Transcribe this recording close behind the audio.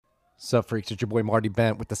Sup, freaks? It's your boy Marty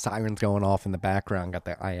Bent with the sirens going off in the background. Got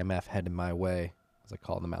the IMF heading my way as I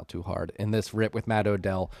call them out too hard. In this rip with Matt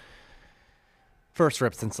Odell, first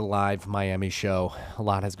rip since the live Miami show. A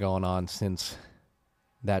lot has gone on since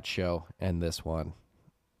that show and this one.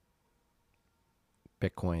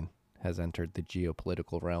 Bitcoin has entered the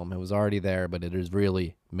geopolitical realm. It was already there, but it has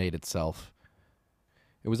really made itself.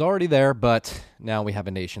 It was already there, but now we have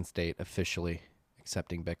a nation state officially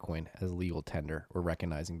accepting Bitcoin as legal tender or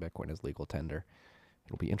recognizing Bitcoin as legal tender.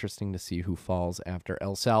 It'll be interesting to see who falls after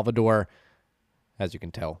El Salvador. As you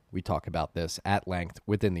can tell, we talk about this at length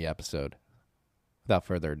within the episode. Without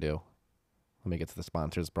further ado, let me get to the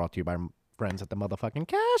sponsors brought to you by our friends at the motherfucking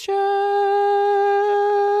Cash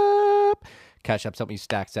App. Cash App's helping you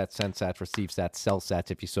stack sats, send sats, receive sats, sell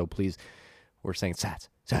sats if you so please. We're saying sats,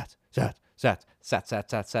 sats, sats, sats, sats, sats,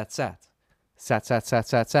 sats, sats, sats. Sats, sats, sats,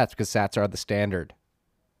 sats, sats, because sats are the standard.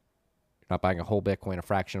 You're not buying a whole Bitcoin, a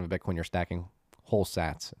fraction of a Bitcoin. You're stacking whole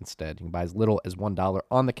sats instead. You can buy as little as $1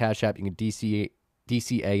 on the Cash App. You can DCA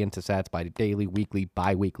into sats by daily, weekly,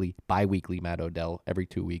 bi-weekly, Matt Odell, every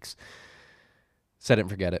 2 weeks. Set it and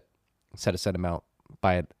forget it. Set a set amount.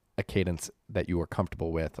 Buy a cadence that you are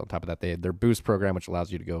comfortable with. On top of that, they have their Boost program, which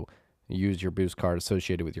allows you to go use your Boost card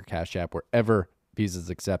associated with your Cash App wherever Visa's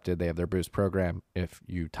accepted. They have their Boost program. If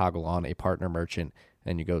you toggle on a partner merchant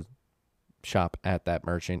and you go shop at that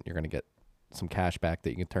merchant, you're going to get some cash back that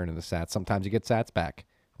you can turn into sats. Sometimes you get sats back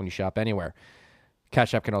when you shop anywhere.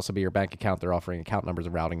 Cash App can also be your bank account. They're offering account numbers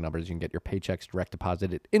and routing numbers. You can get your paychecks direct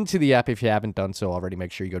deposited into the app. If you haven't done so already,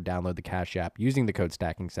 make sure you go download the Cash App using the code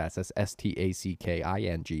STACKINGSATS. That's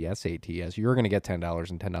STACKINGSATS. You're going to get $10,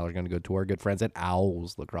 and $10 is going to go to our good friends at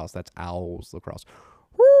Owls Lacrosse. That's Owls Lacrosse.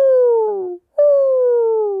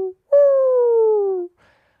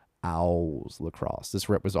 Owls Lacrosse. This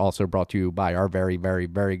rip was also brought to you by our very, very,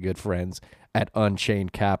 very good friends at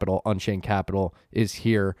Unchained Capital. Unchained Capital is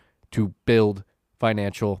here to build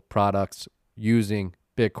financial products using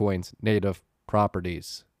Bitcoin's native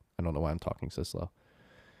properties. I don't know why I'm talking so slow.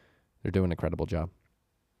 They're doing an incredible job.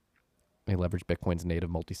 They leverage Bitcoin's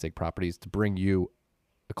native multi-sig properties to bring you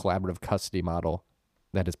a collaborative custody model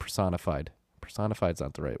that is personified. Personified is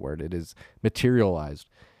not the right word. It is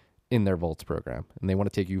materialized in their vaults program. And they want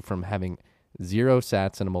to take you from having 0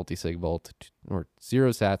 sats in a multi-sig vault or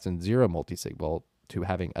 0 sats and 0 multi-sig vault to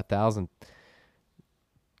having 1,000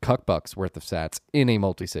 $1,000 worth of sats in a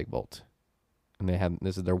multi-sig vault. And they have,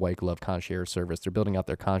 this is their white glove concierge service. They're building out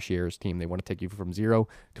their concierge team. They want to take you from 0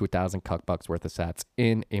 to 1,000 $1,000 worth of sats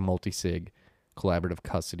in a multi-sig collaborative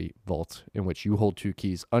custody vault in which you hold 2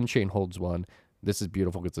 keys. Unchained holds 1. This is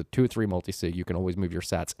beautiful because it's a 2 or 3 multi-sig. You can always move your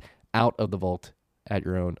sats out of the vault at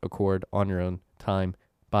your own accord, on your own time,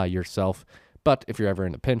 by yourself. But if you're ever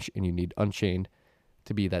in a pinch and you need Unchained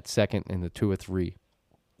to be that second in the 2 or 3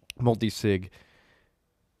 multi-sig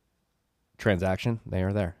transaction, they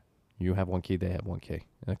are there. You have 1 key, they have 1 key.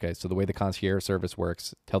 Okay, so the way the concierge service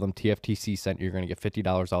works, tell them TFTC sent you, you're going to get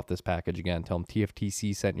 $50 off this package. Again, tell them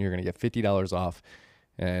TFTC sent you, you're going to get $50 off,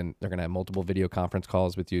 and they're going to have multiple video conference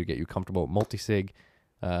calls with you to get you comfortable with multi-sig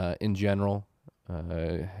in general,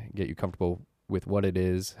 get you comfortable with what it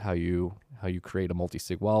is, how you create a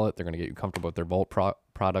multi-sig wallet. They're going to get you comfortable with their Vault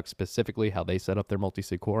product specifically, how they set up their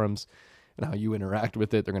multi-sig quorums, and how you interact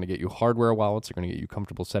with it. They're going to get you hardware wallets. They're going to get you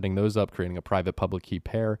comfortable setting those up, creating a private public key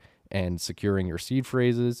pair, and securing your seed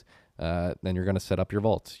phrases. Then you're going to set up your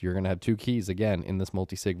vault. You're going to have 2 keys, again, in this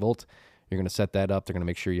multi-sig vault. You're going to set that up. They're going to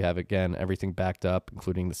make sure you have, again, everything backed up,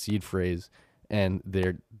 including the seed phrase and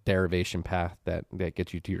their derivation path that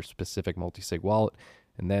gets you to your specific multi-sig wallet.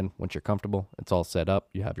 And then once you're comfortable, it's all set up.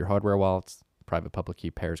 You have your hardware wallets, private public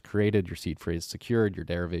key pairs created, your seed phrase secured, your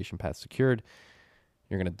derivation path secured.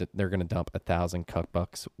 They're gonna dump 1,000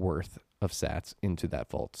 $1,000 worth of sats into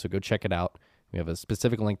that vault. So go check it out. We have a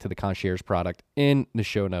specific link to the concierge product in the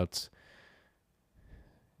show notes.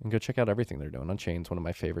 And go check out everything they're doing. Unchained's one of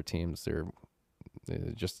my favorite teams.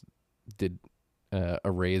 They just did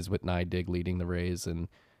a raise with NYDIG leading the raise, and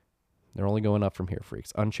they're only going up from here,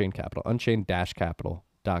 freaks. Unchained Capital,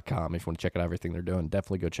 unchained-capital.com. If you want to check out everything they're doing,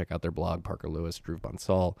 definitely go check out their blog. Parker Lewis, Drew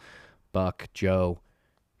Bonsall, Buck, Joe,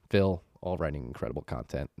 Phil, all writing incredible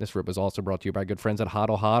content. This rip was also brought to you by good friends at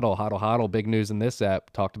HODL HODL. HODL HODL, big news in this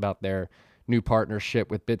app. Talked about their new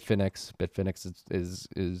partnership with Bitfinex. Bitfinex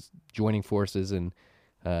is joining forces and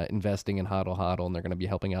investing in HODL HODL, and they're going to be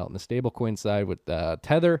helping out in the stablecoin side with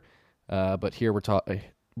Tether. But here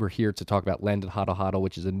we're here to talk about Lend and HODL HODL,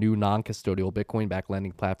 which is a new non-custodial Bitcoin-backed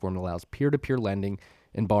lending platform that allows peer-to-peer lending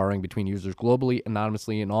and borrowing between users globally,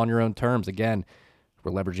 anonymously, and on your own terms. Again,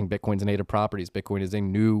 we're leveraging Bitcoin's native properties. Bitcoin is a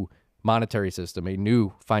new monetary system, a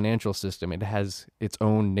new financial system. It has its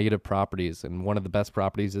own native properties, and one of the best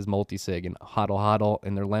properties is multisig, and HODL HODL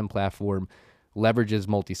and their Lend platform leverages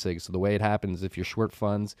multisig. So the way it happens, if you're short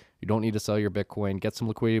funds, you don't need to sell your Bitcoin, get some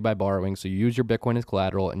liquidity by borrowing. So you use your Bitcoin as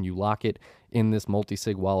collateral and you lock it in this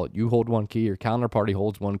multisig wallet. You hold one key, your counterparty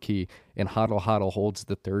holds one key, and HODL HODL holds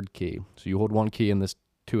the third key. So you hold one key in this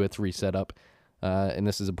 2-3 setup. And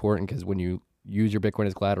this is important because when you use your Bitcoin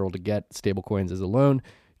as collateral to get stablecoins as a loan,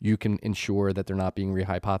 you can ensure that they're not being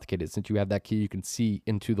rehypothecated. Since you have that key, you can see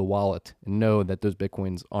into the wallet and know that those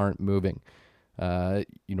Bitcoins aren't moving.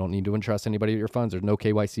 You don't need to entrust anybody with your funds. There's no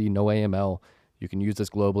KYC, no AML. You can use this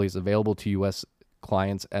globally. It's available to U.S.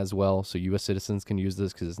 clients as well, so U.S. citizens can use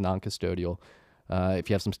this because it's non-custodial. If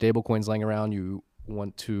you have some stable coins laying around, you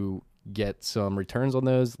want to get some returns on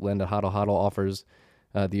those, Lend HODL HODL offers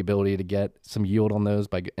the ability to get some yield on those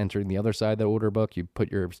by entering the other side of the order book. You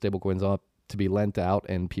put your stable coins up to be lent out,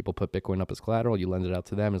 and people put Bitcoin up as collateral. You lend it out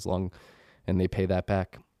to them and they pay that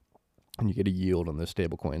back, and you get a yield on those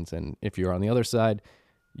stable coins. And if you're on the other side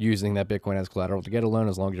using that Bitcoin as collateral to get a loan,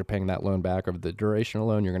 as long as you're paying that loan back over the duration of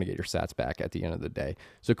the loan, you're going to get your sats back at the end of the day.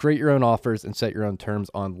 So create your own offers and set your own terms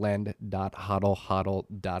on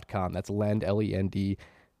lend.hodlhodl.com. That's lend, L-E-N-D,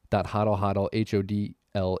 .hodlhodl,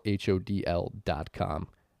 HODLHODL.com.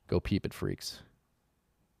 Go peep it, freaks.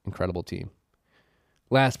 Incredible team.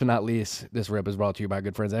 Last but not least, this rip is brought to you by our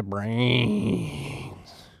good friends at Braiins.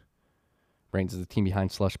 Braiins is the team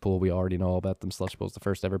behind Slush Pool. We already know all about them. Slush Pool is the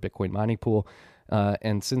first ever Bitcoin mining pool.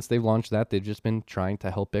 And since they've launched that, they've just been trying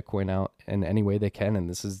to help Bitcoin out in any way they can. And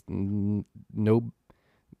this is you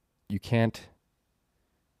can't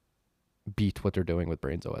beat what they're doing with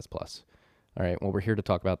Braiins OS Plus. All right, what we're here to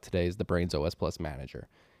talk about today is the Braiins OS Plus Manager.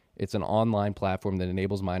 It's an online platform that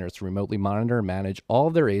enables miners to remotely monitor and manage all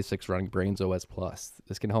of their ASICs running Braiins OS Plus.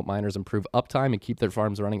 This can help miners improve uptime and keep their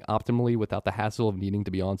farms running optimally without the hassle of needing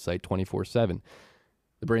to be on site 24/7.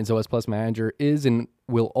 The Braiins OS Plus Manager is and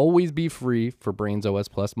will always be free for Braiins OS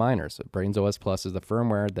Plus miners. Braiins OS Plus is the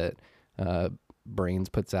firmware that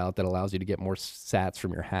Braiins puts out that allows you to get more sats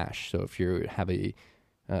from your hash. So if you have a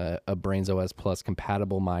Braiins OS Plus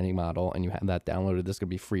compatible mining model and you have that downloaded, this is going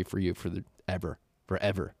to be free for you forever.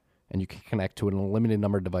 And you can connect to an unlimited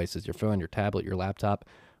number of devices, your phone, your tablet, your laptop,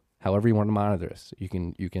 however you want to monitor this. You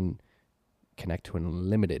can connect to an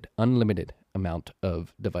unlimited amount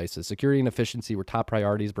of devices. Security and efficiency were top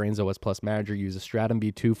priorities. Braiins OS Plus Manager uses Stratum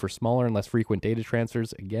v2 for smaller and less frequent data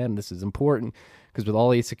transfers. Again, this is important because with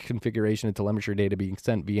all ASIC configuration and telemetry data being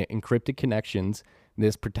sent via encrypted connections,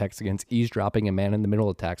 this protects against eavesdropping and man-in-the-middle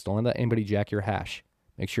attacks. Don't let anybody jack your hash.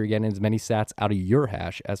 Make sure you're getting as many sats out of your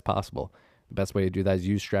hash as possible. The best way to do that is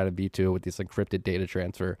use Stratum v2 with this encrypted data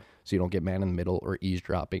transfer so you don't get man-in-the-middle or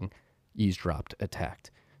eavesdropped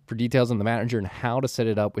attacked. For details on the manager and how to set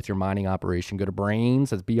it up with your mining operation, go to Braiins,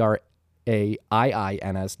 that's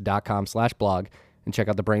BRAIINS.com/blog, and check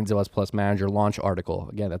out the Braiins OS Plus Manager launch article.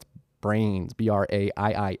 Again, that's Braiins,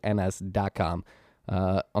 BRAIINS.com.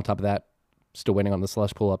 On top of that, still waiting on the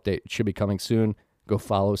Slush Pool update. It should be coming soon. Go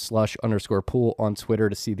follow slush_pool on Twitter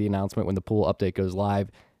to see the announcement when the pool update goes live.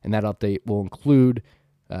 And that update will include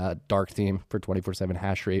dark theme for 24/7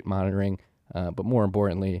 hash rate monitoring, but more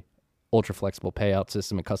importantly, ultra flexible payout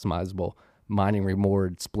system and customizable mining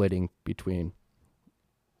reward splitting between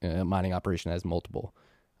mining operation as multiple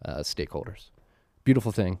stakeholders.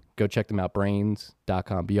 Beautiful thing. Go check them out.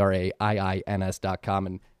 Braiins.com, BRAIINS.com.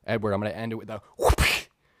 And Edward, I'm going to end it with a whoopee,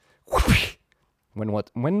 whoopee.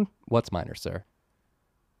 When what's miner, sir?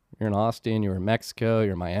 You're in Austin, you're in Mexico,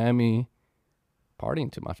 you're in Miami.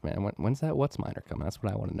 Partying too much, man. When's that what's miner coming? That's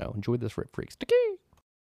what I want to know. Enjoy this, Rip Freaks. Sticky.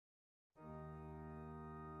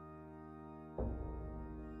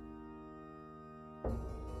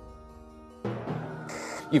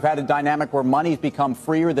 You've had a dynamic where money's become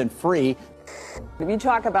freer than free. If you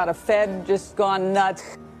talk about a Fed just gone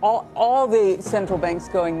nuts, all the central banks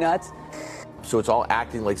going nuts. So it's all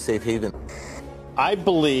acting like safe haven. I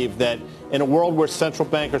believe that in a world where central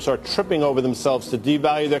bankers are tripping over themselves to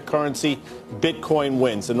devalue their currency, Bitcoin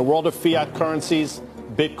wins. In the world of fiat currencies,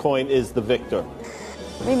 Bitcoin is the victor.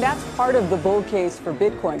 I mean, that's part of the bull case for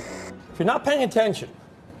Bitcoin. If you're not paying attention,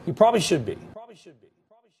 you probably should be.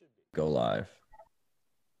 Go live.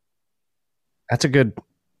 That's a good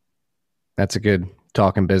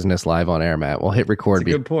talking business live on air, Matt. We'll hit record.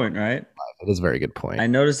 It's a good point, right? It is a very good point. I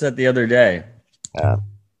noticed that the other day. Yeah,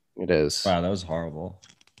 it is. Wow, that was horrible.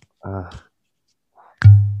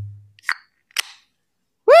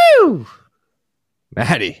 Woo!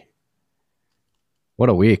 Maddie. What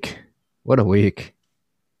a week.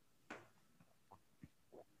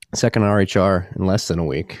 Second RHR in less than a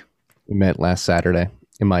week. We met last Saturday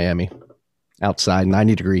in Miami, outside,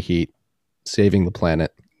 90-degree heat, saving the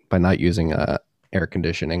planet by not using air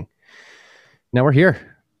conditioning. Now we're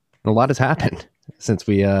here. And a lot has happened since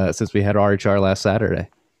we had RHR last Saturday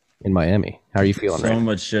in Miami. How are you feeling? So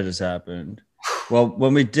much shit has happened. Well,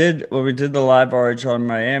 when we did the live RHR in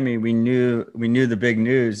Miami, we knew the big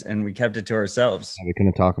news and we kept it to ourselves. We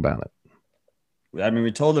couldn't talk about it. I mean,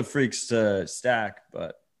 we told the freaks to stack,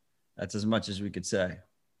 but that's as much as we could say.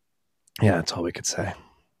 Yeah, that's all we could say.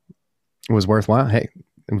 It was worthwhile. Hey,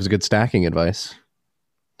 it was good stacking advice. I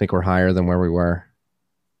think we're higher than where we were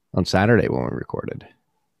on Saturday when we recorded.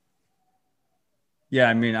 Yeah,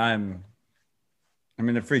 I mean,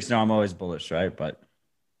 the freaks know I'm always bullish, right? But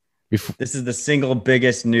this is the single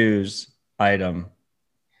biggest news item,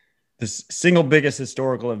 this single biggest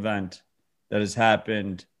historical event that has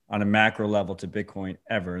happened on a macro level to Bitcoin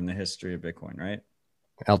ever in the history of Bitcoin, right?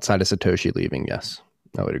 Outside of Satoshi leaving, yes.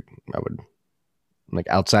 I would like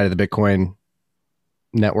outside of the Bitcoin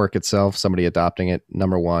network itself, somebody adopting it,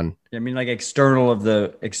 number one. I mean, like external of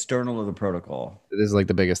the protocol. It is like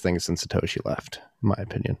the biggest thing since Satoshi left, in my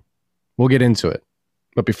opinion. We'll get into it.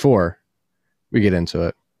 But before we get into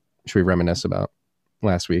it, should we reminisce about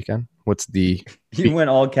last weekend? You went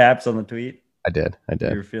all caps on the tweet? I did.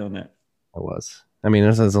 You were feeling it. I was. I mean,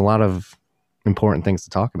 there's a lot of important things to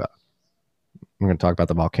talk about. We're going to talk about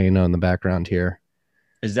the volcano in the background here.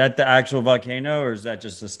 Is that the actual volcano or is that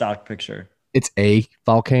just a stock picture? It's a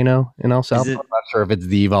volcano in El Salvador. I'm not sure if it's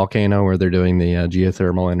the volcano where they're doing the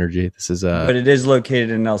geothermal energy. This is but it is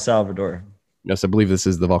located in El Salvador. Yes, I believe this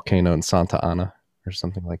is the volcano in Santa Ana or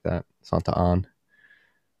something like that. Santa Ana.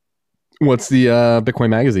 What's the Bitcoin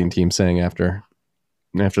Magazine team saying after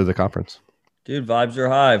the conference? Dude, vibes are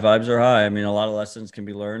high. I mean, a lot of lessons can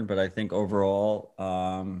be learned, but I think overall,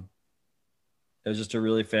 it was just a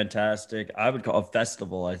really fantastic, I would call a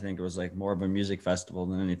festival. I think it was like more of a music festival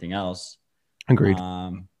than anything else. Agreed.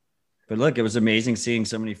 But look, it was amazing seeing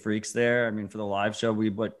so many freaks there. I mean, for the live show,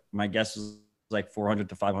 my guess was like 400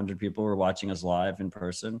 to 500 people were watching us live in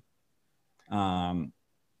person. I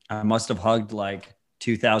must have hugged like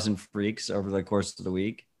 2,000 freaks over the course of the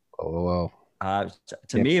week. Oh, wow.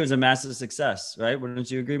 To me, it was a massive success, right? Wouldn't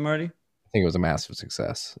you agree, Marty? I think it was a massive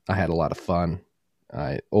success. I had a lot of fun.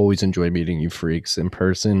 I always enjoy meeting you freaks in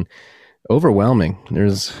person. Overwhelming.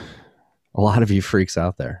 There's a lot of you freaks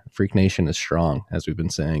out there. Freak Nation is strong, as we've been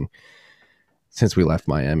saying since we left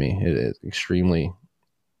Miami. It is extremely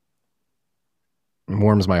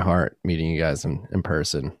warms my heart meeting you guys in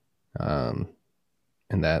person, and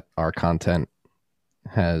that our content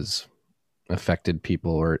has affected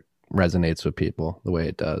people or it resonates with people the way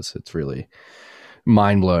it does. It's really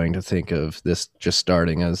mind-blowing to think of this just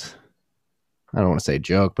starting as, I don't want to say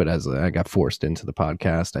joke, but as I got forced into the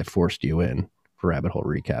podcast, I forced you in for Rabbit Hole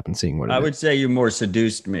Recap and seeing what it I is. would say you more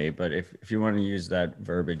seduced me, but if you want to use that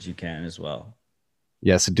verbiage, you can as well.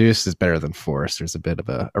 Yeah, seduced is better than forced. There's a bit of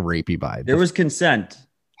a rapey vibe. There was consent.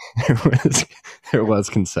 There was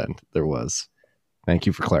consent. There was. Thank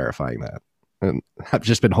you for clarifying that. And I've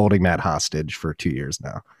just been holding Matt hostage for 2 years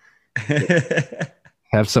now.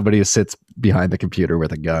 Have somebody who sits behind the computer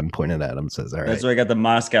with a gun pointed at him says, all right. That's why I got the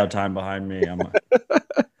Moscow time behind me.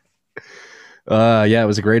 Yeah, it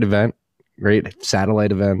was a great event. Great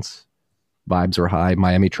satellite events. Vibes were high.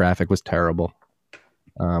 Miami traffic was terrible.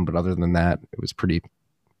 But other than that, it was pretty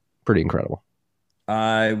incredible.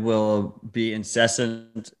 I will be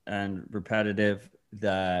incessant and repetitive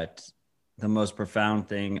that the most profound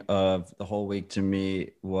thing of the whole week to me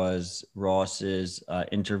was Ross's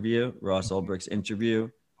interview, Ross Ulbricht's interview.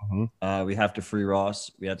 Mm-hmm. We have to free Ross.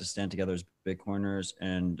 We have to stand together as Bitcoiners.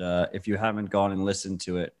 And if you haven't gone and listened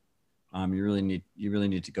to it, you really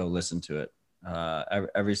need to go listen to it.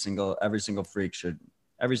 Every single freak should,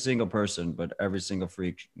 every single person, but every single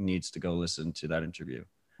freak needs to go listen to that interview.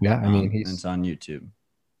 Yeah, I mean, it's on YouTube.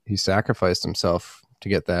 He sacrificed himself to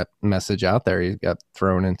get that message out there. He got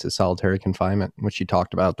thrown into solitary confinement, which he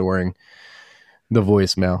talked about during the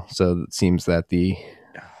voicemail. So it seems that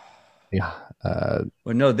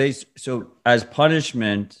so as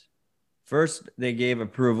punishment, first they gave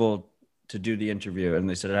approval to do the interview, and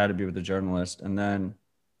they said it had to be with the journalist, and then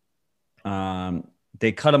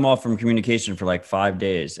they cut him off from communication for like 5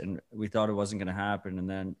 days, and we thought it wasn't going to happen, and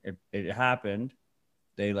then it happened.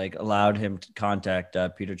 They like allowed him to contact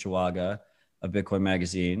Peter Chihuahua of Bitcoin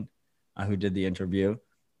Magazine, who did the interview.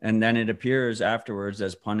 And then it appears afterwards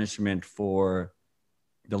as punishment for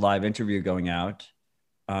the live interview going out.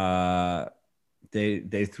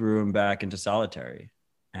 They threw him back into solitary.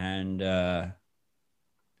 And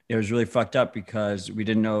it was really fucked up because we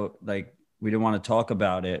didn't know, like, we didn't want to talk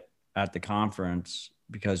about it at the conference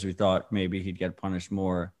because we thought maybe he'd get punished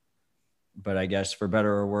more. But I guess for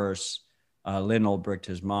better or worse, Lynn Ulbricht,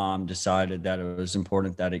 his mom, decided that it was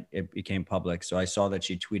important that it became public. So I saw that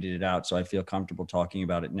she tweeted it out. So I feel comfortable talking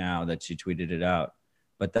about it now that she tweeted it out.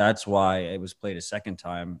 But that's why it was played a second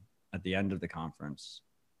time at the end of the conference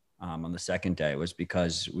on the second day, was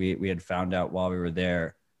because we had found out while we were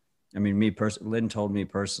there. I mean, Lynn told me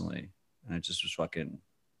personally, and it just was fucking,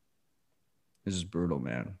 this is brutal,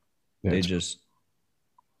 man. Yeah,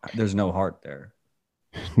 there's no heart there.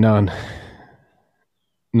 None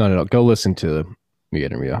at all. Go listen to the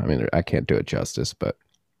interview. I mean, I can't do it justice, but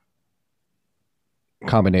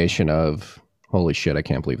combination of, holy shit, I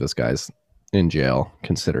can't believe this guy's in jail,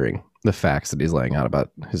 considering the facts that he's laying out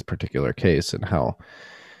about his particular case and how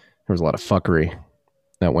there was a lot of fuckery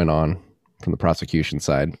that went on from the prosecution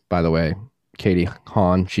side. By the way, Katie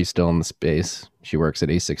Haun, she's still in the space. She works at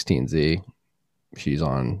A16Z. She's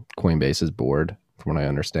on Coinbase's board, from what I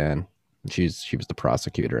understand. She was the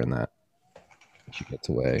prosecutor in that. She gets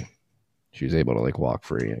away. She was able to like walk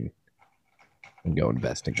free and go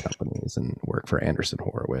invest in companies and work for Anderson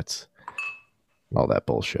Horowitz, all that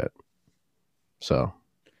bullshit. So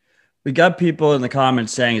we got people in the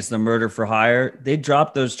comments saying it's the murder for hire. They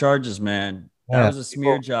dropped those charges, man. That was a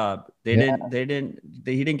smear job. He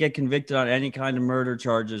didn't get convicted on any kind of murder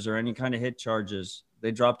charges or any kind of hit charges.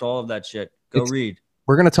 They dropped all of that shit. Read.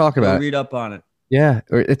 We're going to talk about it. Read up on it. Yeah.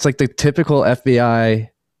 It's like the typical FBI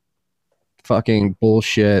fucking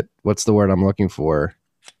bullshit. What's the word I'm looking for?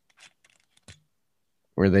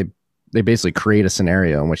 Where they basically create a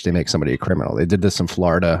scenario in which they make somebody a criminal. They did this in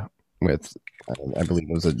Florida with, I believe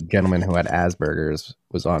it was a gentleman who had Asperger's,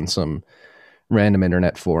 was on some random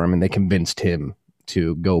internet forum, and they convinced him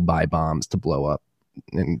to go buy bombs to blow up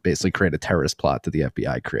and basically create a terrorist plot that the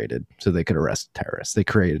FBI created so they could arrest terrorists. They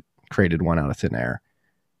created one out of thin air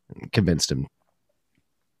and convinced him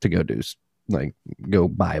to go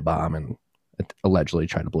buy a bomb and allegedly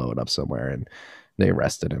try to blow it up somewhere. And they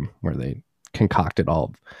arrested him, where they concocted all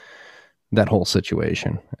of that whole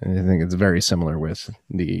situation. And I think it's very similar with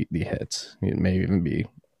the hits. It may even be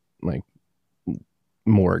like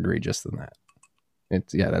more egregious than that.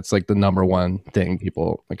 That's like the number one thing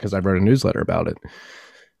people, because I wrote a newsletter about it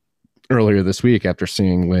earlier this week after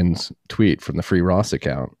seeing Lynn's tweet from the Free Ross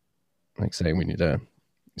account, like saying we need to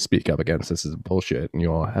speak up against this is bullshit, and you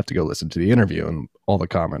all have to go listen to the interview. And all the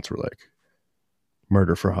comments were like,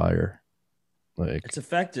 murder for hire. Like, it's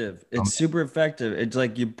effective. It's super effective. It's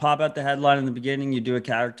like you pop out the headline in the beginning, you do a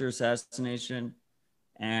character assassination,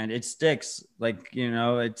 and it sticks. Like,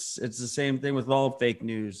 it's the same thing with all fake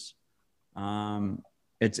news.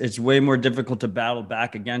 It's way more difficult to battle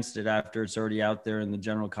back against it after it's already out there in the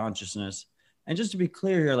general consciousness. And just to be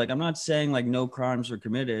clear here, like, I'm not saying like no crimes were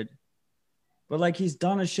committed, but like he's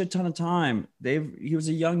done a shit ton of time. He was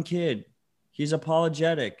a young kid. He's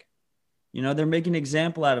apologetic. They're making an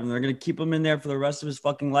example out of him. They're going to keep him in there for the rest of his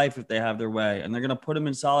fucking life if they have their way. And they're going to put him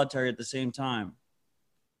in solitary at the same time.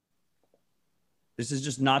 This is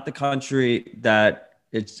just not the country that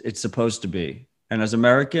it's supposed to be. And as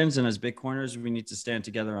Americans and as Bitcoiners, we need to stand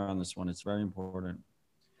together on this one. It's very important.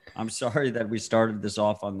 I'm sorry that we started this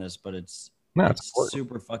off on this, but it's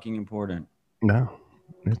super fucking important. No,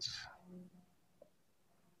 it's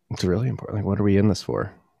really important. Like, what are we in this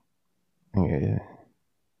for? Yeah.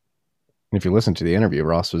 If you listen to the interview,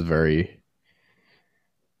 Ross was very, I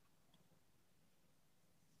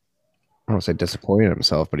don't want to say disappointed in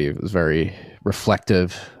himself, but he was very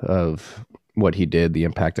reflective of what he did, the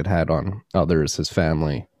impact it had on others, his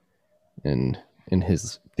family, and in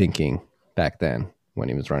his thinking back then when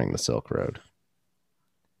he was running the Silk Road.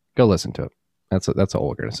 Go listen to it. That's all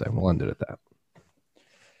we're going to say. We'll end it at that.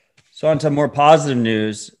 So on to more positive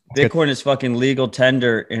news. Bitcoin is fucking legal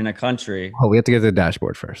tender in a country. Oh, we have to get to the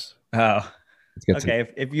dashboard first. Oh, okay.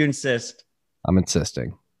 If you insist. I'm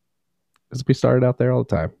insisting. Because we started out there all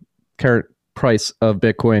the time. Current price of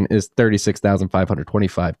Bitcoin is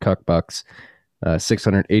 36,525 cuck bucks,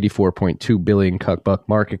 684.2 billion cuck buck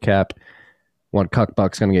market cap. One cuck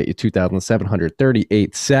buck's going to get you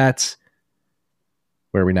 2,738 sats.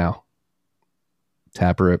 Where are we now?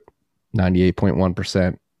 Taproot,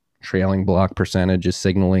 98.1%. Trailing block percentage is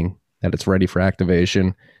signaling that it's ready for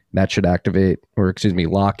activation. That should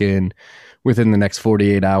lock in within the next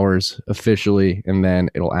 48 hours officially, and then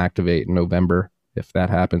it'll activate in November. If that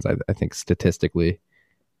happens, I think statistically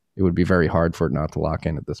it would be very hard for it not to lock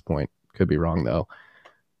in at this point. Could be wrong, though.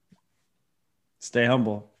 Stay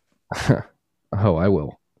humble. Oh, I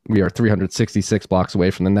will. We are 366 blocks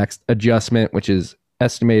away from the next adjustment, which is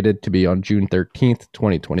estimated to be on June 13th,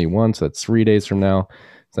 2021. So that's 3 days from now.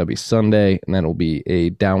 So that'll be Sunday, and then it'll be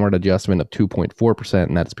a downward adjustment of 2.4%,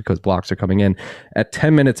 and that's because blocks are coming in at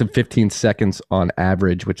 10 minutes and 15 seconds on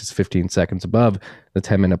average, which is 15 seconds above the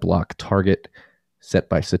 10-minute block target set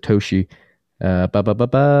by Satoshi. There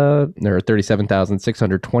are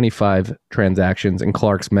 37,625 transactions in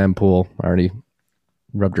Clark's mempool. I already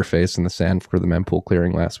rubbed your face in the sand for the mempool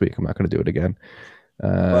clearing last week. I'm not going to do it again.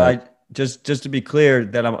 Just to be clear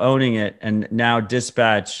that I'm owning it, and now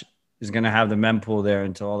Dispatch is going to have the mempool there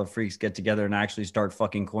until all the freaks get together and actually start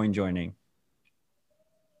fucking coin joining.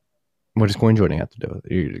 What does coin joining have to do with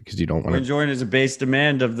it? Because you don't want Coin join is a base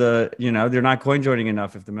demand of the, they're not coin joining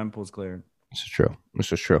enough if the mempool's cleared. This is true.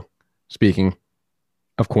 This is true. Speaking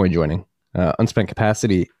of coin joining, unspent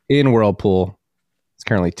capacity in Whirlpool is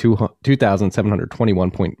currently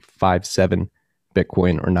 2,721.57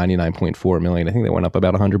 Bitcoin, or 99.4 million. I think they went up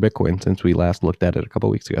about 100 Bitcoin since we last looked at it a couple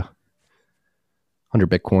of weeks ago. 100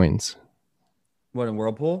 Bitcoins. What, in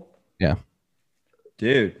Whirlpool? Yeah.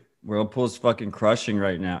 Dude, Whirlpool's fucking crushing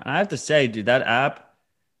right now. And I have to say, dude, that app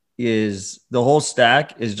the whole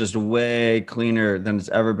stack is just way cleaner than it's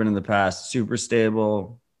ever been in the past. Super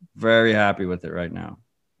stable. Very happy with it right now.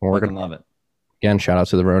 Well, we're going gonna to love it. Again, shout out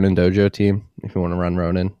to the Ronin Dojo team. If you want to run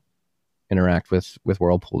Ronin, interact with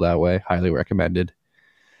Whirlpool that way. Highly recommended.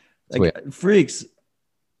 Freaks,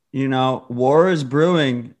 war is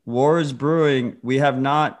brewing. We're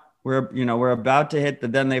about to hit the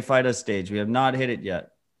then they fight us stage. We have not hit it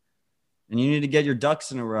yet. And you need to get your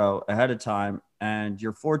ducks in a row ahead of time. And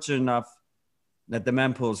you're fortunate enough that the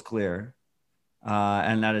mempool is clear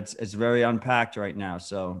and that it's very unpacked right now.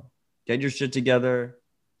 So get your shit together,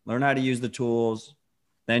 learn how to use the tools,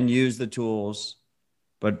 then use the tools.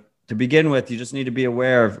 But to begin with, you just need to be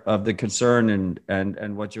aware of the concern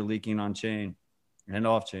and what you're leaking on chain and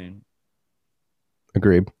off chain.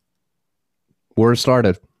 Agreed. War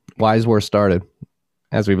started. Wise war started,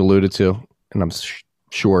 as we've alluded to, and I'm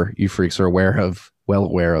sure you freaks are well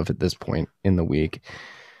aware of at this point in the week.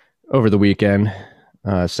 Over the weekend,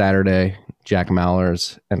 Saturday, Jack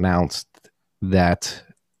Mallers announced that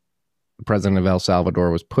the president of El Salvador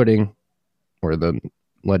was putting, or the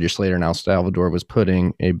legislator in El Salvador was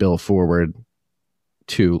putting, a bill forward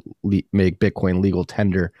to make Bitcoin legal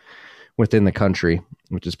tender within the country,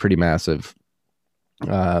 which is pretty massive.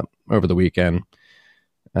 Over the weekend,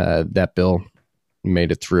 that bill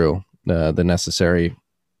made it through the necessary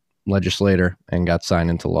legislator and got signed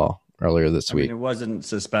into law earlier this week. It wasn't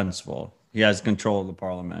suspenseful. He has control of the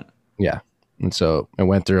parliament. Yeah. And so it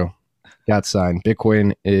went through, got signed.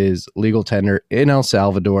 Bitcoin is legal tender in El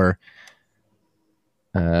Salvador.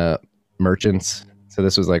 Merchants. So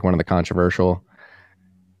this was like one of the controversial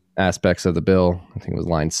aspects of the bill. I think it was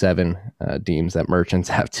line 7, deems that merchants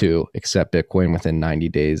have to accept Bitcoin within 90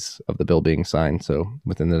 days of the bill being signed. So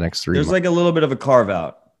within the next 3 months. There's like a little bit of a carve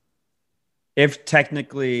out, if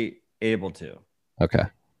technically able to. Okay.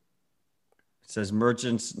 It says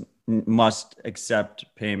merchants must accept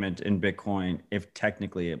payment in Bitcoin if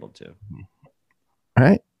technically able to. All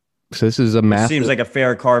right. So this is a massive. Seems like a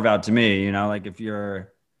fair carve out to me. Like if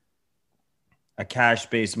you're a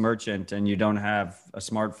cash-based merchant and you don't have a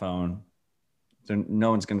smartphone, then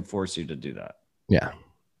no one's going to force you to do that. Yeah.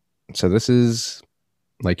 So this is,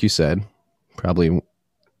 like you said, probably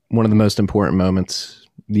one of the most important moments,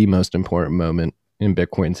 the most important moment in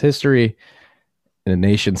Bitcoin's history. And a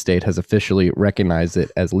nation state has officially recognized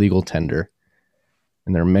it as legal tender.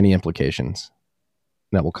 And there are many implications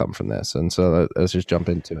that will come from this. And so let's just jump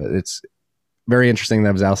into it. It's very interesting that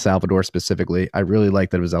it was El Salvador specifically. I really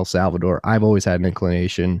like that it was El Salvador. I've always had an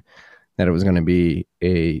inclination that it was going to be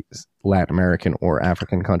a Latin American or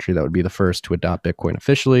African country that would be the first to adopt Bitcoin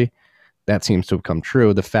officially. That seems to have come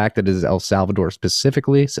true. The fact that it is El Salvador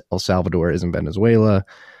specifically, El Salvador isn't Venezuela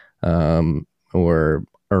or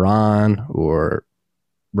Iran or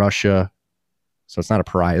Russia. So it's not a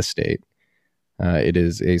pariah state. It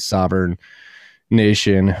is a sovereign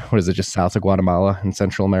nation. What is it? Just south of Guatemala in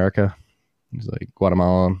Central America. It's like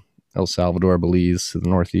Guatemala, El Salvador, Belize to the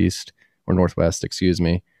northeast or northwest, excuse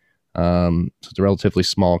me. So it's a relatively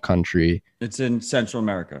small country. It's in Central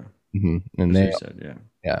America. Mm-hmm. And they said,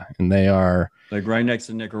 yeah, and they are like right next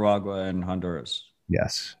to Nicaragua and Honduras.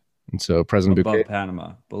 Yes. And so President above Bukele,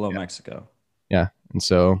 Panama, below Mexico. Yeah. And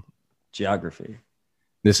so geography.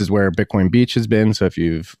 This is where Bitcoin Beach has been. So if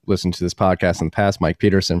you've listened to this podcast in the past, Mike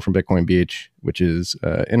Peterson from Bitcoin Beach, which is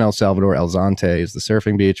in El Salvador, El Zante is the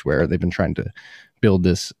surfing beach where they've been trying to build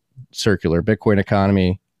this circular Bitcoin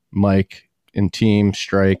economy. Mike and team,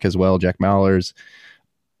 Strike as well, Jack Mallers,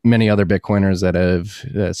 many other Bitcoiners that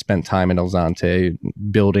have spent time in El Zante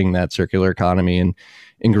building that circular economy and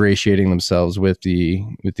ingratiating themselves with the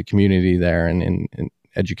community there and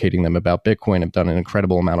educating them about Bitcoin, have done an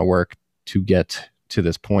incredible amount of work to get to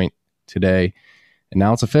this point today. And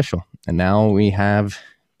now it's official. And now we have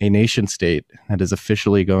a nation state that is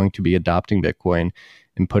officially going to be adopting Bitcoin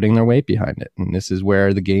and putting their weight behind it. And this is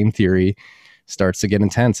where the game theory starts to get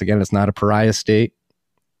intense. Again, it's not a pariah state.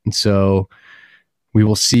 And so we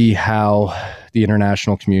will see how the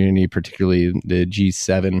international community, particularly the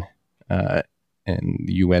G7 and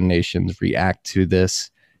the UN nations, react to this.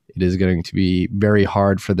 It is going to be very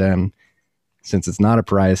hard for them, since it's not a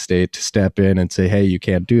pariah state, to step in and say, hey, you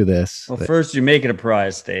can't do this. Well, first you make it a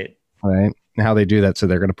pariah state. Right. And how they do that. So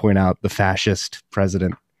they're going to point out the fascist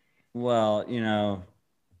president. Well, you know,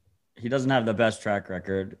 he doesn't have the best track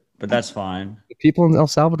record, but that's fine. The people in El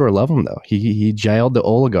Salvador love him, though. He jailed the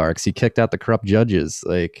oligarchs. He kicked out the corrupt judges.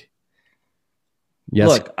 Like, yes.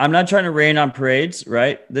 Look, I'm not trying to rain on parades,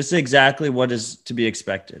 right? This is exactly what is to be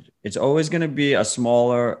expected. It's always going to be a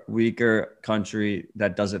smaller, weaker country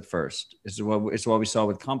that does it first. It's what we saw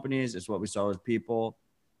with companies. It's what we saw with people.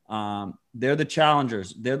 They're the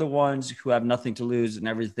challengers. They're the ones who have nothing to lose and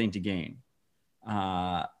everything to gain.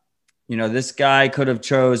 You know, this guy could have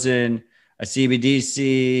chosen a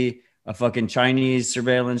CBDC, a fucking Chinese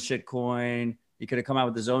surveillance shitcoin. He could have come out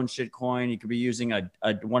with his own shitcoin. He could be using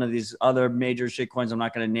one of these other major shitcoins. I'm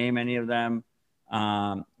not going to name any of them,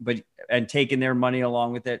 but taking their money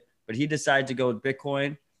along with it. But he decided to go with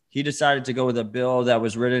Bitcoin. He decided to go with a bill that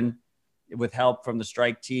was written with help from the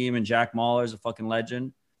strike team, and Jack Mallers is a fucking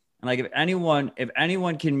legend. And like, if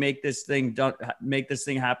anyone can make this thing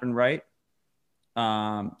happen right,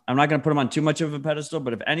 I'm not going to put him on too much of a pedestal,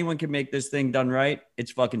 but if anyone can make this thing done right,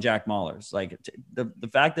 it's fucking Jack Mallers. Like, the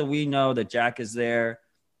fact that we know that Jack is there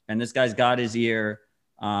and this guy's got his ear,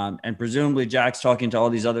 and presumably Jack's talking to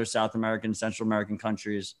all these other South American, Central American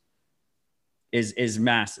countries is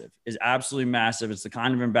massive, is absolutely massive. It's the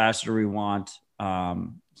kind of ambassador we want.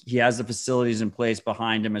 He has the facilities in place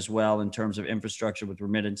behind him as well in terms of infrastructure with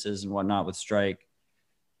remittances and whatnot with Strike.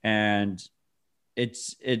 And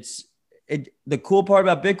the cool part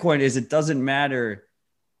about Bitcoin is it doesn't matter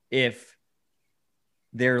if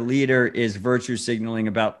their leader is virtue signaling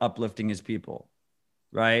about uplifting his people,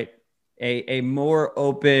 right? A more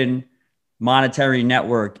open monetary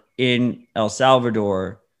network in El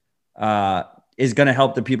Salvador is going to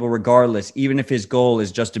help the people regardless, even if his goal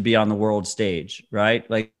is just to be on the world stage, right?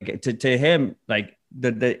 Like, to him, like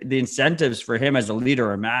the incentives for him as a leader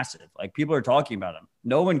are massive. Like, people are talking about him.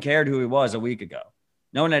 No one cared who he was a week ago.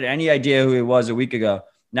 No one had any idea who he was a week ago.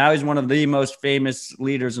 Now he's one of the most famous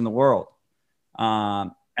leaders in the world.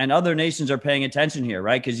 And other nations are paying attention here,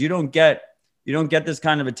 right? Because you don't get this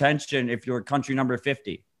kind of attention if you're country number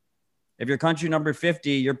 50. If you're country number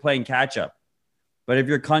 50, you're playing catch up. But if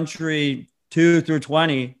you're country 2 through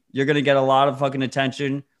 20, you're going to get a lot of fucking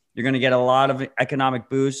attention. You're going to get a lot of economic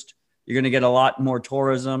boost. You're going to get a lot more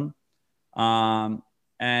tourism. And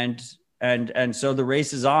so the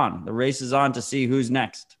race is on. The race is on to see who's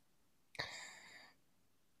next.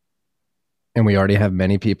 And we already have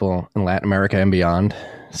many people in Latin America and beyond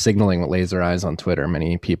signaling with laser eyes on Twitter.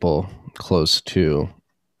 Many people close to,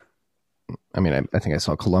 I mean, I think I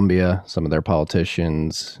saw Colombia, some of their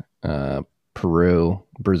politicians, Peru,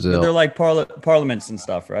 Brazil. They're like parliaments and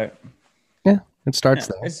stuff, right? Yeah, it starts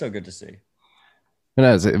there. It's so good to see. It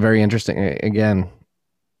is very interesting. Again,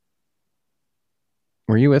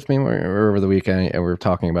 were you with me over the weekend? We were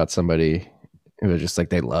talking about somebody who was just like,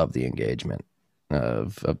 they love the engagement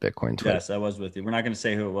of Bitcoin Twitter. Yes, I was with you. We're not going to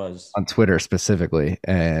say who it was. On Twitter specifically.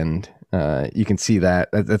 And you can see that.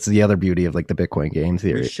 That's the other beauty of like the Bitcoin game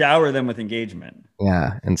theory. We shower them with engagement.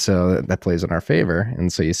 Yeah. And so that plays in our favor.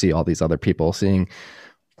 And so you see all these other people seeing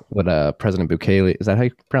what President Bukele, is that how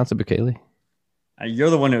you pronounce it, Bukele? You're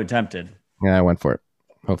the one who attempted. Yeah, I went for it.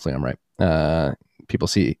 Hopefully I'm right. People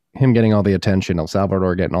see him getting all the attention, El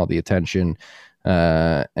Salvador getting all the attention,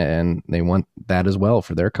 and they want that as well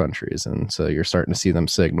for their countries. And so you're starting to see them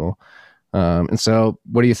signal. And so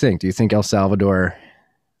what do you think? Do you think El Salvador,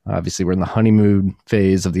 obviously we're in the honeymoon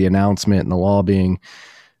phase of the announcement and the law being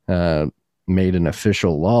made an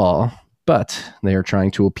official law, but they are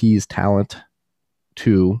trying to appease talent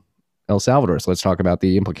to El Salvador. So let's talk about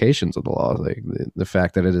the implications of the law. Like the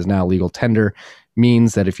fact that it is now legal tender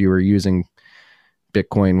means that if you were using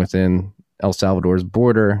Bitcoin within El Salvador's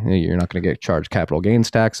border, you're not going to get charged capital gains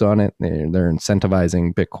tax on it. They're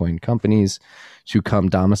incentivizing Bitcoin companies to come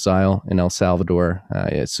domicile in El Salvador, I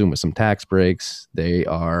assume with some tax breaks. They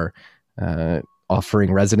are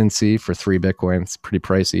offering residency for 3 Bitcoin. It's pretty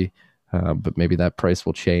pricey, but maybe that price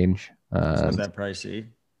will change. Is that pricey?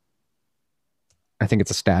 I think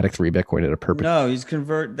it's a static 3 Bitcoin at a perpetual.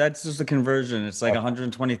 No, that's just a conversion. It's like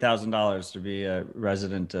 $120,000 to be a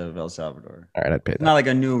resident of El Salvador. All right, I'd pay that. It's not like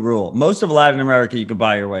a new rule. Most of Latin America, you could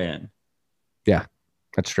buy your way in. Yeah,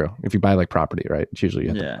 that's true. If you buy like property, right? It's usually you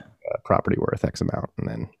have Yeah. property worth X amount, and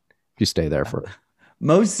then if you stay there for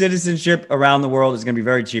Most citizenship around the world is going to be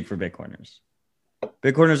very cheap for Bitcoiners.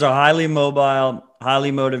 Bitcoiners are highly mobile,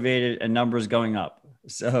 highly motivated, and numbers going up.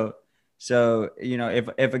 So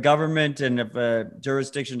if a government and if a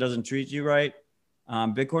jurisdiction doesn't treat you right,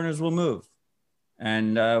 Bitcoiners will move,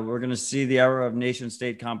 and we're going to see the era of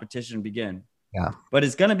nation-state competition begin. Yeah, but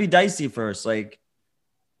it's going to be dicey first. Like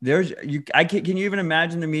can you even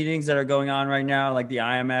imagine the meetings that are going on right now, like the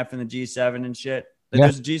IMF and the G7 and shit? Like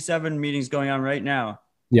There's G7 meetings going on right now.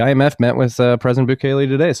 The IMF met with President Bukele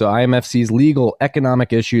today. So IMF sees legal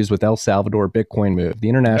economic issues with El Salvador Bitcoin move. The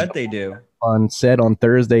International Fund said on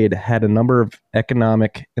Thursday it had a number of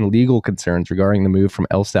economic and legal concerns regarding the move from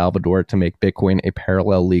El Salvador to make Bitcoin a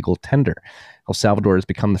parallel legal tender. El Salvador has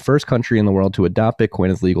become the first country in the world to adopt Bitcoin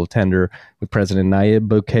as legal tender, with President Nayib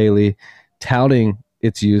Bukele touting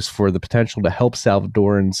its use for the potential to help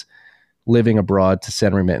Salvadorans living abroad to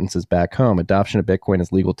send remittances back home. Adoption of Bitcoin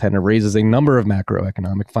as legal tender raises a number of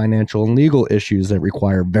macroeconomic, financial, and legal issues that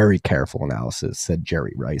require very careful analysis, said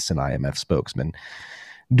Jerry Rice, an IMF spokesman,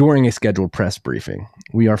 during a scheduled press briefing.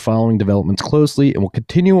 We are following developments closely and will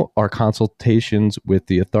continue our consultations with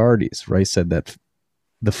the authorities. Rice said that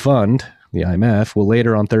the fund, the IMF, will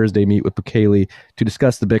later on Thursday meet with Bukele to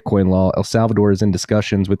discuss the Bitcoin law. El Salvador is in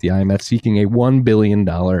discussions with the IMF seeking a $1 billion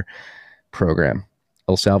program.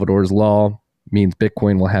 El Salvador's law means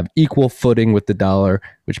Bitcoin will have equal footing with the dollar,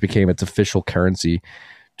 which became its official currency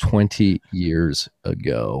 20 years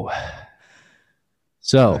ago.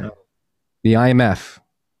 So, the IMF,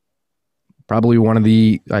 probably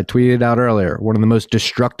I tweeted out earlier, one of the most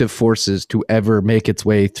destructive forces to ever make its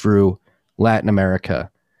way through Latin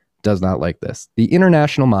America, does not like this. The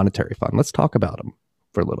International Monetary Fund, let's talk about them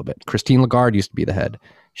for a little bit. Christine Lagarde used to be the head.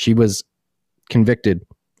 She was convicted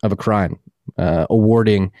of a crime,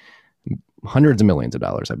 awarding hundreds of millions of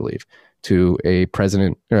dollars, I believe, to a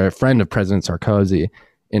friend of President Sarkozy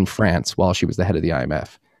in France while she was the head of the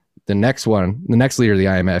IMF. The next leader of the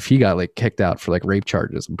IMF, he got kicked out for rape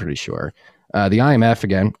charges, I'm pretty sure. The IMF,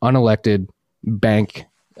 again, unelected bank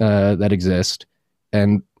that exists,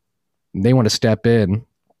 and they want to step in.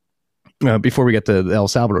 Before we get to the El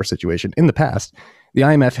Salvador situation, in the past, the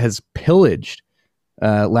IMF has pillaged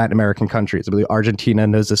Latin American countries. I believe Argentina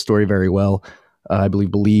knows this story very well. I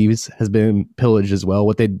believe Belize has been pillaged as well.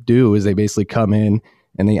 What they do is they basically come in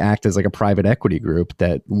and they act as a private equity group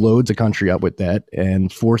that loads a country up with debt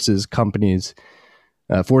and forces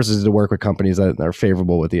to work with companies that are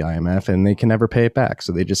favorable with the IMF, and they can never pay it back.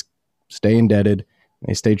 So they just stay indebted.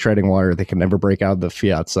 They stay treading water. They can never break out of the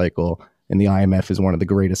fiat cycle. And the IMF is one of the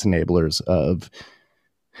greatest enablers of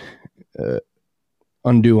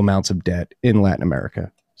undue amounts of debt in Latin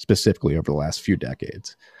America, specifically over the last few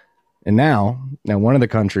decades. And now one of the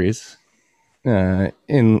countries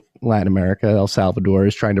in Latin America, El Salvador,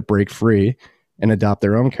 is trying to break free and adopt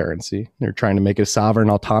their own currency. They're trying to make a sovereign,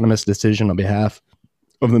 autonomous decision on behalf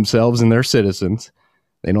of themselves and their citizens.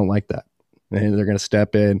 They don't like that. They're going to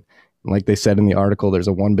step in. Like they said in the article, there's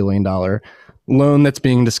a $1 billion loan that's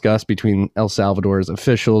being discussed between El Salvador's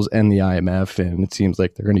officials and the IMF, and it seems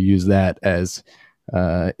like they're going to use that as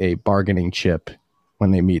a bargaining chip when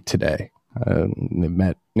they meet today.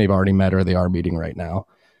 They've already met, or they are meeting right now.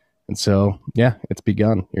 And so, yeah, it's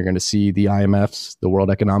begun. You're going to see the IMFs, the World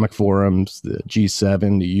Economic Forums, the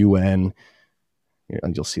G7, the UN.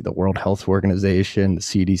 You'll see the World Health Organization, the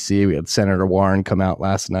CDC. We had Senator Warren come out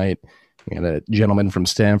last night. We had a gentleman from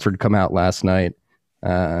Stanford come out last night.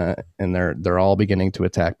 And they're all beginning to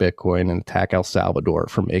attack Bitcoin and attack El Salvador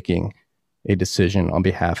for making a decision on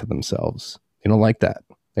behalf of themselves. They don't like that.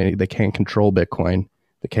 They can't control Bitcoin.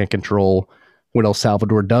 They can't control what El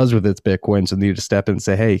Salvador does with its Bitcoin. So they need to step in and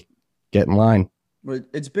say, hey, get in line.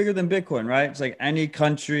 It's bigger than Bitcoin, right? It's like any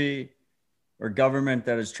country or government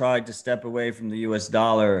that has tried to step away from the US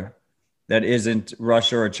dollar that isn't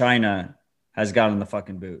Russia or China has gotten the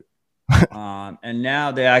fucking boot. And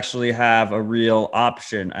now they actually have a real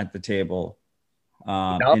option at the table in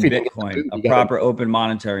Bitcoin, a proper open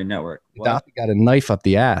monetary network. Gaddafi got a knife up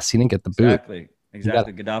the ass. He didn't get the boot.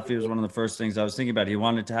 Exactly. Gaddafi was one of the first things I was thinking about. He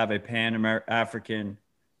wanted to have a Pan-African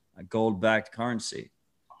gold-backed currency.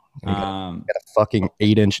 He got a fucking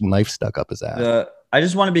 8-inch knife stuck up his ass. I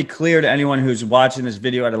just want to be clear to anyone who's watching this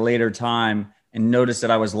video at a later time and notice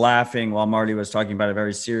that I was laughing while Marty was talking about a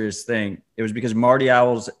very serious thing. It was because Marty's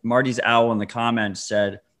Owl in the comments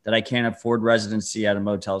said that I can't afford residency at a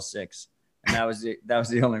Motel 6. And that was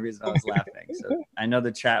the only reason I was laughing. So I know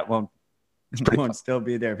the chat won't still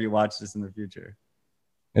be there if you watch this in the future.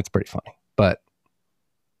 It's pretty funny, but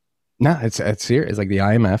no, it's serious. It's like the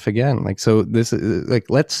IMF again. Like, so this is like,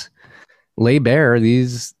 let's lay bare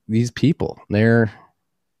these people. They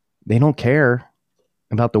don't care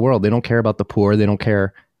about the world. They don't care about the poor. They don't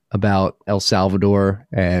care about El Salvador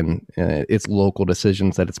and its local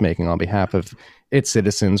decisions that it's making on behalf of its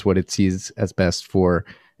citizens, what it sees as best for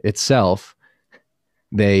itself.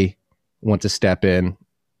 They want to step in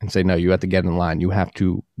and say, no, you have to get in line. You have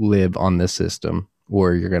to live on this system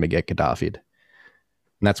or you're going to get Gaddafi'd.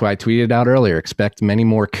 And that's why I tweeted out earlier, expect many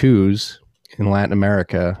more coups in Latin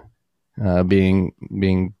America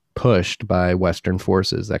being pushed by Western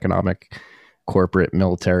forces, economic, corporate,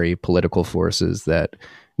 military, political forces that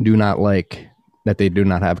do not like that they do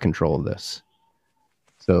not have control of this.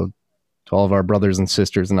 So to all of our brothers and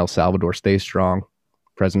sisters in El Salvador, stay strong.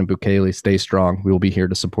 President Bukele, stay strong. We will be here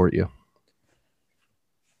to support you.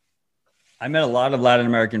 I met a lot of Latin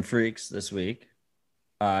American freaks this week.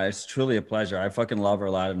 It's truly a pleasure. I fucking love our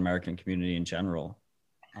Latin American community in general.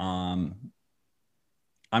 I'm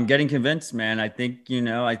getting convinced, man. I think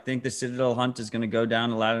the Citadel hunt is going to go down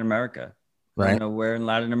to Latin America. Right. I don't know where in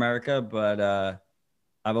Latin America, but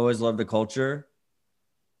I've always loved the culture.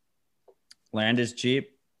 Land is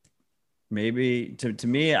cheap. Maybe to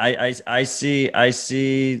me, I see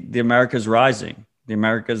the Americas rising, the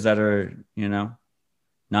Americas that are,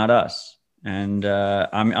 not us. And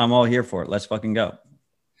I'm all here for it. Let's fucking go.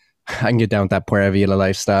 I can get down with that Puerto Villa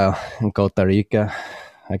lifestyle in Costa Rica.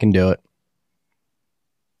 I can do it.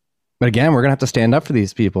 But again, we're going to have to stand up for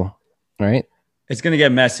these people, right? It's going to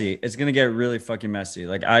get messy. It's going to get really fucking messy.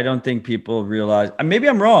 Like, I don't think people realize, maybe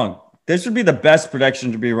I'm wrong. This would be the best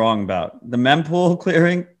prediction to be wrong about. The mempool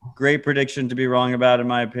clearing, great prediction to be wrong about, in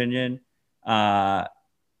my opinion.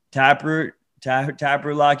 Taproot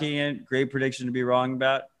locking in, great prediction to be wrong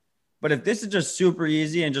about. But if this is just super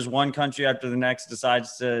easy and just one country after the next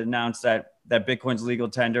decides to announce that Bitcoin's legal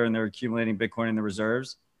tender and they're accumulating Bitcoin in the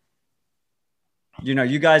reserves,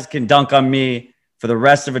 you guys can dunk on me for the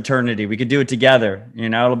rest of eternity. We could do it together.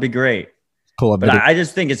 It'll be great. Cool. But I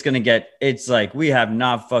just think it's going to it's like, we have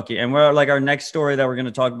not fucking, and we're like, our next story that we're going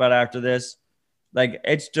to talk about after this, like,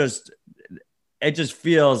 it just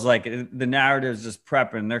feels like the narrative is just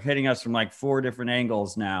prepping. They're hitting us from like 4 different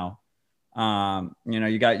angles now.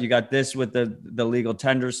 You got this with the legal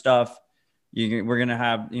tender stuff. We're going to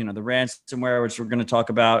have, the ransomware, which we're going to talk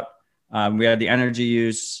about. We had the energy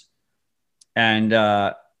use. And,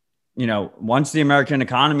 once the American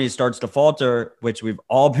economy starts to falter, which we've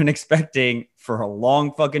all been expecting for a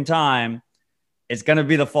long fucking time, it's going to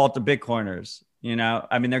be the fault of Bitcoiners. They're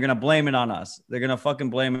going to blame it on us. They're going to fucking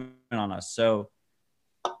blame it on us. So,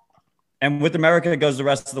 and with America goes the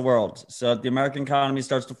rest of the world. So if the American economy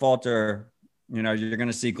starts to falter, you're going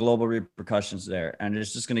to see global repercussions there. And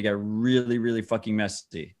it's just going to get really, really fucking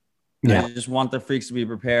messy. Yeah. I just want the freaks to be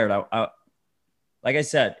prepared. Like I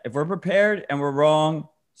said, if we're prepared and we're wrong,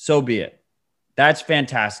 so be it. That's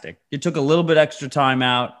fantastic. You took a little bit extra time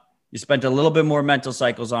out. You spent a little bit more mental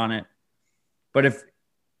cycles on it. But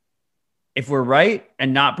if we're right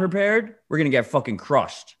and not prepared, we're going to get fucking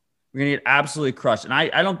crushed. We're going to get absolutely crushed. And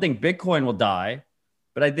I don't think Bitcoin will die,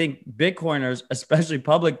 but I think Bitcoiners, especially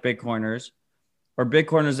public Bitcoiners or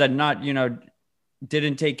Bitcoiners that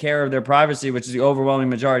didn't take care of their privacy, which is the overwhelming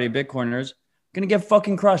majority of Bitcoiners, going to get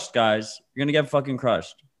fucking crushed, guys. You're going to get fucking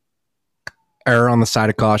crushed. Err on the side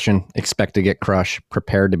of caution. Expect to get crushed.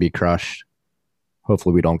 Prepared to be crushed.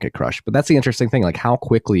 Hopefully we don't get crushed. But that's the interesting thing. Like, how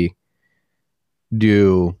quickly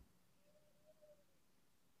do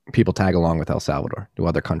people tag along with El Salvador? Do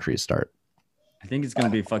other countries start? I think it's going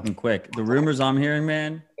to be fucking quick. The rumors I'm hearing,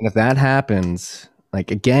 man. And if that happens,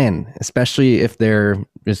 like, again, especially if they're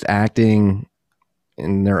just acting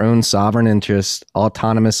in their own sovereign interest,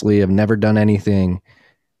 autonomously, have never done anything.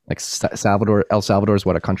 Like El Salvador is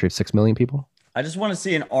what, a country of 6 million people? I just want to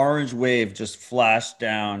see an orange wave just flash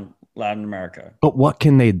down Latin America. But what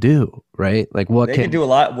can they do, right? Like, they can do a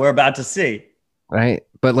lot. We're about to see. Right?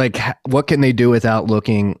 But like, what can they do without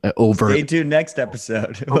looking over? Stay tuned next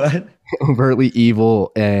episode. What? Overtly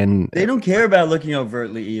evil, and they don't care about looking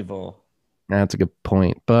overtly evil. That's a good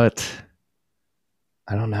point, but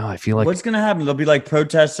I don't know. I feel like what's going to happen? There'll be like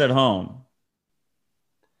protests at home.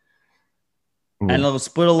 And they'll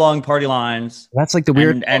split along party lines. That's like the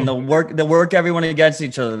weird, and they'll work everyone against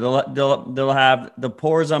each other. They'll have the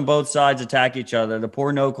poors on both sides attack each other. The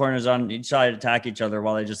poor no corners on each side attack each other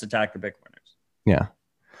while they just attack the Bitcoiners. Yeah,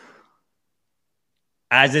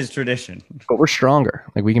 as is tradition. But we're stronger.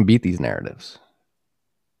 Like, we can beat these narratives.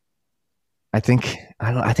 I think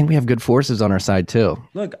I think we have good forces on our side too.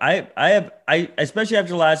 Look, I especially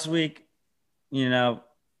after last week,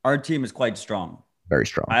 our team is quite strong. Very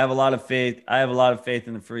strong. I have a lot of faith. I have a lot of faith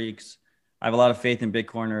in the freaks. I have a lot of faith in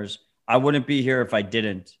Bitcoiners. I wouldn't be here if I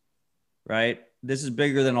didn't, right? This is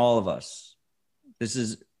bigger than all of us.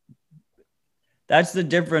 That's the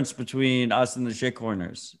difference between us and the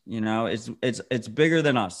shitcoiners. It's bigger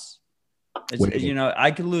than us.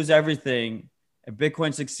 I could lose everything. If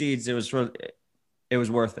Bitcoin succeeds, it was worth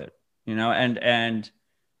it, and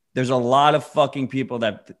there's a lot of fucking people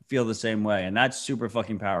that feel the same way. And that's super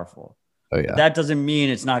fucking powerful. Oh yeah. That doesn't mean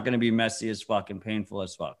it's not going to be messy as fuck and painful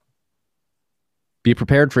as fuck. Be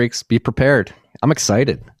prepared, freaks. Be prepared. I'm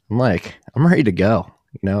excited. I'm ready to go.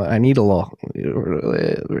 I need a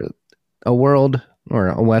world or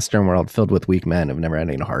a Western world filled with weak men who've never had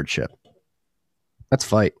any hardship. Let's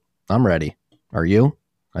fight. I'm ready. Are you?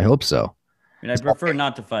 I hope so. I prefer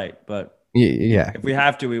not to fight, but yeah, if we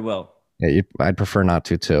have to, we will. Yeah, I'd prefer not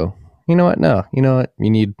to too. You know what? No. You know what?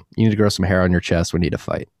 You need to grow some hair on your chest. We need to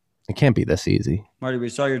fight. It can't be this easy. Marty, we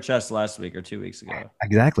saw your chest last week or 2 weeks ago.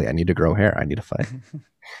 Exactly. I need to grow hair. I need to fight.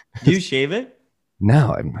 Do you shave it?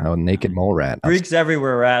 No, I'm a naked mole rat. Freaks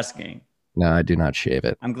everywhere are asking. No, I do not shave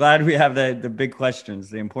it. I'm glad we have the big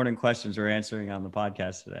questions, the important questions we're answering on the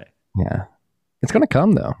podcast today. Yeah. It's going to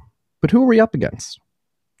come, though. But who are we up against?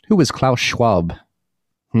 Who is Klaus Schwab?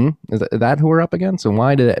 Is that who we're up against? And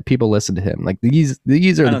why do people listen to him? Like these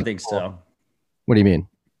are. I don't think so. What do you mean?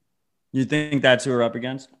 You think that's who we're up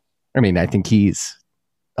against? I mean, I think he's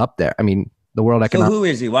up there. I mean, the World Economic. So who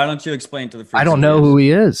is he? Why don't you explain to the freaks? I don't know who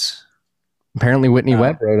he is. Apparently, Whitney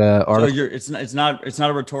Webb wrote an article. So it's not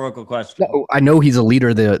a rhetorical question. No, I know he's a leader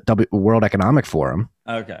of the World Economic Forum.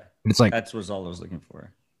 Okay, it's like that's what all I was looking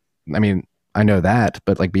for. I mean, I know that,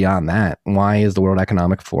 but like beyond that, why is the World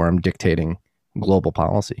Economic Forum dictating global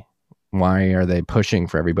policy? Why are they pushing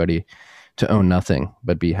for everybody to own nothing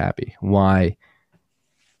but be happy? Why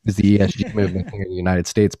is the ESG movement here in the United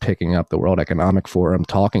States picking up the World Economic Forum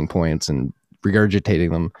talking points and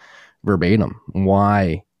regurgitating them verbatim?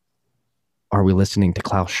 Why are we listening to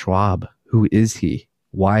Klaus Schwab? Who is he?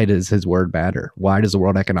 Why does his word matter? Why does the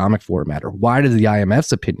World Economic Forum matter? Why does the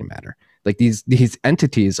IMF's opinion matter? Like these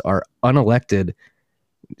entities are unelected,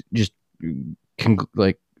 just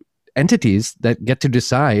like entities that get to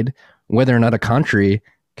decide whether or not a country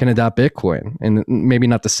can adopt Bitcoin, and maybe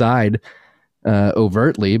not decide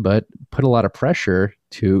overtly, but put a lot of pressure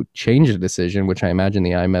to change the decision, which I imagine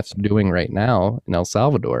the IMF's doing right now in El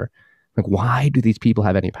Salvador. Like, why do these people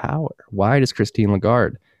have any power? Why does Christine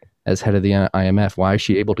Lagarde, as head of the IMF, why is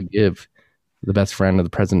she able to give the best friend of the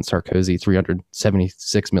President Sarkozy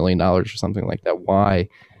 $376 million or something like that? Why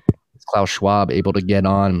is Klaus Schwab able to get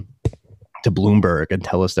on to Bloomberg and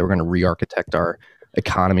tell us that we're going to re-architect our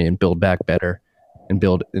economy and build back better and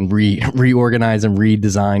build and reorganize and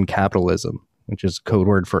redesign capitalism, which is code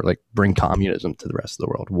word for like bring communism to the rest of the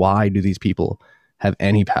world? Why do these people have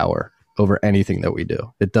any power over anything that we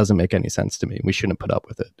do? It doesn't make any sense to me. We shouldn't put up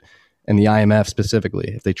with it. And the IMF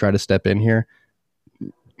specifically, if they try to step in here,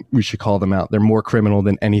 we should call them out. They're more criminal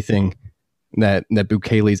than anything that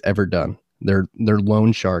Bukele's ever done. They're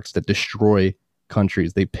loan sharks that destroy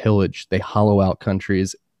countries. They pillage, they hollow out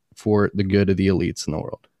countries for the good of the elites in the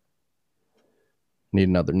world. Need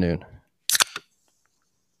another noon.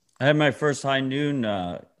 I had my first high noon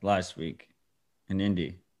last week in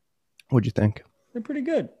Indy. What'd you think? They're pretty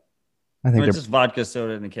good. I think it's just vodka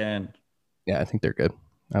soda in a can. Yeah, I think they're good.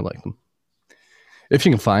 I like them. If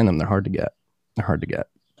you can find them, they're hard to get. They're hard to get.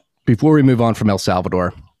 Before we move on from El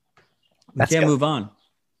Salvador, we can't move on.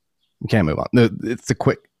 We can't move on. It's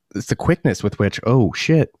the quickness with which, oh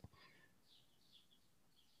shit,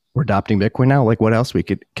 we're adopting Bitcoin now. Like, what else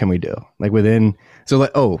can we do? Like within, so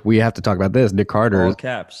like, oh, we have to talk about this. Nick Carter, all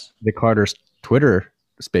caps. Nick Carter's Twitter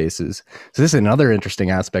Spaces. So this is another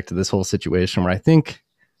interesting aspect of this whole situation where I think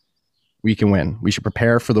we can win. We should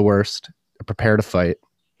prepare for the worst, prepare to fight.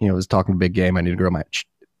 I was talking big game. I need to grow my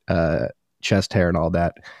chest hair and all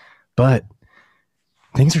that. But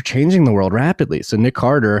things are changing the world rapidly. So Nick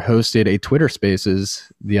Carter hosted a Twitter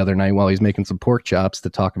Spaces the other night while he's making some pork chops to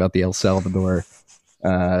talk about the El Salvador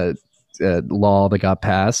law that got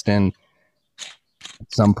passed. And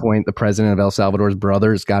at some point, the president of El Salvador's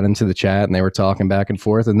brothers got into the chat and they were talking back and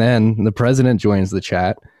forth. And then the president joins the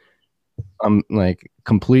chat, like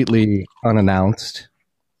completely unannounced,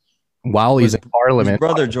 while he's in Parliament. His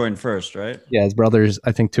brother joined first, right? Yeah, his brothers.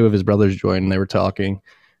 I think two of his brothers joined and they were talking.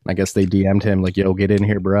 I guess they DM'd him like, yo, get in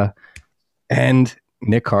here, bruh. And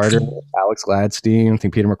Nick Carter, Alex Gladstein, I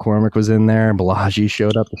think Peter McCormick was in there. Balaji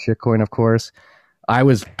showed up, the shitcoin, of course. I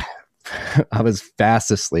was fast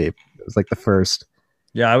asleep It was like the first.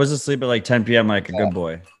 Yeah, I was asleep at like 10 p.m. like a good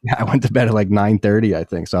boy. Yeah, I went to bed at like 9:30, I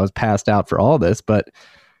think. So I was passed out for all this. But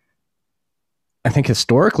I think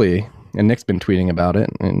historically, and Nick's been tweeting about it,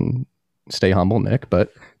 and stay humble, Nick,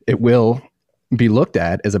 but it will be looked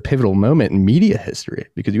at as a pivotal moment in media history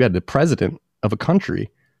because you had the president of a country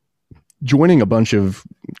joining a bunch of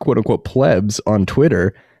quote unquote plebs on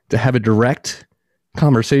Twitter to have a direct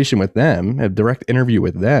conversation with them, a direct interview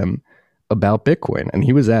with them about Bitcoin. And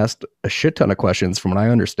he was asked a shit ton of questions from what I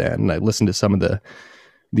understand. And I listened to some of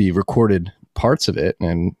the recorded parts of it,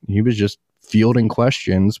 and he was just fielding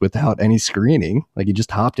questions without any screening. Like he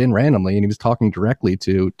just hopped in randomly and he was talking directly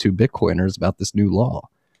to Bitcoiners about this new law.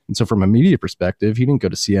 And so from a media perspective, he didn't go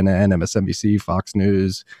to CNN, MSNBC, Fox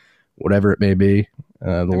News, whatever it may be.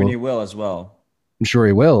 I mean, he will as well. I'm sure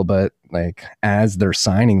he will, but like as they're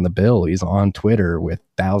signing the bill, he's on Twitter with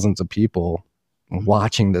thousands of people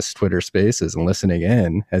watching this Twitter Spaces and listening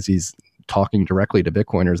in as he's talking directly to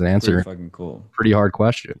Bitcoiners and answering pretty hard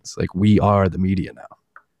questions. Like we are the media now.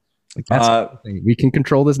 Like that's the thing. We can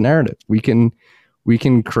control this narrative. We can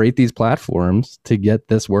create these platforms to get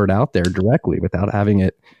this word out there directly without having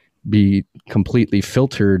it be completely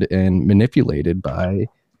filtered and manipulated by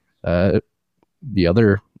the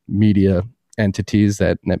other media entities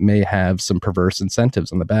that may have some perverse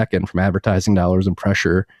incentives on the back end from advertising dollars and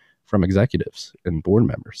pressure from executives and board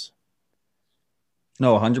members.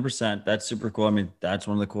 No, 100%. That's super cool. I mean, that's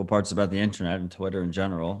one of the cool parts about the internet and Twitter in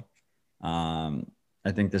general.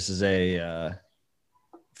 I think this is a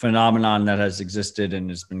phenomenon that has existed and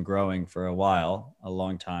has been growing for a while, a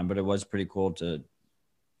long time, but it was pretty cool to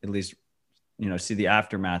at least, see the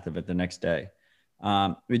aftermath of it the next day.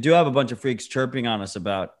 We do have a bunch of freaks chirping on us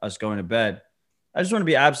about us going to bed. I just want to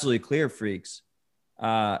be absolutely clear, freaks.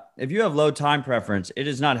 If you have low time preference, it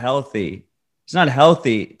is not healthy. It's not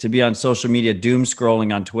healthy to be on social media, doom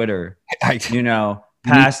scrolling on Twitter,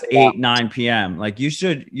 past 8, 9 p.m. Like you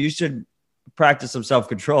should practice some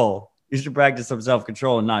self-control. You should practice some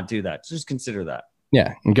self-control and not do that. Just consider that.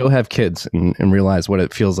 Yeah. And go have kids and realize what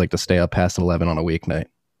it feels like to stay up past 11 on a weeknight.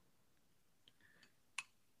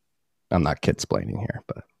 I'm not kid-splaining here,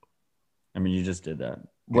 but. I mean, you just did that.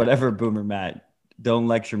 Yeah. Whatever, Boomer Matt. Don't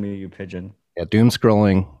lecture me, you pigeon. Yeah, doom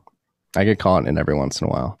scrolling. I get caught in it every once in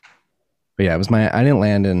a while. But yeah, I didn't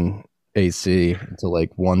land in AC until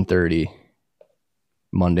like 1:30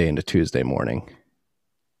 Monday into Tuesday morning.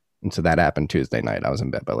 And so that happened Tuesday night. I was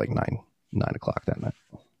in bed by like 9 o'clock that night.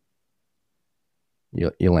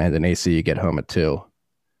 You land in AC, you get home at 2.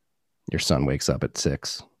 Your son wakes up at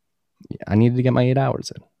 6. I needed to get my 8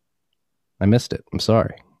 hours in. I missed it. I'm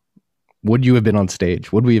sorry. Would you have been on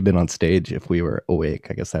stage? Would we have been on stage if we were awake?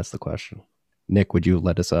 I guess that's the question. Nick, would you have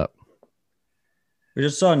let us up? We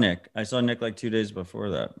just saw Nick. I saw Nick like 2 days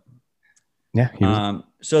before that. Yeah.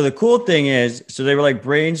 So the cool thing is, so they were like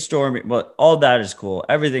brainstorming. Well, all that is cool.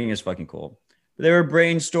 Everything is fucking cool. But they were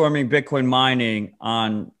brainstorming Bitcoin mining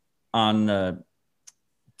on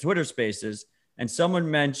Twitter Spaces, and someone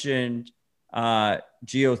mentioned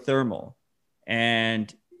geothermal,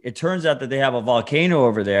 and it turns out that they have a volcano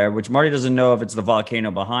over there, which Marty doesn't know if it's the volcano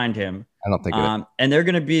behind him. I don't think it is. And they're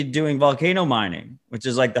going to be doing volcano mining, which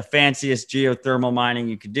is like the fanciest geothermal mining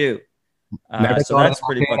you could do. So that's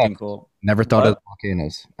pretty fucking cool. Never thought of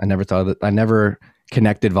volcanoes. I never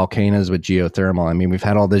connected volcanoes with geothermal. I mean, we've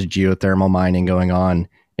had all this geothermal mining going on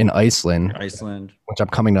in Iceland, which I'm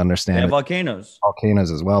coming to understand. Yeah,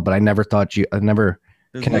 volcanoes as well. But I never thought there's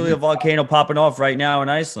literally a volcano popping off right now in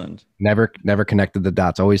Iceland. Never connected the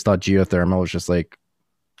dots. Always thought geothermal was just like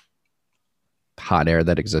hot air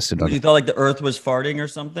that existed. You thought like the earth was farting or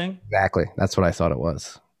something? Exactly. That's what I thought it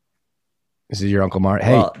was. This is your Uncle Mark.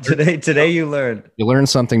 Hey, well, today you learn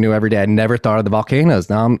something new every day. I never thought of the volcanoes.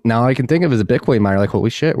 Now I can think of as a Bitcoin miner, like, holy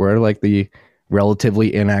shit, we're like the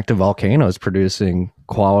relatively inactive volcanoes producing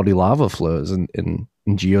quality lava flows and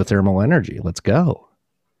geothermal energy. Let's go.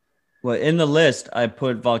 Well, in the list, I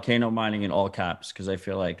put volcano mining in all caps because I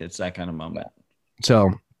feel like it's that kind of moment.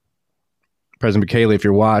 So, President Bukele, if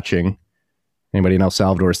you're watching, anybody in El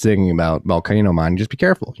Salvador is thinking about volcano mining, just be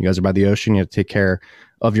careful. You guys are by the ocean. You have to take care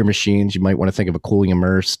of your machines. You might want to think of a cooling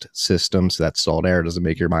immersed system so that salt air doesn't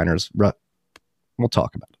make your miners rut. We'll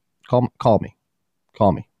talk about it. Call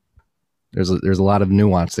me. There's a lot of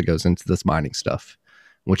nuance that goes into this mining stuff.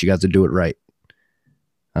 I want you guys to do it right.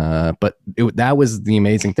 But that was the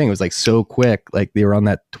amazing thing. It was like so quick. Like they were on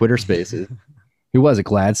that Twitter Spaces. Who was it?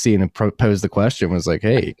 Gladstein, and posed the question. Was like,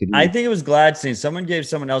 hey, I think it was Gladstein. Someone gave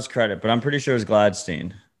someone else credit, but I'm pretty sure it was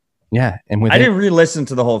Gladstein. Yeah, and I didn't re-listen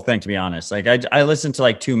to the whole thing, to be honest. Like I listened to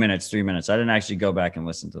like 2 minutes, 3 minutes. I didn't actually go back and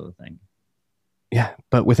listen to the thing. Yeah,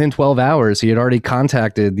 but within 12 hours, he had already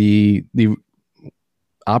contacted the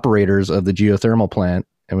operators of the geothermal plant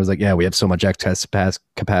and was like, yeah, we have so much excess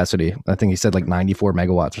capacity. I think he said like 94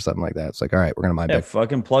 megawatts or something like that. It's like, all right, we're going to buy back.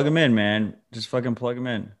 Fucking plug them in, man. Just fucking plug them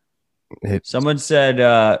in. Someone said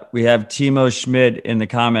we have Timo Schmidt in the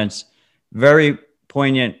comments. Very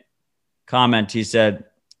poignant comment. He said,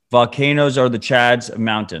 volcanoes are the Chads of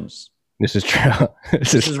mountains. This is true.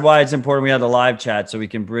 This is why it's important we have the live chat so we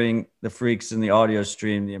can bring the freaks in the audio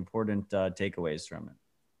stream the important takeaways from it.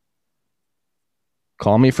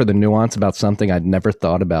 Call me for the nuance about something I'd never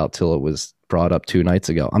thought about till it was brought up 2 nights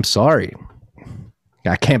ago. I'm sorry.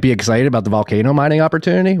 I can't be excited about the volcano mining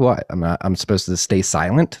opportunity. What? I'm supposed to stay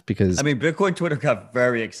silent because Bitcoin Twitter got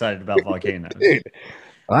very excited about volcanoes. Dude,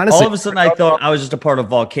 honestly, all of a sudden I thought I was just a part of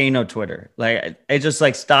volcano Twitter. Like it just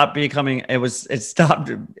like stopped becoming. It stopped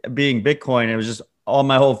being Bitcoin. It was just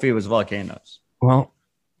my whole feed was volcanoes. Well,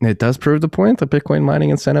 it does prove the point that Bitcoin mining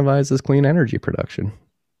incentivizes clean energy production.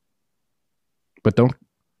 But don't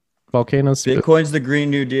volcanoes? Bitcoin's the Green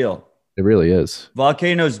New Deal. It really is.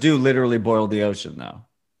 Volcanoes do literally boil the ocean, though.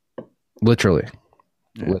 Literally.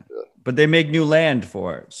 Yeah. Literally. But they make new land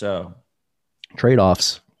for it. So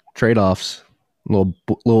trade-offs.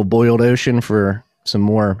 Little boiled ocean for some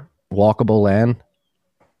more walkable land.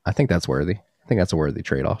 I think that's worthy. I think that's a worthy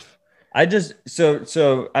trade-off. I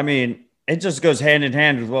mean, it just goes hand in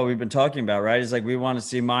hand with what we've been talking about, right? It's like we want to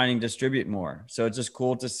see mining distribute more. So it's just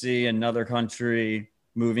cool to see another country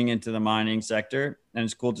moving into the mining sector. And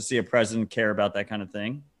it's cool to see a president care about that kind of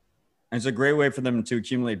thing. And it's a great way for them to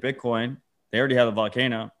accumulate Bitcoin. They already have the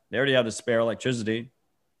volcano. They already have the spare electricity.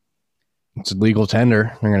 It's a legal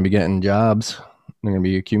tender. They're going to be getting jobs. They're going to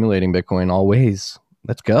be accumulating Bitcoin always.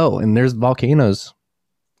 Let's go. And there's volcanoes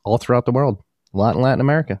all throughout the world. A lot in Latin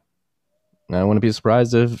America. And I wouldn't be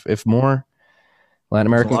surprised if more Latin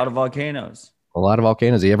America. A lot of volcanoes. A lot of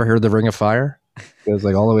volcanoes. You ever heard the Ring of Fire? It goes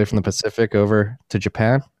like all the way from the Pacific over to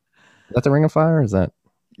Japan. Is that the Ring of Fire? Or is that?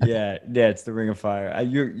 Yeah, it's the Ring of Fire.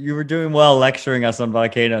 You were doing well lecturing us on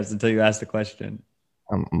volcanoes until you asked the question.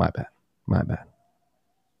 My bad.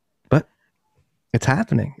 But it's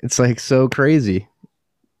happening. It's like so crazy.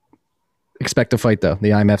 Expect a fight though. The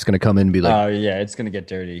IMF's going to come in and be like, "Oh yeah, it's going to get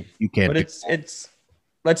dirty." You can't. But it's.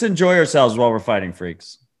 Let's enjoy ourselves while we're fighting,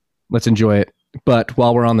 freaks. Let's enjoy it. But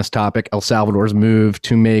while we're on this topic, El Salvador's move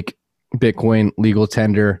to make Bitcoin legal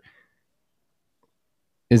tender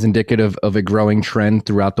is indicative of a growing trend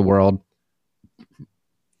throughout the world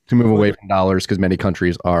to move away from dollars because many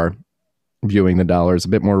countries are viewing the dollar as a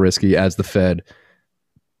bit more risky as the Fed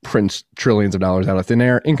prints trillions of dollars out of thin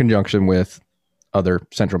air in conjunction with other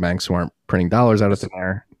central banks who aren't printing dollars out of thin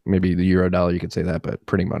air. Maybe the euro dollar, you could say that, but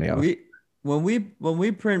printing money out. When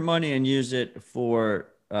we print money and use it for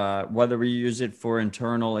whether we use it for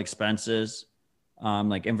internal expenses,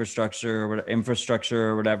 like infrastructure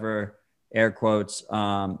or whatever, air quotes,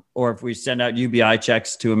 or if we send out UBI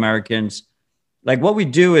checks to Americans, like what we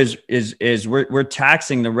do is we're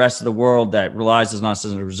taxing the rest of the world that relies on us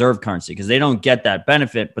as a reserve currency because they don't get that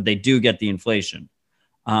benefit, but they do get the inflation.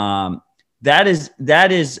 That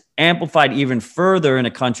is amplified even further in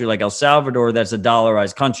a country like El Salvador that's a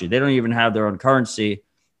dollarized country. They don't even have their own currency.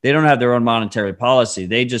 They don't have their own monetary policy.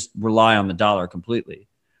 They just rely on the dollar completely.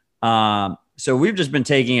 So we've just been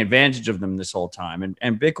taking advantage of them this whole time.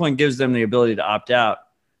 And Bitcoin gives them the ability to opt out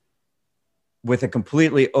with a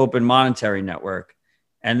completely open monetary network.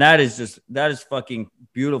 And that is fucking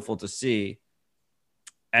beautiful to see.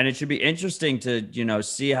 And it should be interesting to,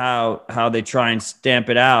 see how they try and stamp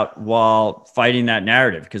it out while fighting that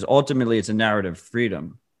narrative, because ultimately it's a narrative of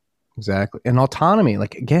freedom. Exactly. And autonomy.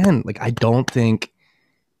 I don't think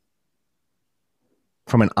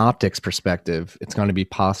from an optics perspective, it's going to be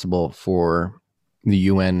possible for the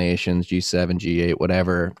UN nations, G7, G8,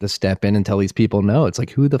 whatever, to step in and tell these people no. It's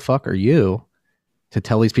like, who the fuck are you to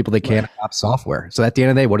tell these people they can't adopt software? So at the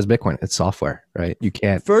end of the day, what is Bitcoin? It's software, right? You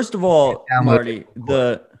can't. First of all, Marty,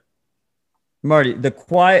 the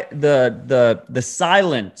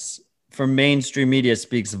silence from mainstream media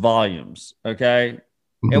speaks volumes. Okay.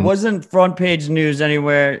 Mm-hmm. It wasn't front page news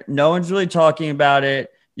anywhere. No one's really talking about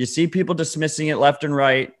it. You see people dismissing it left and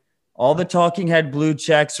right. All the talking head blue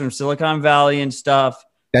checks from Silicon Valley and stuff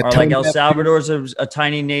are like El Salvador's a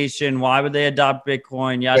tiny nation. Why would they adopt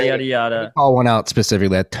Bitcoin? Yada, yada, yada. Call one out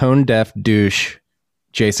specifically. That tone deaf douche,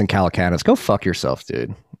 Jason Calacanis. Go fuck yourself,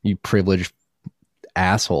 dude. You privileged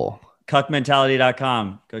asshole.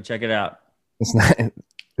 Cuckmentality.com. Go check it out.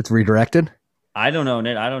 It's redirected? I don't own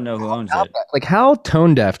it. I don't know who owns it. Like, how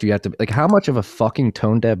tone deaf do you have to be? Like, how much of a fucking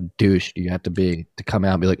tone deaf douche do you have to be to come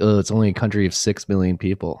out and be like, oh, it's only a country of 6 million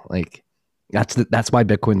people? Like, That's why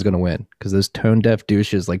Bitcoin's going to win, because those tone deaf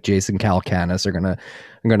douches like Jason Calacanis are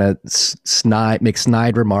gonna make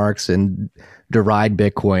snide remarks and deride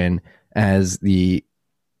Bitcoin as the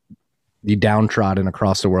downtrodden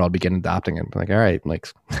across the world begin adopting it. Like, all right, like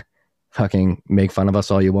fucking make fun of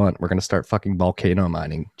us all you want. We're gonna start fucking volcano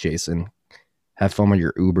mining, Jason. Have fun with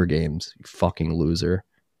your Uber games, you fucking loser.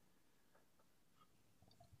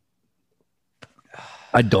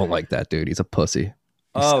 I don't like that dude. He's a pussy.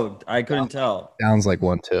 Oh, I couldn't tell. Sounds like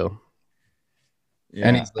one too. Yeah,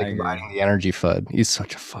 And he's like riding the energy FUD. He's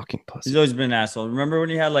such a fucking pussy. He's always been an asshole. Remember when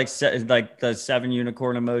he had like the 7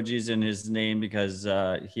 unicorn emojis in his name because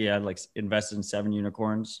he had like invested in 7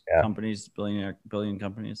 unicorns companies, billion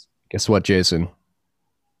companies. Guess what, Jason?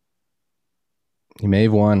 You may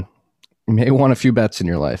have won a few bets in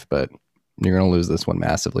your life, but you're gonna lose this one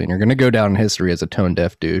massively, and you're gonna go down in history as a tone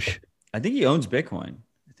deaf douche. I think he owns Bitcoin.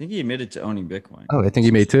 I think he admitted to owning Bitcoin. Oh, I think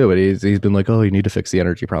he may too, but he's been like, oh, you need to fix the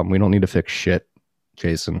energy problem. We don't need to fix shit,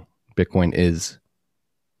 Jason. Bitcoin is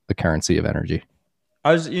the currency of energy.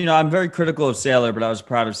 I'm very critical of Saylor, but I was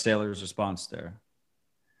proud of Saylor's response there.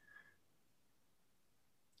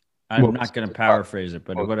 I'm not going to paraphrase it,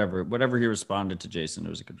 but whatever he responded to Jason, it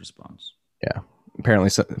was a good response. Yeah.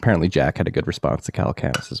 Apparently Jack had a good response to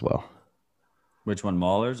Calacanis as well. Which one,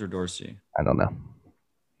 Maulers or Dorsey? I don't know.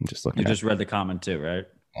 I'm just looking. You just read the comment too, right?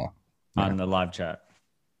 Yeah. On the live chat.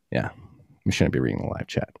 Yeah. We shouldn't be reading the live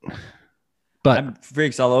chat. But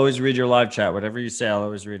Freaks, I'll always read your live chat. Whatever you say, I'll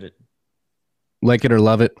always read it. Like it or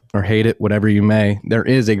love it or hate it, whatever you may, there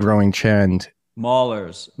is a growing trend.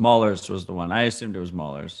 Maulers was the one. I assumed it was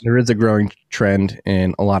Maulers. There is a growing trend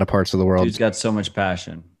in a lot of parts of the world. Dude's got so much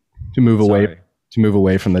passion. To move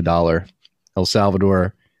away from the dollar. El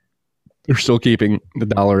Salvador, they're still keeping the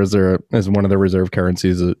dollar as one of their reserve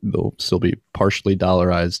currencies. They'll still be partially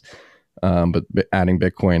dollarized. But adding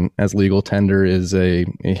Bitcoin as legal tender is a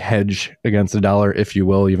hedge against the dollar, if you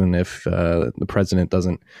will, even if the president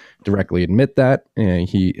doesn't directly admit that.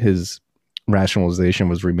 His rationalization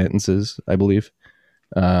was remittances, I believe.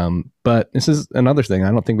 But this is another thing.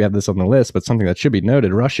 I don't think we have this on the list, but something that should be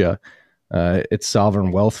noted. Russia, its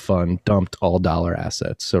sovereign wealth fund dumped all dollar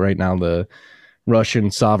assets. So right now the Russian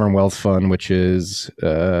sovereign wealth fund, which is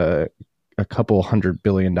a couple $100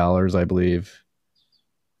 billion, I believe.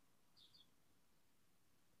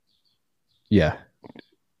 Yeah.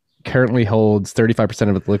 Currently holds 35%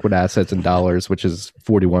 of its liquid assets in dollars, which is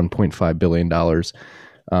 $41.5 billion.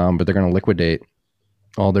 But they're going to liquidate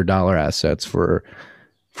all their dollar assets for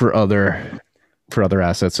other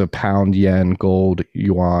assets. So pound, yen, gold,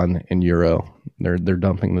 yuan, and euro. They're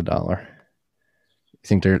dumping the dollar.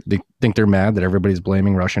 You think they're mad that everybody's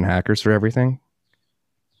blaming Russian hackers for everything?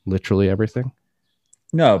 Literally everything?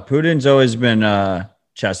 No, Putin's always been a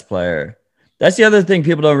chess player. That's the other thing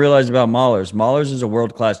people don't realize about Maulers. Maulers is a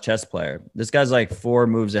world-class chess player. This guy's like 4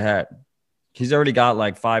 moves ahead. He's already got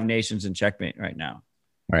like 5 nations in checkmate right now.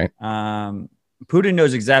 Right. Putin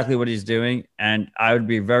knows exactly what he's doing, and I would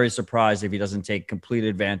be very surprised if he doesn't take complete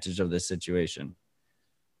advantage of this situation.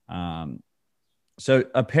 So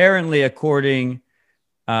apparently, according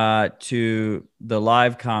to the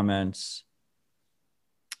live comments,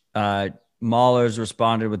 Maulers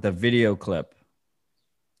responded with a video clip.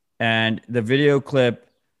 And the video clip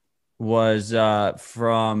was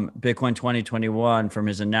from Bitcoin 2021, from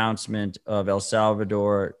his announcement of El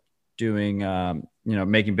Salvador doing,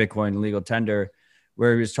 making Bitcoin legal tender,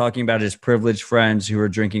 where he was talking about his privileged friends who were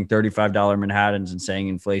drinking $35 Manhattans and saying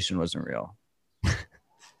inflation wasn't real.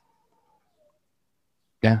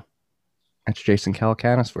 Yeah. That's Jason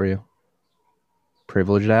Calacanis for you.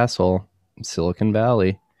 Privileged asshole in Silicon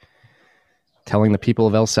Valley. Telling the people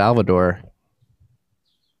of El Salvador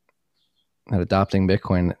that adopting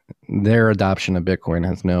Bitcoin, their adoption of Bitcoin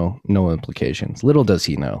has no implications. Little does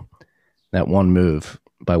he know that one move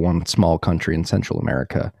by one small country in Central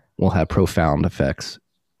America will have profound effects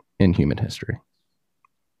in human history.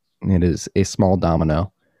 It is a small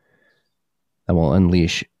domino that will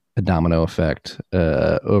unleash a domino effect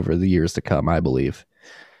over the years to come, I believe.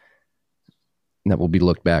 That will be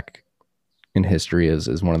looked back in history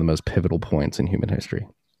as one of the most pivotal points in human history.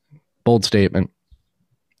 Bold statement.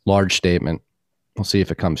 Large statement. We'll see if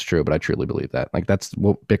it comes true, but I truly believe that. Like, that's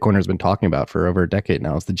what Bitcoiners been talking about for over a decade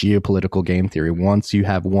now. It's the geopolitical game theory. Once you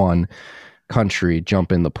have one country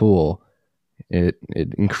jump in the pool, it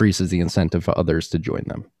increases the incentive for others to join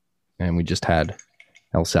them. And we just had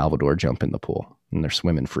El Salvador jump in the pool, and they're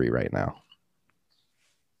swimming free right now.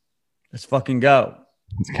 Let's fucking go.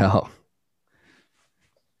 Let's go.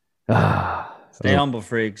 Stay humble,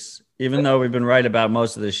 freaks. Even though we've been right about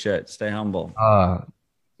most of this shit, stay humble.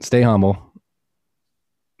 Stay humble.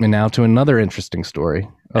 And now to another interesting story.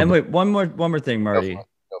 And wait, one more thing, Marty.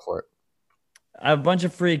 Go for it. I have a bunch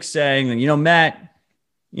of freaks saying, Matt,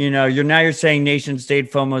 you're saying nation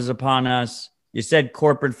state FOMO is upon us. You said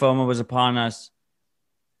corporate FOMO was upon us.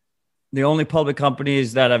 The only public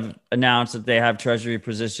companies that have announced that they have treasury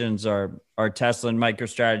positions are Tesla and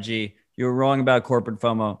MicroStrategy. You were wrong about corporate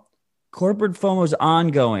FOMO. Corporate FOMO is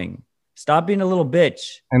ongoing. Stop being a little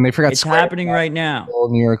bitch. And they forgot it's happening right now.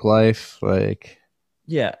 New York Life,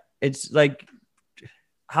 yeah, it's like,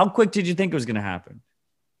 how quick did you think it was going to happen?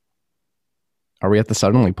 Are we at the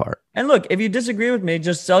suddenly part? And look, if you disagree with me,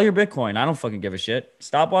 just sell your Bitcoin. I don't fucking give a shit.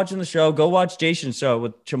 Stop watching the show. Go watch Jason's show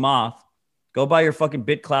with Chamath. Go buy your fucking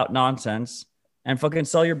BitClout nonsense and fucking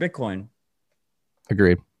sell your Bitcoin.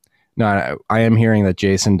 Agreed. No, I am hearing that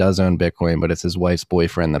Jason does own Bitcoin, but it's his wife's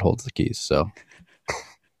boyfriend that holds the keys. So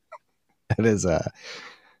it is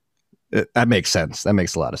that makes sense. That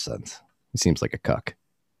makes a lot of sense. He seems like a cuck.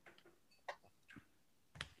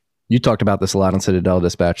 You talked about this a lot on Citadel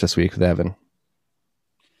Dispatch this week with Evan.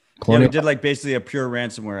 Yeah, we did basically a pure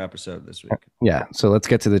ransomware episode this week. Yeah, so let's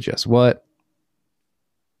get to the gist.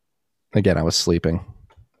 Again, I was sleeping.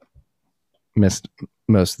 Missed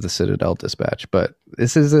most of the Citadel Dispatch, but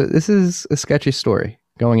this is a sketchy story.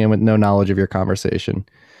 Going in with no knowledge of your conversation.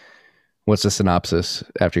 What's the synopsis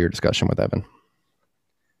after your discussion with Evan?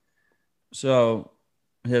 So,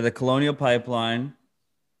 the Colonial Pipeline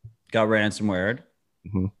got ransomwared.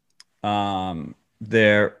 Mm-hmm.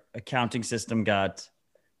 Their accounting system got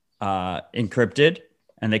encrypted,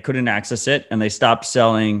 and they couldn't access it, and they stopped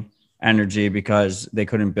selling energy because they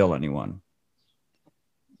couldn't bill anyone.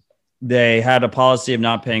 They had a policy of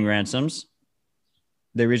not paying ransoms.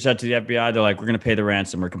 They reached out to the FBI. They're like, we're going to pay the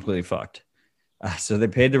ransom. We're completely fucked. So they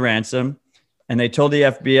paid the ransom, and they told the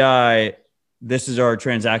FBI, this is our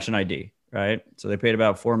transaction ID, right? So they paid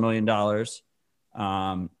about $4 million,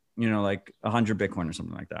 like 100 Bitcoin or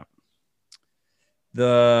something like that.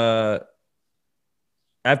 The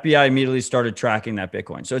FBI immediately started tracking that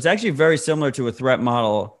Bitcoin. So it's actually very similar to a threat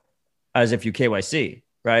model as if you KYC,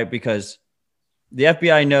 right? Because the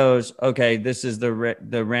FBI knows, okay, this is the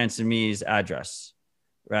ransomee's address,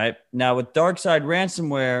 right? Now with DarkSide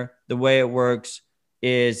ransomware, the way it works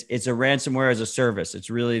is it's a ransomware as a service. It's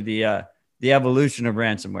really the evolution of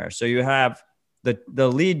ransomware. So you have the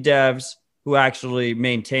lead devs who actually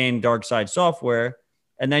maintain DarkSide software,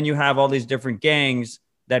 and then you have all these different gangs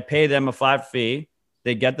that pay them a flat fee.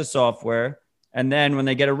 They get the software, and then when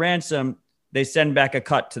they get a ransom, they send back a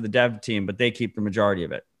cut to the dev team, but they keep the majority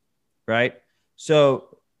of it, right?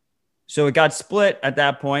 So it got split at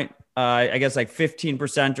that point. I guess like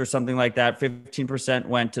 15% or something like that. 15%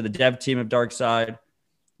 went to the dev team of DarkSide.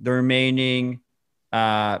 The remaining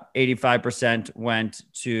 85% went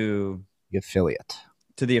to the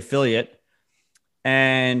affiliate.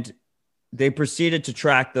 And they proceeded to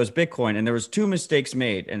track those Bitcoin. And there was two mistakes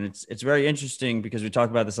made. And it's very interesting because we talk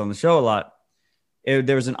about this on the show a lot.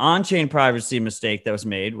 There was an on-chain privacy mistake that was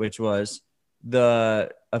made, which was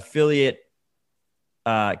the affiliate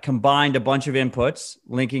combined a bunch of inputs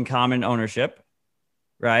linking common ownership,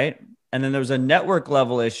 right? And then there was a network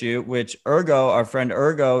level issue, which our friend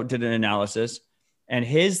Ergo did an analysis. And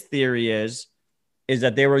his theory is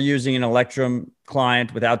that they were using an Electrum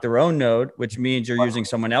client without their own node, which means you're using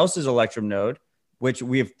someone else's Electrum node, which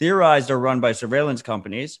we have theorized are run by surveillance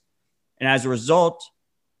companies. And as a result,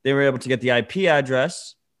 they were able to get the IP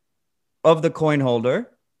address of the coin holder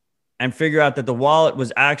and figure out that the wallet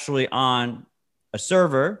was actually on a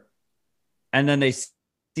server. And then they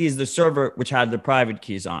seized the server, which had the private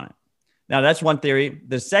keys on it. Now, that's one theory.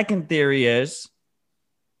 The second theory is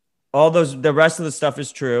the rest of the stuff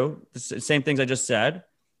is true. The same things I just said.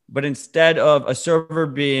 But instead of a server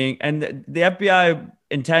being, and the FBI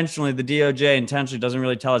intentionally, the DOJ intentionally doesn't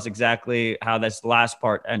really tell us exactly how this last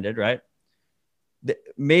part ended, right?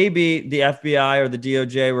 Maybe the FBI or the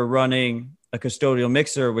DOJ were running a custodial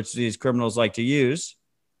mixer, which these criminals like to use.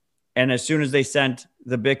 And as soon as they sent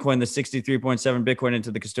the Bitcoin, the 63.7 Bitcoin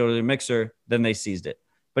into the custodial mixer, then they seized it.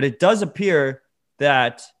 But it does appear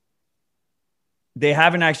that they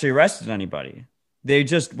haven't actually arrested anybody. They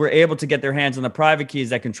just were able to get their hands on the private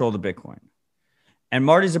keys that control the Bitcoin. And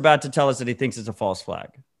Marty's about to tell us that he thinks it's a false flag.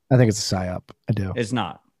 I think it's a psyop. I do. It's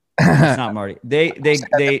not. It's not, Marty.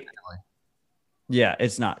 Yeah,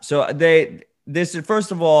 it's not. So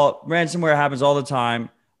first of all, ransomware happens all the time.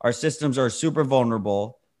 Our systems are super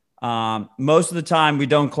vulnerable. Most of the time, we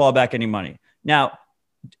don't claw back any money. Now,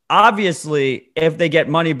 obviously, if they get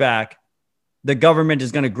money back, the government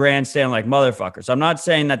is going to grandstand like motherfuckers. I'm not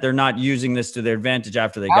saying that they're not using this to their advantage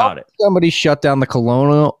after they got it. Somebody shut down the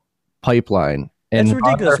Colonial Pipeline and That's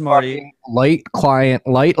ridiculous, run their Marty. fucking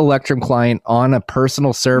light Electrum client on a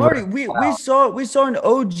personal server. Marty, we saw an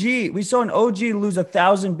OG lose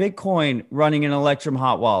 1,000 Bitcoin running an Electrum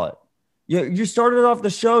hot wallet. You started off the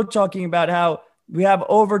show talking about how we have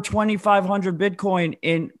over 2,500 Bitcoin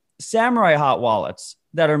in Samurai hot wallets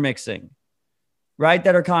that are mixing, right?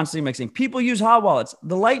 That are constantly mixing. People use hot wallets.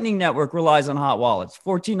 The Lightning Network relies on hot wallets.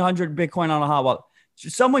 1,400 Bitcoin on a hot wallet.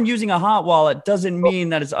 Someone using a hot wallet doesn't mean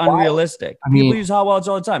that it's unrealistic. People use hot wallets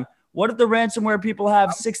all the time. What if the ransomware people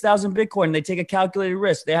have 6,000 Bitcoin and they take a calculated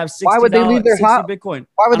risk? They have 60 Why would they leave their Bitcoin?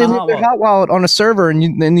 Why would they leave their hot wallet on a server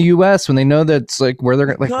in the U.S. when they know that's like where they're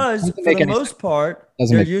going? Because for the most part,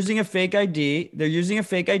 they're using a fake ID. They're using a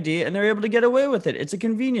fake ID and they're able to get away with it. It's a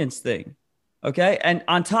convenience thing. Okay. And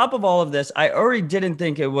on top of all of this, I already didn't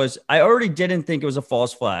think it was a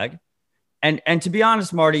false flag. And to be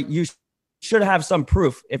honest, Marty, you should have some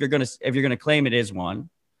proof if you're gonna claim it is one.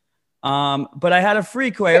 But I had a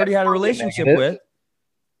freak who I already had a relationship with.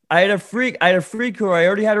 I had a freak who I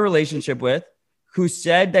already had a relationship with, who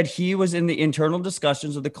said that he was in the internal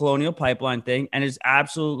discussions of the Colonial Pipeline thing, and it's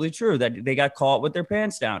absolutely true that they got caught with their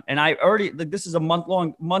pants down. And I already this is a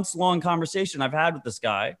months long conversation I've had with this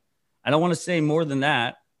guy. I don't want to say more than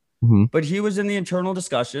that, but he was in the internal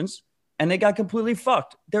discussions, and they got completely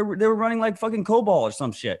fucked. They were running like fucking COBOL or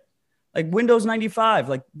some shit. Like Windows 95,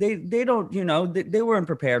 like they don't, they weren't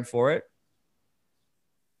prepared for it.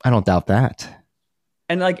 I don't doubt that.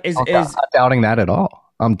 And like, I'm not doubting that at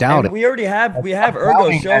all. I'm doubting. We have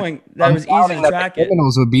Ergo showing that it was easy to track it.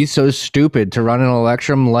 Criminals would be so stupid to run an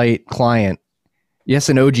Electrum Light client. Yes,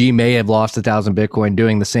 an OG may have lost 1,000 Bitcoin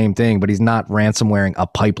doing the same thing, but he's not ransomwaring a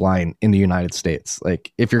pipeline in the United States.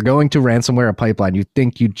 Like, if you're going to ransomware a pipeline, you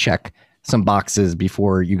think you'd check some boxes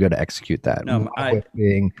before you go to execute that. No,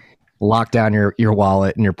 Lock down your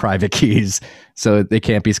wallet and your private keys so they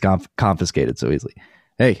can't be confiscated so easily.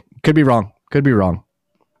 Hey, could be wrong. I think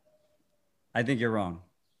you're wrong.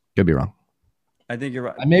 Could be wrong. I think you're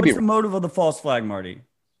right. What's the motive of the false flag, Marty?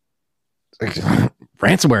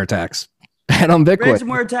 Ransomware attacks. And on Bitcoin.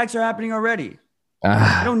 Ransomware attacks are happening already.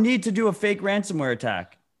 I don't need to do a fake ransomware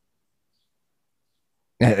attack.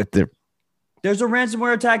 There's a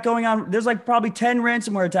ransomware attack going on. There's like probably 10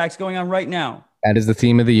 ransomware attacks going on right now. That is the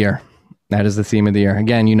theme of the year.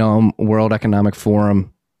 Again, World Economic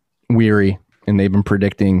Forum weary, and they've been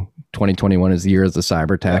predicting 2021 is the year of the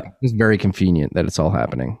cyber attack. Yeah. It's very convenient that it's all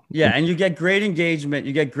happening. Yeah, and you get great engagement.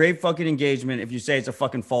 You get great fucking engagement if you say it's a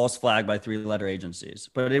fucking false flag by 3-letter agencies,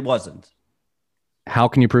 but it wasn't. How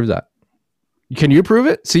can you prove that? Can you prove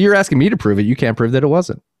it? So you're asking me to prove it. You can't prove that it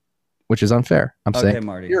wasn't, which is unfair. I'm saying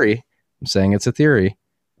Marty. Theory. I'm saying it's a theory.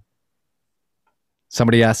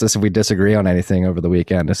 Somebody asked us if we disagree on anything over the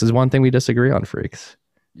weekend. This is one thing we disagree on, freaks.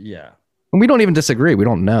 Yeah. And we don't even disagree. We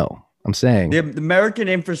don't know. I'm saying the American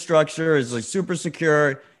infrastructure is like super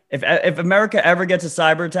secure. If America ever gets a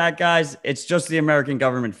cyber attack, guys, it's just the American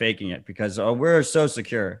government faking it because we're so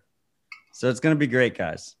secure. So it's going to be great,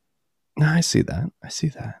 guys. No, I see that.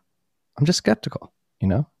 I'm just skeptical,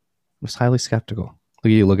 I'm just highly skeptical. Look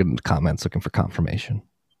at you looking at the comments, looking for confirmation.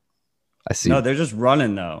 I see. No, they're just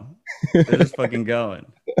running though. They're just fucking going.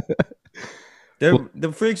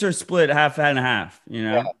 The freaks are split half and half,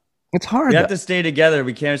 Yeah. It's hard. We have to stay together.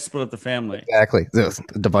 We can't split up the family. Exactly. The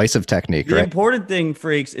divisive technique, The right? important thing,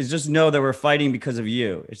 freaks, is just know that we're fighting because of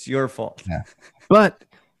you. It's your fault. Yeah. But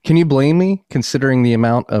can you blame me considering the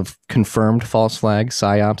amount of confirmed false flag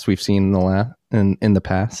psyops we've seen in the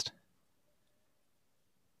past?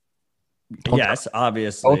 Yes,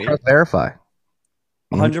 obviously. Don't trust verify.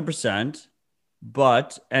 100%.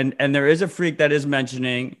 But and there is a freak that is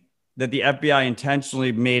mentioning that the FBI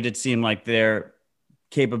intentionally made it seem like their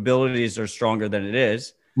capabilities are stronger than it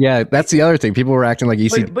is. Yeah, that's the other thing. People were acting like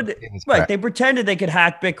EC. But right, they pretended they could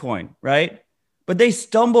hack Bitcoin, right? But they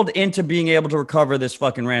stumbled into being able to recover this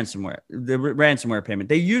fucking ransomware, the ransomware payment.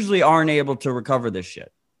 They usually aren't able to recover this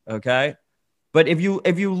shit, okay? But if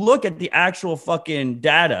you look at the actual fucking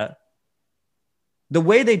data, the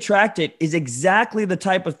way they tracked it is exactly the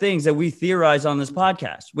type of things that we theorize on this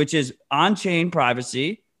podcast, which is on-chain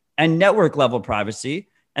privacy and network level privacy.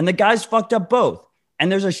 And the guys fucked up both.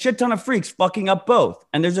 And there's a shit ton of freaks fucking up both.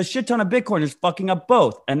 And there's a shit ton of Bitcoiners fucking up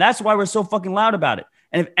both. And that's why we're so fucking loud about it.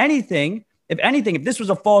 And if this was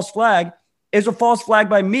a false flag, it's a false flag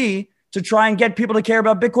by me to try and get people to care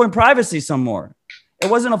about Bitcoin privacy some more. It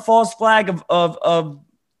wasn't a false flag of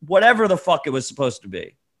whatever the fuck it was supposed to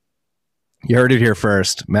be. You heard it here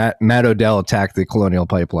first. Matt Odell attacked the Colonial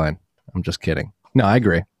Pipeline. I'm just kidding. No, I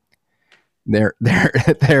agree. There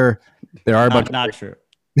are a bunch of not true.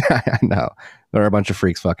 I know. There are a bunch of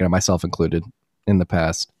freaks fucking, myself included, in the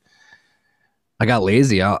past. I got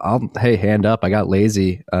lazy. Hey, hand up. I got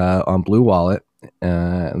lazy on Blue Wallet.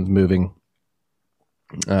 I was moving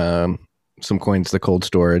some coins to cold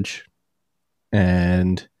storage,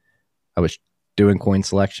 and I was doing coin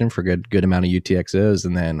selection for good amount of UTXOs,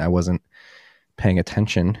 and then I wasn't paying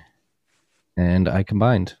attention, and I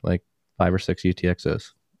combined like 5 or 6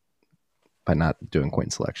 UTXOs by not doing coin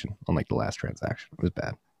selection on like the last transaction. It was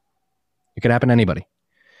bad. It could happen to anybody.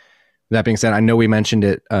 That being said, I know we mentioned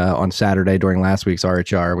it on Saturday during last week's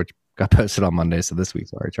RHR, which got posted on Monday, so this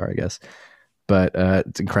week's RHR, I guess. But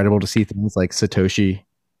it's incredible to see things like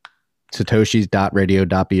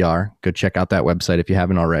satoshis.radio.br. Go check out that website if you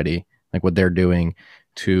haven't already. Like what they're doing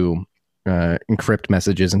to encrypt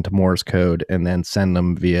messages into Morse code and then send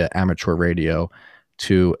them via amateur radio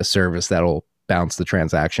to a service that'll bounce the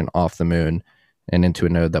transaction off the moon and into a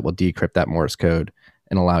node that will decrypt that Morse code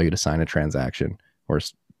and allow you to sign a transaction or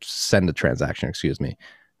send a transaction, excuse me.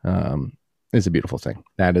 Is a beautiful thing.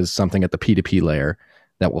 That is something at the P2P layer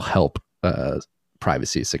that will help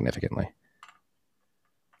privacy significantly.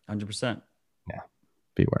 100%. Yeah,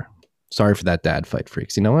 beware. Sorry for that, dad fight,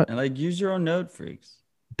 freaks. You know what? And like, use your own node, freaks.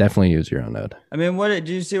 Definitely use your own node. I mean, did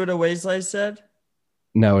you see what a Wayslice said?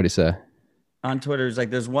 No, what did he say? On Twitter, it's like,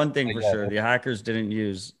 there's one thing for sure. The hackers didn't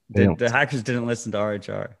use, the hackers didn't listen to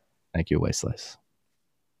RHR. Thank you, Wayslice.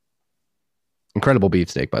 Incredible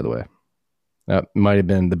beefsteak, by the way. That might have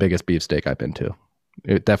been the biggest beefsteak I've been to.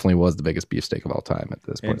 It definitely was the biggest beefsteak of all time at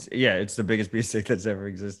this point. It's the biggest beefsteak that's ever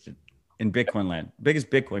existed in Bitcoin land. Biggest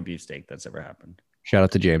Bitcoin beefsteak that's ever happened. Shout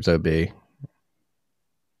out to James OB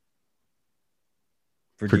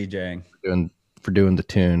for DJing. For doing the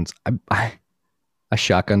tunes. I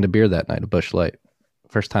shotgunned a beer that night, a Busch Light.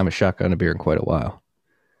 First time I shotgunned a beer in quite a while.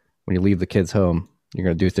 When you leave the kids home, you're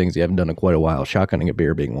going to do things you haven't done in quite a while. Shotgunning a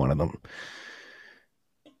beer being one of them.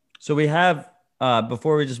 So we have,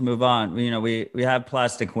 before we just move on, we have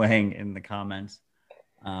Plastic Wang in the comments.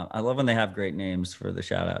 I love when they have great names for the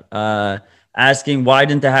shout out. Asking why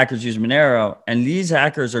didn't the hackers use Monero? And these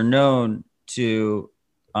hackers are known to,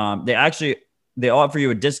 they offer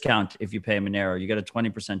you a discount if you pay Monero. You get a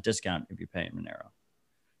 20% discount if you pay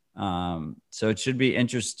Monero. So it should be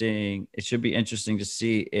interesting. It should be interesting to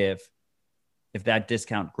see if that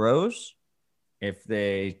discount grows, if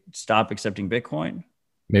they stop accepting Bitcoin.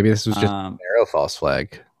 Maybe this was just a Monero false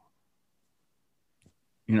flag.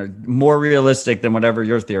 More realistic than whatever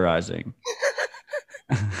you're theorizing.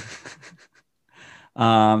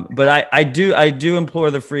 But I do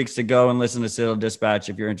implore the freaks to go and listen to Citadel Dispatch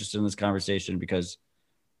if you're interested in this conversation, because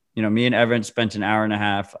me and Evan spent an hour and a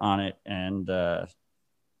half on it, and I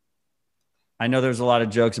know there's a lot of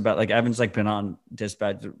jokes about, like, Evan's like been on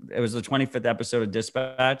Dispatch. It was the 25th episode of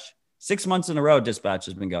Dispatch. 6 months in a row Dispatch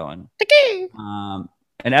has been going.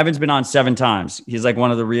 And Evan's been on 7 times. He's like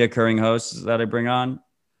one of the reoccurring hosts that I bring on.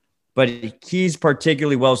 But he's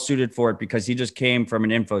particularly well suited for it because he just came from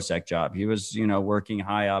an InfoSec job. He was, working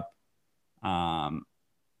high up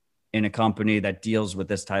in a company that deals with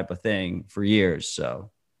this type of thing for years.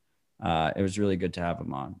 So it was really good to have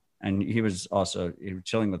him on. And he was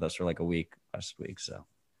chilling with us for like a week last week. So,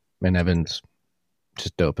 man, Evan's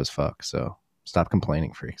just dope as fuck. So stop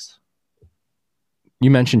complaining, freaks. You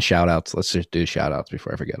mentioned shout outs. Let's just do shout outs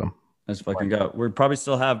before I forget them. Let's fucking go. We'll probably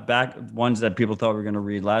still have back ones that people thought we were going to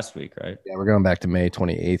read last week, right? Yeah, we're going back to May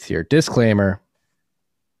 28th here. Disclaimer.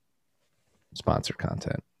 Sponsored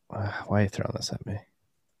content. Why are you throwing this at me?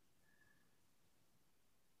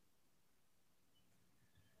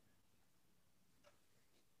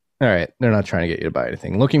 All right. They're not trying to get you to buy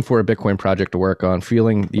anything. Looking for a Bitcoin project to work on.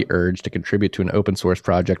 Feeling the urge to contribute to an open source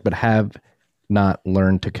project, but have not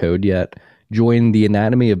learned to code yet. Join the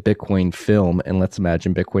Anatomy of Bitcoin film and let's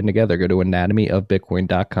imagine Bitcoin together. Go to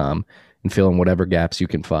anatomyofbitcoin.com and fill in whatever gaps you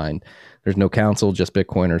can find. There's no council, just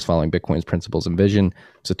Bitcoiners following Bitcoin's principles and vision.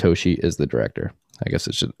 Satoshi is the director. I guess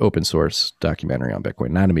it's an open source documentary on Bitcoin.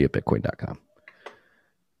 Anatomyofbitcoin.com.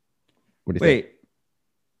 What do you think? Wait.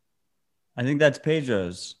 I think that's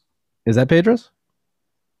Pedro's. Is that Pedro's?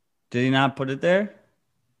 Did he not put it there?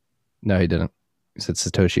 No, he didn't. He said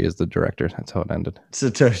Satoshi is the director. That's how it ended.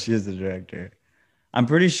 Satoshi is the director. I'm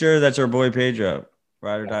pretty sure that's our boy Pedro.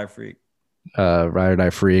 Ride or Die Freak. Ride or Die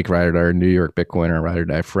Freak, Ride or Die New York Bitcoiner, Ride or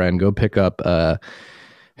Die Friend. Go pick up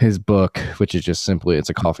his book, which is just simply, it's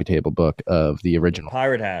a coffee table book of the original.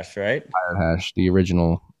 Pirate Hash, right? Pirate Hash, the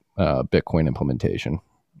original Bitcoin implementation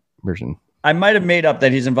version. I might have made up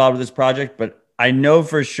that he's involved with this project, but I know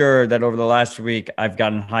for sure that over the last week, I've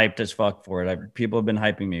gotten hyped as fuck for it. People have been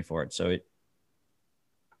hyping me for it. So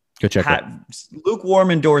go check it.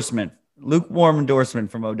 Lukewarm endorsement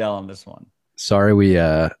from Odell on this one. Sorry, we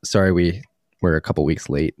were a couple weeks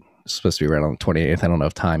late It's supposed to be right on the 28th. I don't know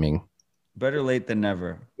if timing. Better late than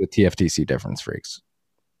never. The TFTC difference freaks.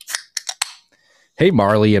 Hey,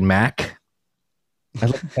 Marley and Mac. I'd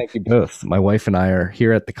like to thank you both. My wife and I are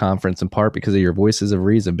here at the conference in part because of your voices of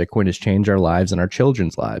reason. Bitcoin has changed our lives and our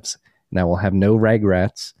children's lives. And I will have no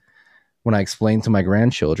regrets when I explain to my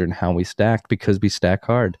grandchildren how we stack, because we stack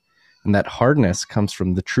hard. And that hardness comes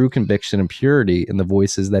from the true conviction and purity in the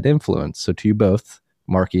voices that influence. So to you both,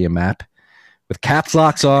 Marky and Map, with caps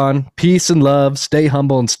locks on, peace and love, stay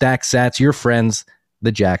humble and stack sats, your friends,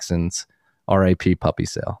 the Jacksons, RIP Puppy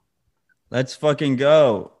Sale. Let's fucking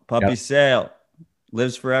go. Puppy Yep. Sale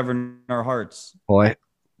lives forever in our hearts. Well,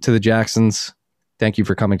 to the Jacksons, thank you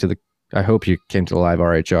for coming to I hope you came to the live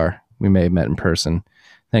RHR. We may have met in person.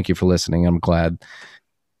 Thank you for listening. I'm glad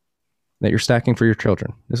that you're stacking for your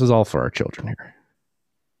children. This is all for our children here.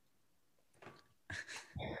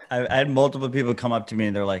 I had multiple people come up to me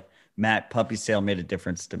and they're like, Matt, Puppy Sale made a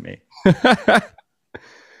difference to me.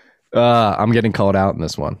 I'm getting called out in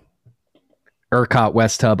this one. ERCOT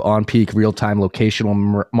West Hub on peak real-time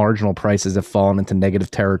locational marginal prices have fallen into negative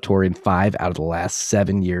territory in 5 out of the last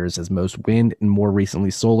 7 years as most wind and more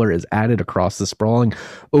recently solar is added across the sprawling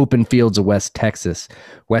open fields of West Texas.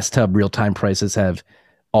 West Hub real-time prices have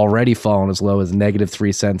already fallen as low as negative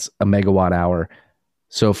 3 cents a megawatt hour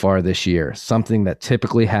so far this year, something that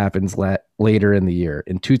typically happens later in the year.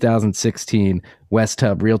 In 2016, West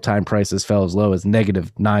Hub real-time prices fell as low as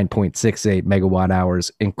negative 9.68 megawatt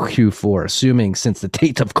hours in Q4, assuming since the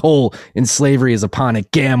date of coal in slavery is upon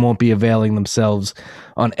it, GAM won't be availing themselves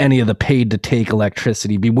on any of the paid-to-take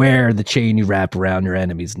electricity. Beware the chain you wrap around your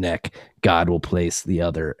enemy's neck. God will place the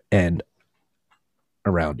other end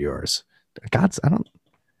around yours. I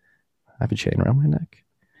have a chain around my neck.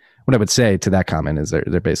 What I would say to that comment is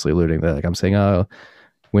they're basically alluding that, like, I'm saying, oh,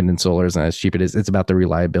 wind and solar is not as cheap. It's about the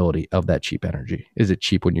reliability of that cheap energy. Is it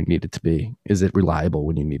cheap when you need it to be? Is it reliable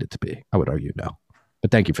when you need it to be? I would argue no.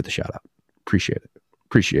 But thank you for the shout out. Appreciate it.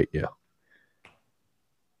 Appreciate you.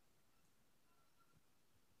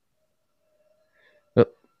 Oh,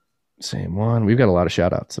 same one. We've got a lot of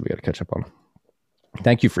shout outs that we got to catch up on.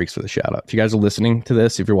 Thank you, freaks, for the shout out. If you guys are listening to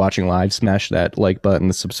this, if you're watching live, smash that like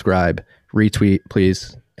button, subscribe, retweet,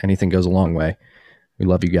 please. Anything goes a long way. We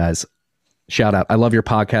love you guys. Shout out. I love your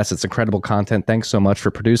podcast. It's incredible content. Thanks so much for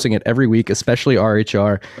producing it every week, especially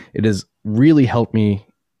RHR. It has really helped me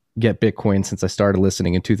get Bitcoin since I started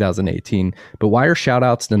listening in 2018. But why are shout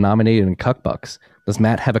outs denominated in cuck bucks? Does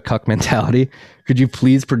Matt have a cuck mentality? Could you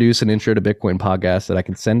please produce an intro to Bitcoin podcast that I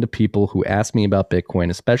can send to people who ask me about Bitcoin,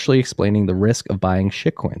 especially explaining the risk of buying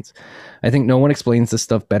shitcoins? I think no one explains this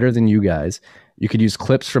stuff better than you guys. You could use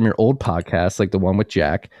clips from your old podcasts, like the one with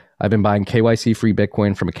Jack. I've been buying KYC free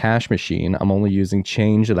Bitcoin from a cash machine. I'm only using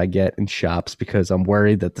change that I get in shops because I'm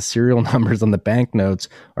worried that the serial numbers on the banknotes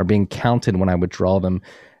are being counted when I withdraw them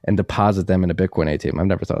and deposit them in a Bitcoin ATM. I've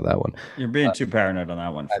never thought of that one. You're being too paranoid on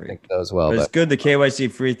that one. I think so as well. But it's good. The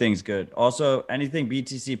KYC free thing's good. Also, anything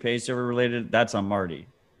BTC Pay server related, that's on Marty.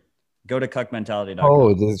 Go to cuckmentality.com.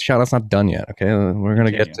 Oh, the shout out's not done yet. Okay. We're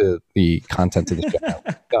going to get to the content of the shout out.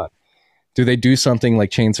 Done. Do they do something like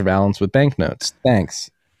chain surveillance with banknotes? Thanks.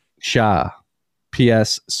 Shah.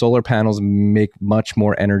 P.S. Solar panels make much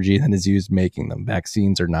more energy than is used making them.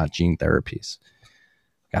 Vaccines are not gene therapies.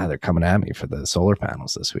 God, they're coming at me for the solar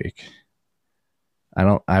panels this week.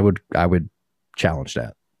 I would challenge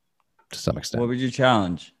that to some extent. What would you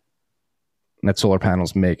challenge? That solar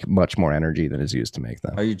panels make much more energy than is used to make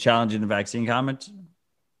them. Are you challenging the vaccine comments?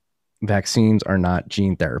 Vaccines are not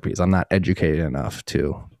gene therapies. I'm not educated enough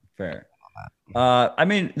to. Fair. I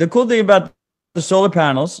mean, the cool thing about the solar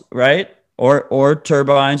panels, right? Or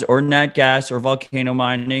turbines or nat gas or volcano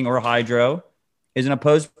mining or hydro is in a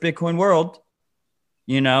post-Bitcoin world.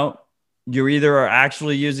 You know, you either are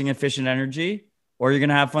actually using efficient energy or you're going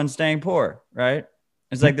to have fun staying poor, right?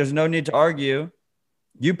 It's like there's no need to argue.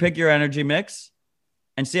 You pick your energy mix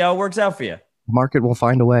and see how it works out for you. The market will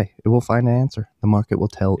find a way. It will find an answer. The market will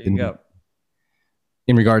tell. In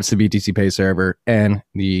regards to BTC Pay server and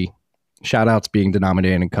the shout outs being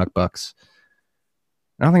denominated in cuck bucks,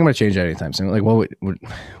 I don't think I'm going to change that anytime soon. Like, what would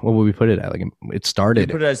we put it at? Like, it started.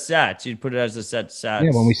 You'd put it as sats. You'd put it as a set sats.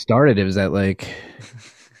 Yeah, when we started, it was at like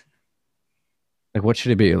what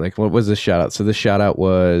should it be? Like, what was the shout out? So the shout out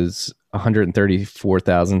was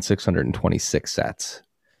 134,626 sats.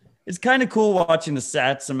 It's kind of cool watching the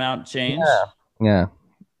sats amount change. Yeah.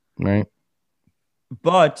 Right.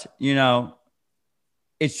 But, you know,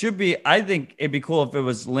 it should be, I think it'd be cool if it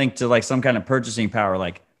was linked to like some kind of purchasing power.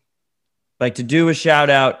 Like to do a shout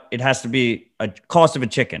out, it has to be a cost of a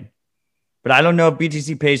chicken. But I don't know if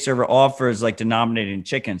BTC Pay Server offers like denominating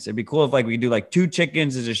chickens. It'd be cool if like we could do like 2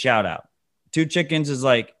 chickens as a shout out. 2 chickens is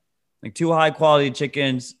like 2 high quality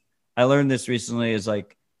chickens. I learned this recently is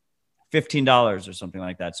like $15 or something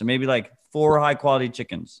like that. So maybe like 4 high quality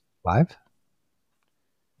chickens. Live?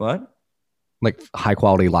 What? Like high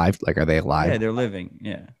quality live? Like, are they alive? Yeah, they're living.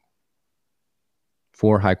 Yeah.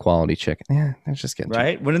 4 high quality chicken. Yeah, they're just getting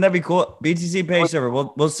Right? Wouldn't that be cool? BTC Pay Server.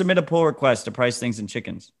 We'll submit a pull request to price things in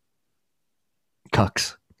chickens.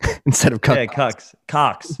 cucks instead of cucks. Yeah, cucks.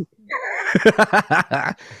 Cocks.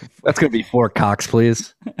 That's gonna be 4 cocks,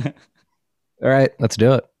 please. All right, let's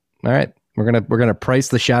do it. All right, we're gonna price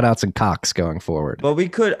the shout outs in cocks going forward. But we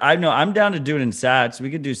could. I know. I'm down to do it in Sats.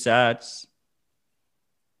 We could do Sats.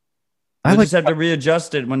 We just have to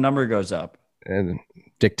readjust it when number goes up. And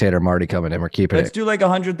Dictator Marty coming in. We're keeping Let's it. do like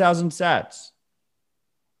 100,000 Sats.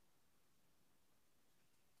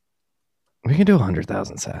 We can do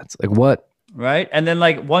 100,000 sats. Like what? Right, and then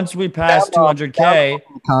like once we pass 200K,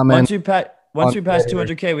 Comment once we pass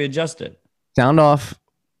 200K, we adjust it. Sound off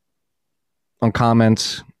on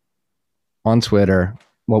comments on Twitter.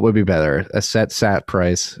 What would be better? A set sat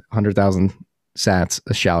price, 100,000 sats,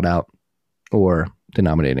 a shout out, or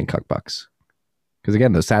denominating cuck bucks? Because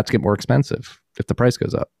again, those sats get more expensive if the price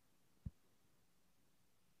goes up.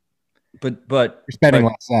 But You're spending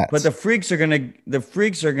less sats. But the freaks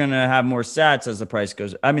are gonna have more sats as the price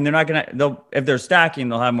goes. I mean, they'll if they're stacking,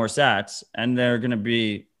 they'll have more sats, and they're gonna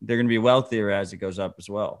be wealthier as it goes up as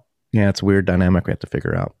well. Yeah, it's a weird dynamic we have to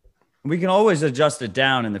figure out. We can always adjust it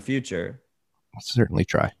down in the future. I'll certainly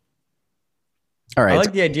try. All right, I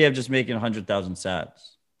like the idea of just making 100,000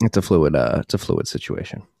 sats. it's a fluid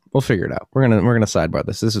situation. We'll figure it out. We're gonna sidebar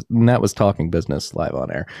this. Matt was talking business live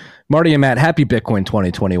on air. Marty and Matt, happy Bitcoin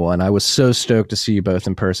 2021. I was so stoked to see you both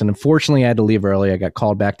in person. Unfortunately, I had to leave early. I got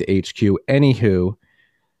called back to HQ. Anyhow,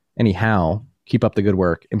 keep up the good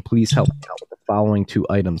work and please help me out with the following 2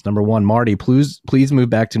 items. Number 1, Marty, please move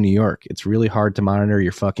back to New York. It's really hard to monitor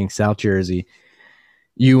your fucking South Jersey.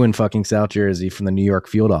 You in fucking South Jersey from the New York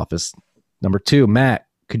field office. Number 2, Matt,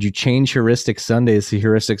 could you change heuristic Sundays to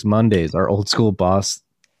heuristics Mondays? Our old school boss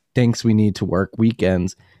thinks we need to work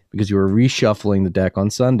weekends because you were reshuffling the deck on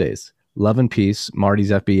Sundays. Love and peace,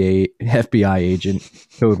 Marty's FBI agent.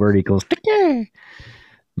 Code word equals.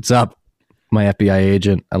 What's up, my FBI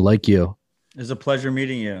agent? I like you. It's a pleasure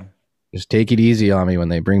meeting you. Just take it easy on me when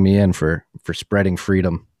they bring me in for spreading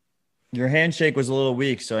freedom. Your handshake was a little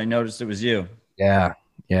weak, so I noticed it was you. Yeah.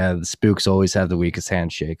 The spooks always have the weakest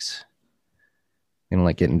handshakes. They don't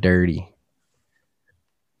like getting dirty.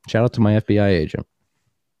 Shout out to my FBI agent.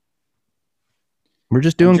 We're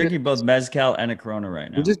just doing drinking both mezcal and a Corona right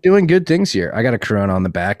now. We're just doing good things here. I got a Corona on the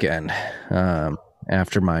back end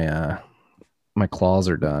after my my claws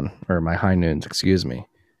are done, or my high noons, excuse me.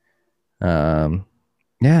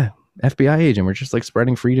 Yeah, FBI agent. We're just like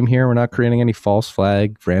spreading freedom here. We're not creating any false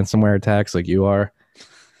flag ransomware attacks like you are.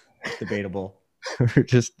 Debatable. we're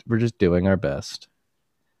just doing our best.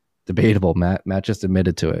 Debatable. Matt just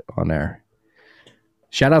admitted to it on air.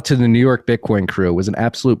 Shout out to the New York Bitcoin crew. It was an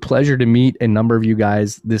absolute pleasure to meet a number of you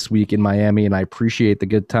guys this week in Miami, and I appreciate the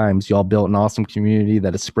good times. Y'all built an awesome community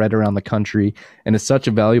that is spread around the country and is such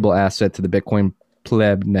a valuable asset to the Bitcoin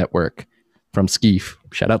pleb network. From Skeef.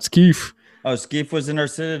 Shout out Skeef. Oh, Skeef was in our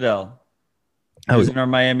Citadel. He was in our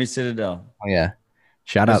Miami Citadel. Oh, yeah.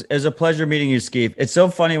 Shout out. It was a pleasure meeting you, Skeef. It's so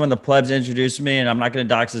funny when the plebs introduce me, and I'm not going to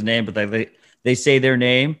dox his name, but they say their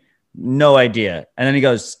name. No idea. And then he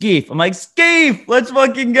goes, Skeef. I'm like, Skeef, let's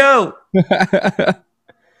fucking go.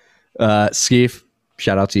 Skeef,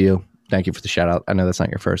 shout out to you. Thank you for the shout out. I know that's not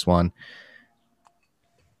your first one.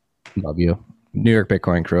 Love you. New York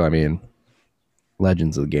Bitcoin crew. I mean,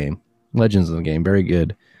 legends of the game. Legends of the game. Very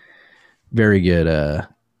good. Very good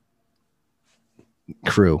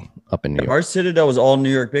crew up in New York. Our Citadel was all New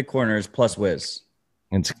York Bitcoiners plus Wiz.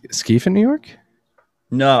 And Skeef in New York?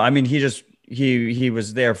 No, I mean, he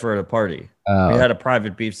was there for a party. Oh. We had a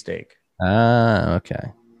private beefsteak. Ah,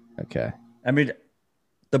 okay. Okay. I mean,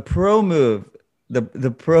 the pro move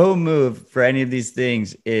for any of these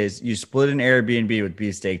things is you split an Airbnb with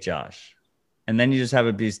Beefsteak Josh, and then you just have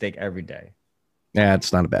a beefsteak every day. Yeah,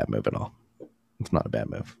 it's not a bad move at all. It's not a bad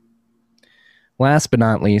move. Last but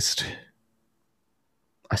not least,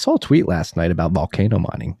 I saw a tweet last night about volcano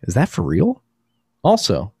mining. Is that for real?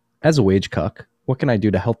 Also, as a wage cuck, what can I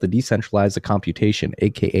do to help the decentralize the computation,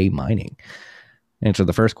 aka mining? Answer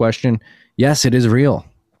the first question. Yes, it is real.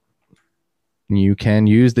 You can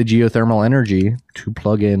use the geothermal energy to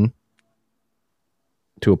plug in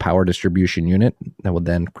to a power distribution unit that will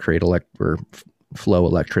then create flow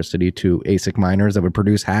electricity to ASIC miners that would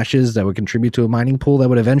produce hashes that would contribute to a mining pool that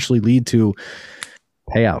would eventually lead to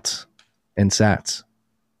payouts and sats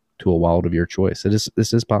to a wallet of your choice.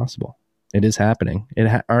 This is possible. It is happening.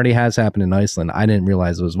 It already has happened in Iceland. I didn't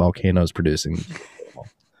realize it was volcanoes producing.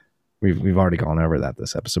 We've already gone over that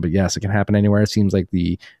this episode, but yes, it can happen anywhere. It seems like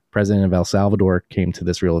the president of El Salvador came to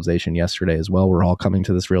this realization yesterday as well. We're all coming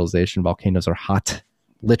to this realization. Volcanoes are hot,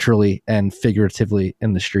 literally and figuratively,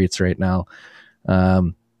 in the streets right now.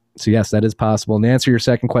 So yes, that is possible. And to answer your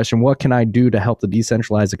second question, what can I do to help to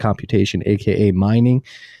decentralize the computation, aka mining?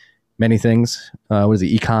 Many things. What is it,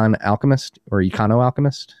 Econ Alchemist or Econo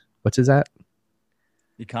Alchemist? What's his at?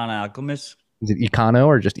 Econ Alchemist? Is it Econo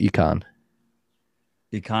or just Econ?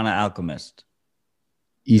 Econ Alchemist.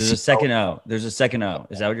 There's a second O. There's a second O.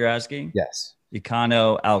 Is that what you're asking? Yes.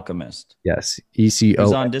 Econo Alchemist. Yes. Who's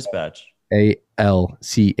on Dispatch? ALCHEMIST.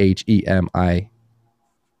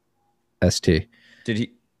 Did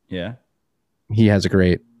he? Yeah. He has a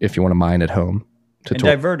great, if you want to mine at home. And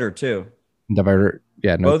Diverter too. Diverter.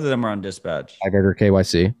 Yeah. No, both of them are on Dispatch. Diverter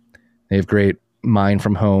KYC. They have great mine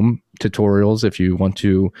from home tutorials if you want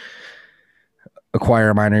to acquire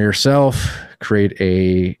a miner yourself, create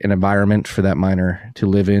an environment for that miner to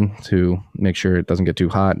live in, to make sure it doesn't get too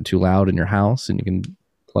hot and too loud in your house, and you can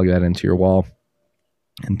plug that into your wall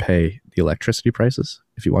and pay the electricity prices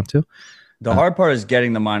if you want to. The hard part is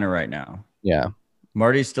getting the miner right now. Yeah.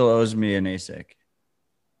 Marty still owes me an ASIC.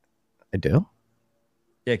 I do?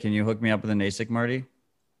 Yeah, can you hook me up with an ASIC, Marty?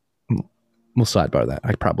 We'll sidebar that.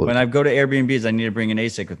 I probably when I go to Airbnbs, I need to bring an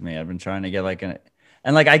ASIC with me. I've been trying to get like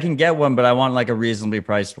I can get one, but I want like a reasonably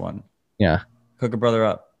priced one. Yeah. Hook a brother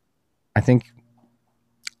up. I think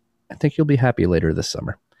you'll be happy later this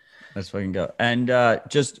summer. Let's fucking go. And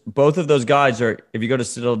just both of those guys are, if you go to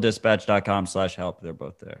citadeldispatch.com/help, they're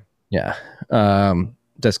both there. Yeah.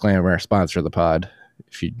 Disclaimer, sponsor of the pod.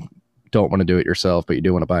 If you don't want to do it yourself, but you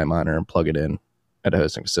do want to buy a miner and plug it in at a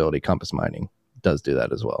hosting facility, Compass Mining does do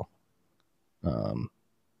that as well.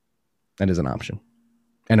 That is an option,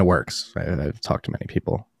 and it works. I've talked to many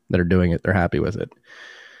people that are doing it. They're happy with it.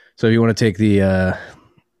 So if you want to take the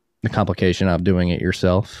complication of doing it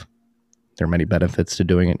yourself, there are many benefits to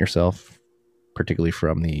doing it yourself, particularly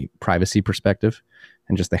from the privacy perspective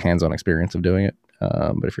and just the hands-on experience of doing it.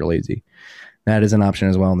 But if you're lazy, that is an option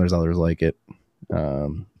as well. And there's others like it. If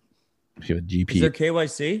you have a GP, is there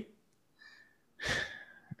KYC?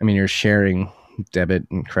 I mean, you're sharing debit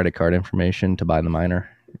and credit card information to buy the miner.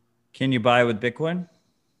 Can you buy with Bitcoin?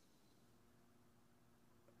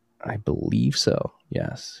 I believe so.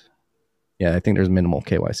 Yes. Yeah, I think there's minimal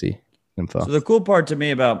KYC info. So the cool part to me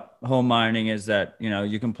about home mining is that,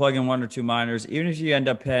 you can plug in one or two miners, even if you end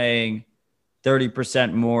up paying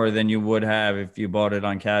 30% more than you would have if you bought it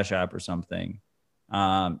on Cash App or something.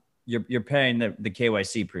 You're paying the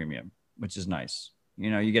KYC premium, which is nice.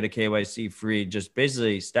 You get a KYC free, just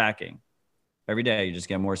basically stacking. Every day you just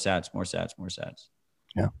get more sats, more sats, more sats.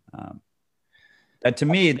 Yeah. That to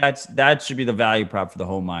me, that should be the value prop for the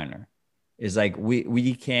home miner. Is like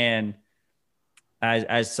we can,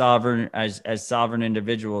 as sovereign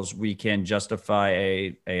individuals, we can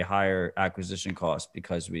justify a higher acquisition cost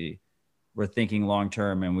because we're thinking long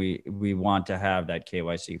term and we want to have that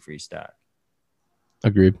KYC free stack.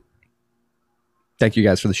 Agreed. Thank you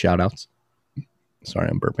guys for the shout outs. Sorry,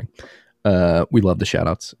 I'm burping. We love the shout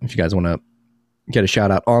outs. If you guys want to get a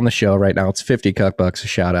shout out on the show right now, it's 50 $50 a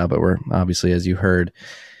shout out, but we're obviously, as you heard,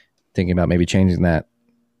 thinking about maybe changing that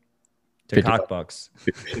to cockbucks.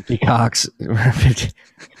 50 cocks. 50.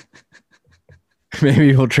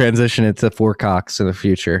 Maybe we'll transition it to 4 cocks in the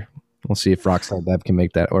future. We'll see if Rockstar Dev can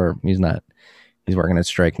make that, or he's not. He's working at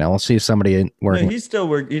Strike now. We'll see if somebody working. No, he's still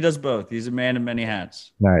working. He does both. He's a man of many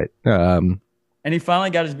hats. All right. And he finally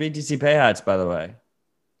got his BTC Pay hats, by the way.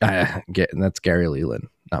 That's Gary Leland,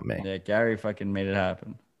 not me. Yeah, Gary fucking made it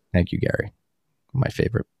happen. Thank you, Gary. My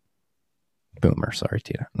favorite boomer. Sorry,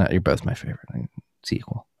 Tina. No, you're both my favorite. It's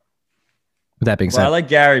equal. With that being said, I like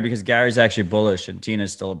Gary because Gary's actually bullish and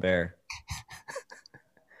Tina's still a bear.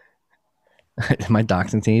 My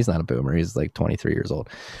dachshund, he's not a boomer. He's like 23 years old.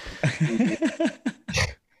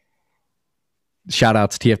 Shout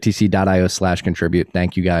outs tftc.io/contribute.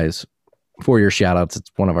 Thank you guys for your shout outs.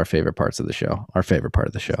 It's one of our favorite parts of the show. Our favorite part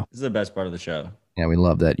of the show. This is the best part of the show. Yeah, we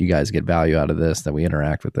love that you guys get value out of this, that we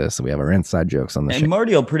interact with this, that we have our inside jokes on the show. And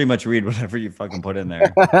Marty will pretty much read whatever you fucking put in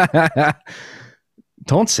there.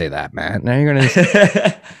 Don't say that, man. Now you're going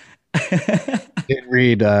to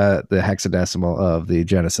read the hexadecimal of the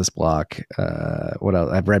Genesis block. What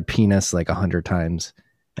else? I've read penis like 100 times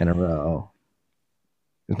in a row.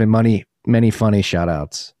 There's been many funny shout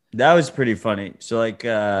outs That was pretty funny. So like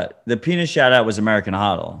the penis shout out was American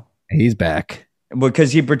Hodl He's back.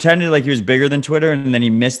 because he pretended like he was bigger than Twitter, and then he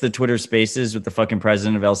missed the Twitter Spaces with the fucking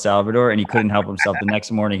president of El Salvador, and he couldn't help himself. The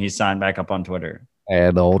next morning, he signed back up on Twitter.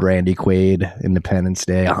 And the old Randy Quaid, Independence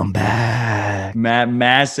Day. I'm back.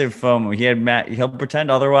 Massive FOMO. He'll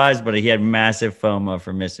pretend otherwise, but he had massive FOMO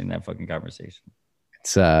for missing that fucking conversation.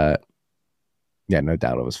 It's yeah, no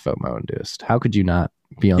doubt it was FOMO induced. How could you not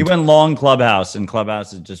be on He went long Clubhouse, and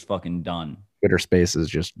Clubhouse is just fucking done. Twitter Spaces?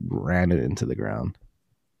 Just ran it into the ground.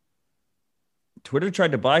 Twitter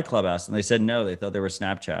tried to buy Clubhouse, and they said no. They thought they were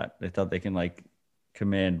Snapchat. They thought they can like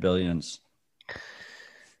command billions.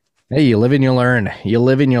 Hey, you live and you learn. You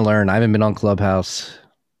live and you learn. I haven't been on Clubhouse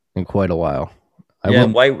in quite a while. Yeah,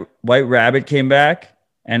 White Rabbit came back,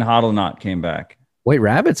 and Hodl Not came back. White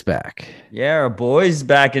Rabbit's back. Yeah, our boy's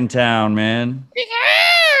back in town, man.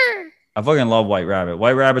 I fucking love White Rabbit.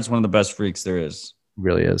 White Rabbit's one of the best freaks there is.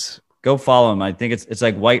 Really is. Go follow him. I think it's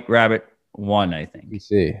like White Rabbit 1, I think.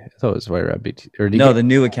 BC. I thought it was White Rabbit. The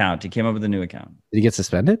new account. He came up with a new account. Did he get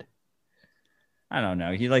suspended? I don't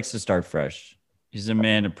know. He likes to start fresh. He's a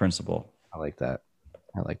man of principle. I like that.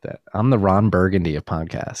 I'm the Ron Burgundy of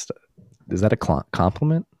podcast. Is that a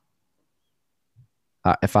compliment?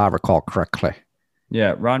 If I recall correctly.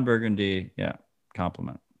 Yeah, Ron Burgundy. Yeah,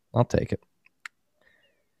 compliment. I'll take it.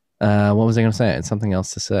 What was I going to say? It's something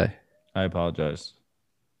else to say. I apologize.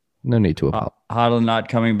 No need to apologize. Hodl Not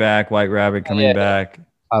coming back. White Rabbit coming back.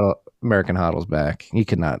 American Hodl's back. He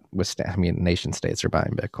could not withstand. I mean, nation states are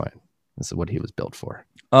buying Bitcoin. This is what he was built for.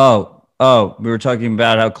 Oh, we were talking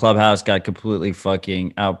about how Clubhouse got completely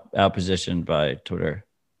fucking outpositioned by Twitter.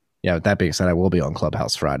 Yeah, with that being said, I will be on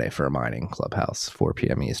Clubhouse Friday for a mining Clubhouse, 4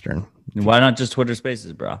 p.m. Eastern. Why not just Twitter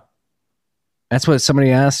Spaces, bro? That's what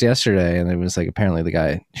somebody asked yesterday, and it was like apparently the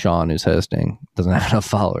guy, Sean, who's hosting, doesn't have enough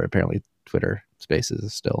follower. Apparently Twitter Spaces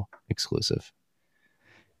is still exclusive.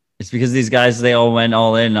 It's because these guys, they all went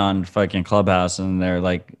all in on fucking Clubhouse, and they're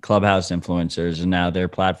like Clubhouse influencers, and now their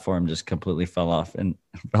platform just completely fell off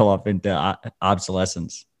into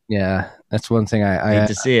obsolescence. Yeah, that's one thing I hate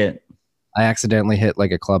to see it. I accidentally hit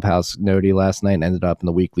like a Clubhouse noti last night and ended up in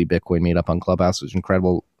the weekly Bitcoin meetup on Clubhouse. It was an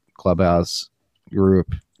incredible Clubhouse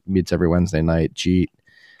group. Meets every Wednesday night. Jeet,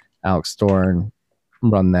 Alex Thorne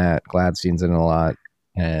run that. Gladstein's in it a lot.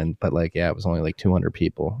 But like, yeah, it was only like 200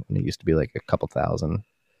 people. And it used to be like a couple thousand,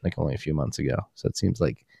 like only a few months ago. So it seems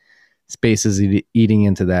like space is eating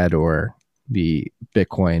into that, or the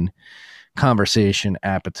Bitcoin conversation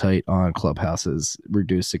appetite on Clubhouse is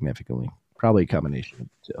reduced significantly. Probably a combination of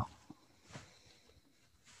the two.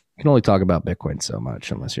 You can only talk about Bitcoin so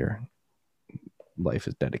much unless your life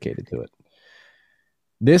is dedicated to it.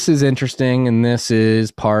 This is interesting, and this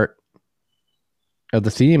is part of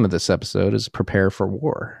the theme of this episode is prepare for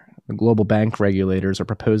war. The global bank regulators are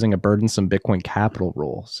proposing a burdensome Bitcoin capital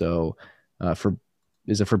rule. So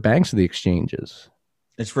is it for banks or the exchanges?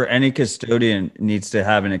 It's for any custodian needs to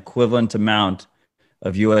have an equivalent amount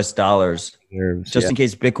of US dollars just in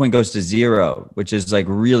case Bitcoin goes to zero, which is like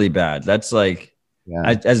really bad. That's like,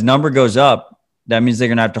 as number goes up, that means they're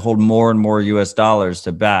going to have to hold more and more US dollars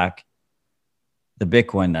to back the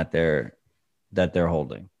Bitcoin that they're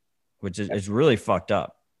holding, which is really fucked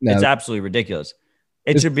up. No. It's absolutely ridiculous.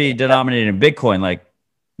 It should be denominated in Bitcoin. Like,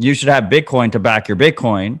 you should have Bitcoin to back your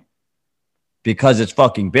Bitcoin because it's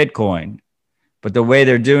fucking Bitcoin. But the way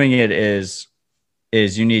they're doing it is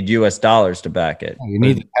you need US dollars to back it. You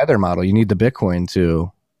need the Tether model. You need the Bitcoin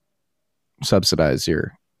to subsidize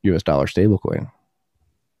your US dollar stablecoin.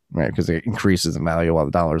 Right, because it increases in value while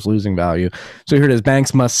the dollar is losing value. So here it is: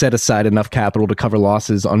 banks must set aside enough capital to cover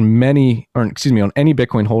losses on on any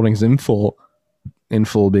Bitcoin holdings in full. In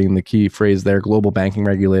full being the key phrase there. Global banking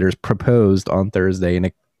regulators proposed on Thursday in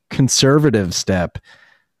a conservative step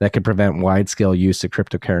that could prevent wide-scale use of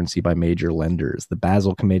cryptocurrency by major lenders. The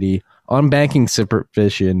Basel Committee on Banking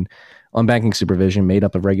Supervision, made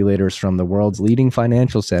up of regulators from the world's leading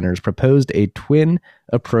financial centers, proposed a twin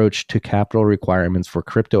approach to capital requirements for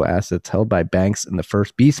crypto assets held by banks in the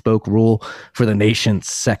first bespoke rule for the nation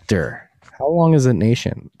sector. How long is it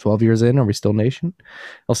nation? 12 years in? Are we still nation?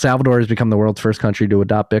 El Salvador has become the world's first country to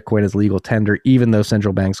adopt Bitcoin as legal tender, even though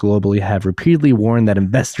central banks globally have repeatedly warned that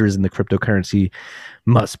investors in the cryptocurrency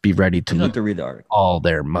must be ready to lose read the article. All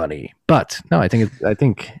their money. But no, I think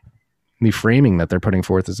the framing that they're putting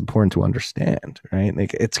forth is important to understand, right?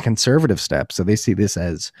 Like, it's a conservative step. So they see this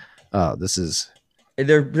as,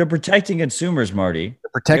 they're protecting consumers, Marty.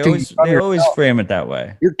 They always frame it that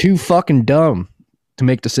way. You're too fucking dumb to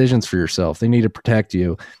make decisions for yourself. They need to protect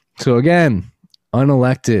you. So again,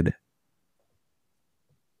 unelected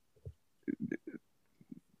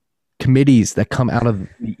committees that come out of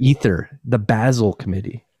the ether, the Basel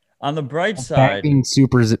Committee, On the bright side, banking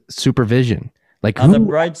supervision. Like, on the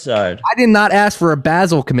bright side, I did not ask for a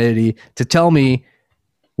Basel Committee to tell me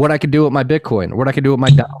what I could do with my Bitcoin or what I could do with my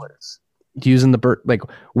dollars. Using like,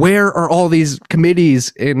 where are all these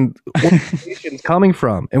committees and organizations coming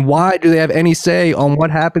from, and why do they have any say on what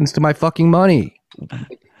happens to my fucking money?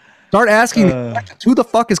 Start asking who the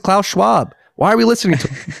fuck is Klaus Schwab? Why are we listening to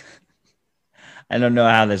him? I don't know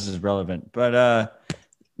how this is relevant, but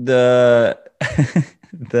the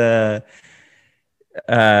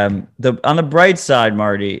on the bright side,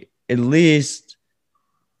 Marty, at least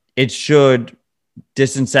it should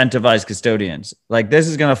disincentivize custodians. Like, this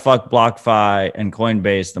is gonna fuck BlockFi and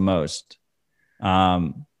Coinbase the most.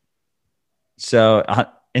 So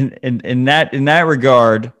in that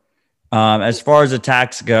regard, as far as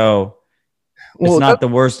attacks go, it's not the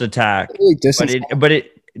worst attack. Really but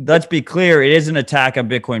let's be clear, it is an attack on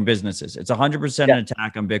Bitcoin businesses. It's 100% an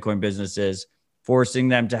attack on Bitcoin businesses, forcing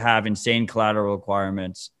them to have insane collateral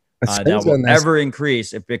requirements that will ever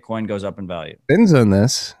increase if Bitcoin goes up in value. Spins on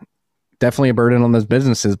this. Definitely a burden on those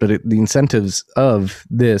businesses, but the incentives of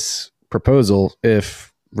this proposal,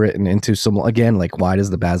 if written into some, again, like, why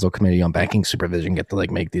does the Basel Committee on Banking Supervision get to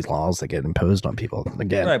like make these laws that get imposed on people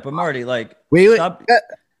again? Right, but Marty, like, wait.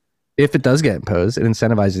 If it does get imposed, it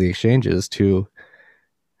incentivizes the exchanges to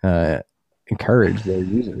encourage their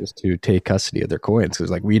users to take custody of their coins,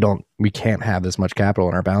 because like we can't have this much capital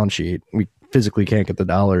on our balance sheet. We physically can't get the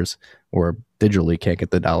dollars, or digitally can't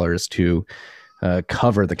get the dollars to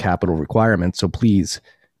cover the capital requirements. So please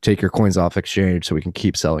take your coins off exchange so we can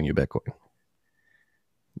keep selling you Bitcoin.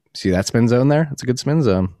 See that spin zone there? That's a good spin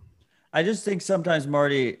zone. I just think sometimes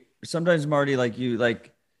Marty, like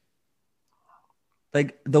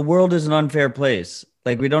the world is an unfair place.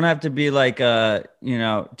 Like, we don't have to be like,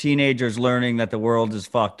 teenagers learning that the world is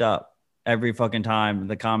fucked up every fucking time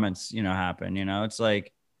the comments, happen. It's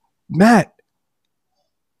like, Matt,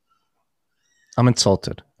 I'm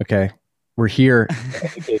insulted. Okay. We're here to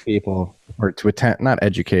educate people, or to not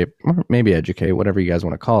educate, maybe educate, whatever you guys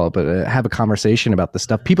want to call it, but have a conversation about this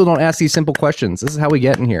stuff. People don't ask these simple questions. This is how we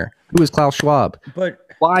get in here. Who is Klaus Schwab? But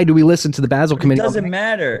why do we listen to the Basel Committee? It doesn't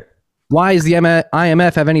matter. Why does the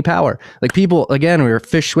IMF have any power? Like, people, again, we were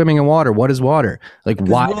fish swimming in water. What is water? Like,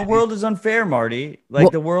 why? Well, the world is unfair, Marty.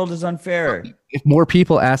 Like, the world is unfair. If more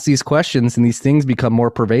people ask these questions and these things become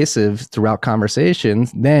more pervasive throughout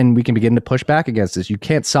conversations, then we can begin to push back against this. You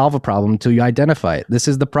can't solve a problem until you identify it. This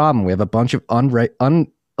is the problem. We have a bunch of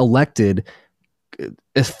unelected,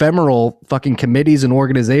 ephemeral fucking committees and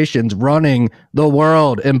organizations running the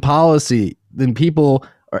world and policy. Then people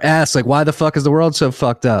are asked, like, why the fuck is the world so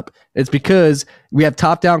fucked up? It's because we have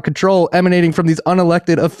top-down control emanating from these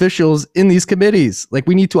unelected officials in these committees. Like,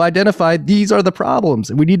 we need to identify these are the problems,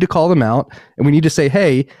 and we need to call them out, and we need to say,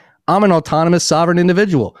 hey, I'm an autonomous sovereign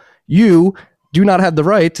individual. You do not have the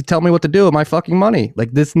right to tell me what to do with my fucking money.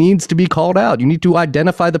 Like, this needs to be called out. You need to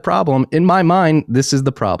identify the problem. In my mind, this is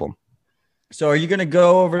the problem. So are you going to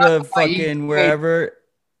go over to fucking wherever?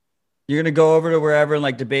 You're going to go over to wherever and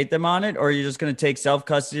like debate them on it? Or are you just going to take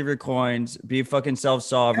self-custody of your coins, be fucking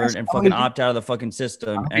self-sovereign, and fucking opt out of the fucking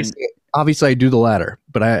system? Obviously, I do the latter,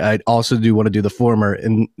 but I also do want to do the former.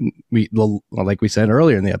 And like we said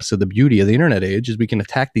earlier in the episode, the beauty of the internet age is we can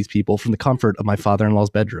attack these people from the comfort of my father-in-law's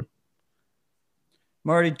bedroom.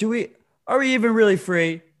 Marty, are we even really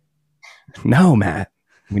free? No, Matt.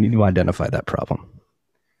 We need to identify that problem.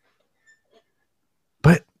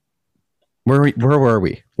 But where were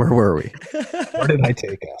we? Where did I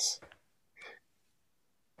take us?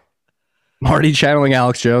 Marty channeling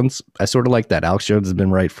Alex Jones. I sort of like that. Alex Jones has been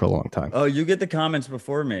right for a long time. Oh, you get the comments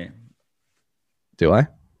before me. Do I?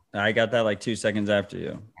 I got that like 2 seconds after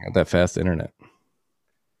you. I got that fast internet.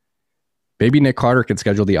 Maybe Nick Carter can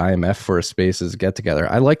schedule the IMF for a Spaces get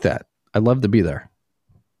together. I like that. I'd love to be there.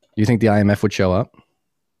 You think the IMF would show up?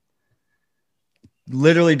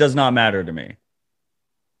 Literally does not matter to me.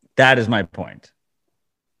 That is my point.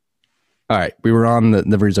 All right. We were on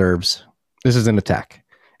the reserves. This is an attack.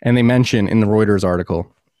 And they mention in the Reuters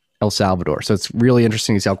article, El Salvador. So it's really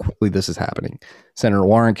interesting to see how quickly this is happening. Senator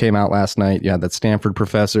Warren came out last night. Yeah, that Stanford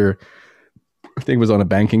professor, I think, was on a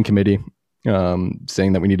banking committee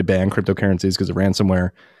saying that we need to ban cryptocurrencies because of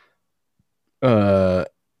ransomware.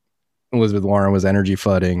 Elizabeth Warren was energy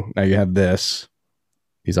flooding. Now you have this.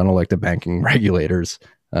 These unelected banking regulators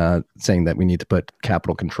saying that we need to put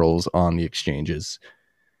capital controls on the exchanges.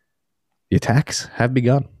 The attacks have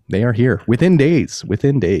begun. They are here within days.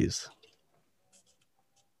 Within days.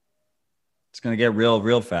 It's going to get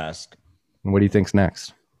real fast. What do you think's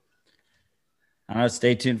next? I don't know.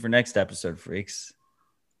 Stay tuned for next episode, freaks.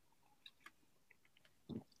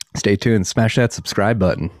 Stay tuned. Smash that subscribe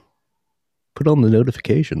button. Put on the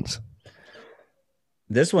notifications.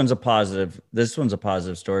 This one's a positive. This one's a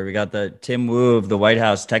positive story. We got the Tim Wu of the White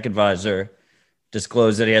House tech advisor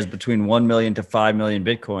disclosed that he has between 1 million to 5 million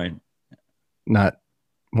Bitcoin. Not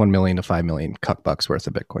 1 million to 5 million cuck bucks worth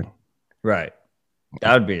of Bitcoin. Right.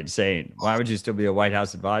 That would be insane. Why would you still be a White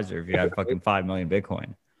House advisor if you had fucking 5 million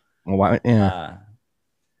Bitcoin? Well, why? Yeah.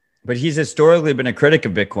 But he's historically been a critic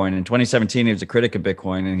of Bitcoin. In 2017, he was a critic of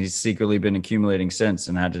Bitcoin, and he's secretly been accumulating since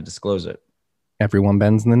and had to disclose it. Everyone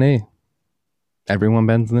bends the knee. Everyone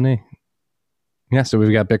bends the knee. Yeah, so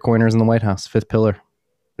we've got Bitcoiners in the White House. Fifth pillar.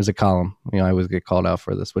 There's a column. You know, I always get called out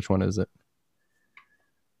for this. Which one is it?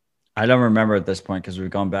 I don't remember at this point because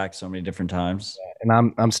we've gone back so many different times.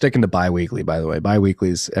 And I'm sticking to bi-weekly, by the way.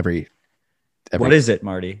 Bi-weekly's every what is it,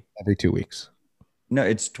 Marty? Every 2 weeks. No,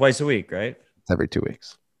 it's twice a week, right? It's every 2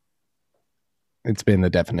 weeks. It's been the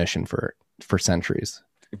definition for centuries.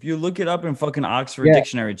 If you look it up in fucking Oxford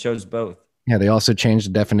Dictionary, it shows both. Yeah, they also changed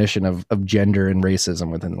the definition of gender and racism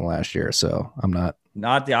within the last year. So I'm not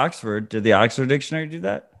the Oxford. Did the Oxford Dictionary do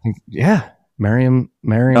that? Yeah. Merriam.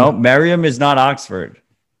 No, Merriam is not Oxford.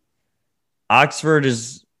 Oxford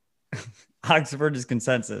is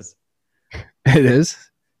consensus. It is?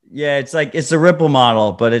 Yeah, it's like it's a Ripple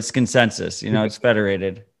model, but it's consensus. You know, it's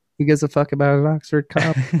federated. Who gives a fuck about an Oxford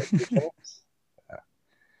comp?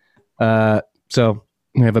 So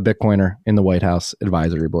we have a Bitcoiner in the White House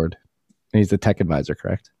advisory board. He's the tech advisor,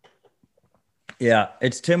 correct? Yeah,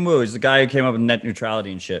 it's Tim Wu. He's the guy who came up with net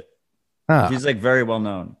neutrality and shit. He's like very well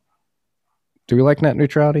known. Do we like net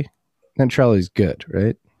neutrality? Net neutrality is good,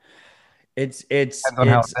 right? It's depends on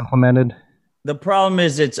how it's implemented. The problem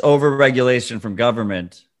is it's over-regulation from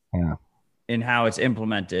government Yeah. in how it's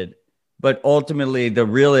implemented. But ultimately, the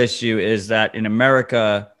real issue is that in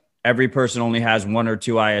America, every person only has one or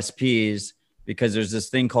two ISPs because there's this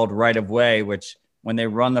thing called right-of-way, which when they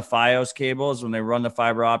run the FiOS cables, when they run the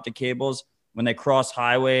fiber optic cables, when they cross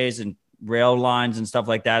highways and rail lines and stuff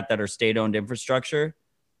like that that are state-owned infrastructure,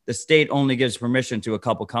 the state only gives permission to a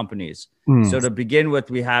couple companies. So to begin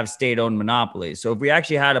with, we have state-owned monopolies. So if we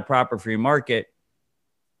actually had a proper free market,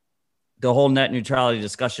 the whole net neutrality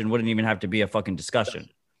discussion wouldn't even have to be a fucking discussion.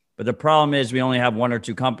 But the problem is we only have one or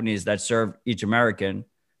two companies that serve each American.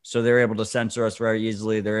 So they're able to censor us very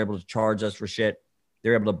easily. They're able to charge us for shit.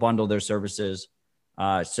 They're able to bundle their services.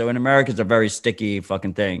 So in America, it's a very sticky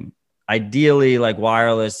fucking thing. Ideally, like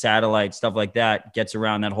wireless, satellite, stuff like that gets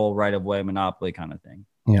around that whole right-of-way monopoly kind of thing.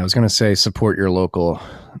 Yeah, I was going to say support your local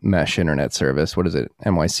mesh internet service. What is it?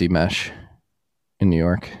 NYC Mesh in New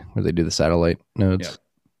York, where they do the satellite nodes.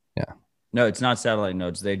 Yeah. No, it's not satellite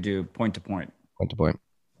nodes. They do point-to-point. Point-to-point.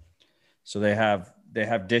 So they have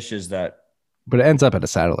dishes that... But it ends up at a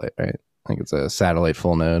satellite, right? I think it's a satellite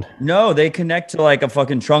full node. No, they connect to like a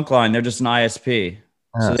fucking trunk line. They're just an ISP.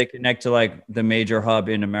 So they connect to like the major hub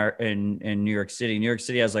in New York City. New York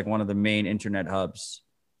City has like one of the main internet hubs.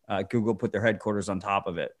 Google put their headquarters on top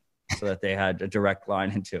of it so that they had a direct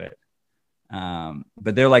line into it.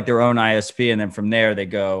 But they're like their own ISP. And then from there, they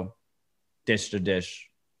go dish to dish.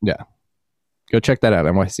 Yeah. Go check that out.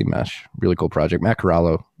 NYC Mesh. Really cool project. Matt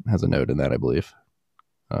Corallo has a node in that, I believe.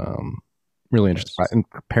 Really interesting. And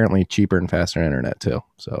apparently cheaper and faster internet too.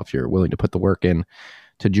 So if you're willing to put the work in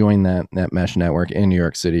to join that mesh network in New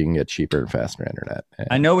York City, you can get cheaper and faster internet. And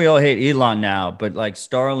I know we all hate Elon now, but like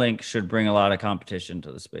Starlink should bring a lot of competition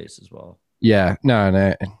to the space as well. Yeah,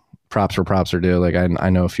 no, props for props are due. Like I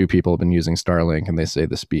know a few people have been using Starlink and they say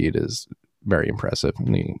the speed is very impressive.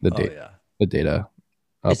 And the data.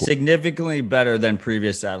 It's significantly better than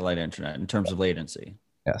previous satellite internet in terms of latency.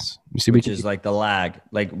 Yes. You see, which is like the lag.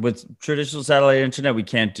 Like with traditional satellite internet, we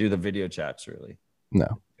can't do the video chats really. No.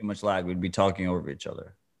 Too much lag. We'd be talking over each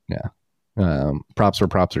other. Yeah. Props for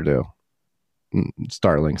props are due.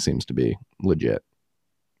 Starlink seems to be legit.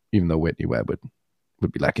 Even though Whitney Webb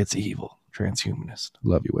would be like, it's evil, transhumanist.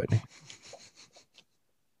 Love you, Whitney.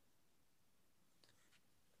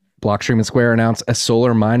 Blockstream and Square announced a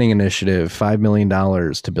solar mining initiative, $5 million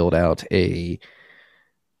to build out a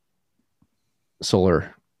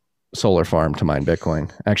solar farm to mine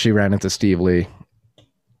Bitcoin. Actually ran into Steve Lee.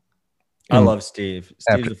 I love Steve.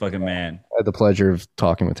 Steve's a fucking man. I had the pleasure of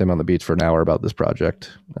talking with him on the beach for an hour about this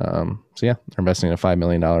project. So yeah, they're investing in a $5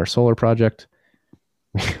 million solar project.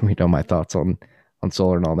 We know my thoughts on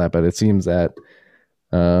solar and all that, but it seems that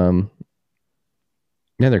they're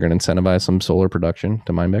going to incentivize some solar production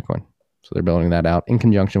to mine Bitcoin. So they're building that out in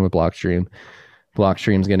conjunction with Blockstream.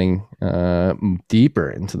 Blockstream's getting deeper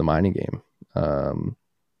into the mining game.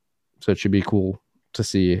 So it should be cool to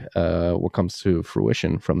see what comes to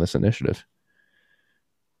fruition from this initiative.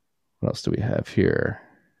 What else do we have here?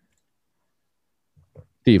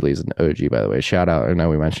 Steve Lee's an OG, by the way. Shout out. I know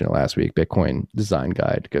we mentioned it last week. Bitcoin Design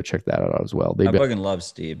Guide. Go check that out as well. I fucking love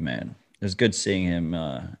Steve, man. It was good seeing him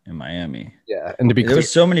in Miami. Yeah, and to be There clear,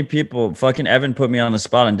 was so many people. Fucking Evan put me on the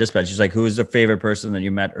spot on Dispatch. He's like, "Who's the favorite person that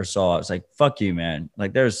you met or saw?" I was like, "Fuck you, man!"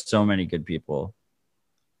 Like, there's so many good people.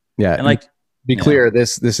 yeah, And like, be clear,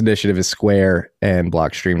 this initiative is Square and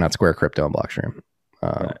Blockstream, not Square Crypto and Blockstream.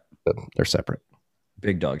 Right. They're separate.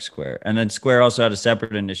 Big Dog Square, and then Square also had a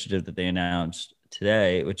separate initiative that they announced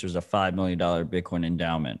today, which was a $5 million Bitcoin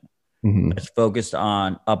endowment that's focused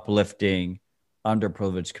on uplifting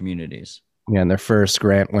underprivileged communities. Yeah, and their first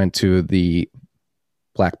grant went to the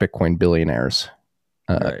Black Bitcoin Billionaires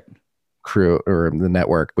Right. crew, or the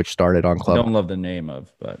network, which started on I Club. don't love the name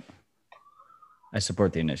of, but I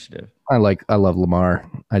support the initiative. I love Lamar,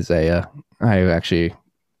 Isaiah. I actually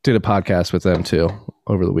did a podcast with them too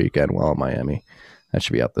over the weekend while in Miami. That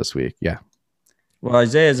should be out this week. Yeah. Well,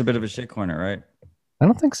 Isaiah is a bit of a shitcoiner, right? I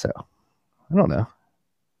don't think so. I don't know.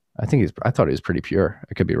 I thought he was pretty pure.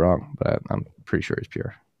 I could be wrong, but I'm pretty sure he's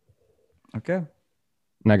pure. Okay.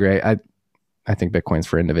 Not great. I think Bitcoin's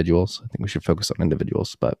for individuals. I think we should focus on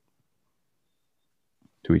individuals, but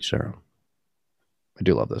to each their own. I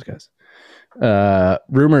do love those guys.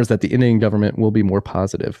 Rumors that the Indian government will be more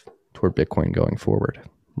positive toward Bitcoin going forward.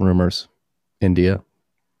 Rumors. India.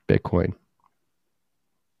 Bitcoin.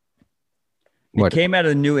 It came out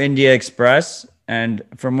of the New India Express, and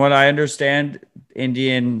from what I understand,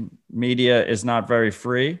 Indian media is not very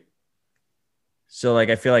free. So like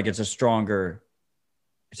I feel like it's a stronger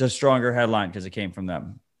headline because it came from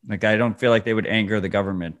them. Like I don't feel like they would anger the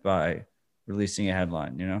government by releasing a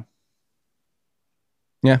headline, you know?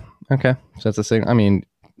 Yeah. Okay. So that's the thing. I mean,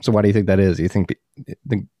 so why do you think that is? Do you think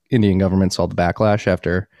the Indian government saw the backlash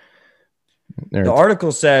after? The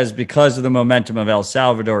article says because of the momentum of El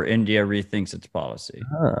Salvador, India rethinks its policy.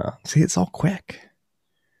 See, it's all quick.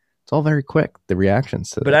 It's all very quick. The reactions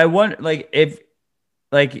to But I want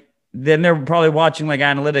then they're probably watching like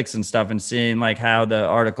analytics and stuff and seeing like how the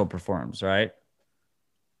article performs, right?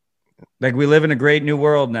 Like we live in a great new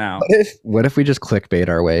world now. What if we just clickbait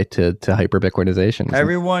our way to hyper Bitcoinization?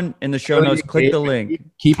 Everyone in the show notes, click the link.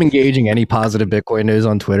 Keep engaging any positive Bitcoin news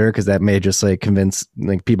on Twitter, because that may just like convince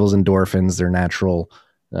like people's endorphins, their natural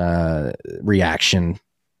reaction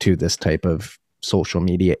to this type of social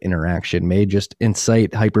media interaction may just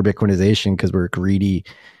incite hyper Bitcoinization because we're greedy,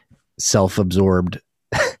 self-absorbed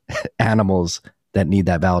animals that need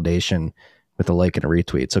that validation with a like and a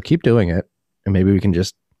retweet. So keep doing it, and maybe we can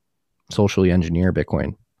just socially engineer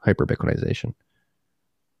Bitcoin, hyper Bitcoinization.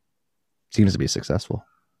 Seems to be successful.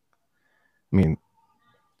 I mean,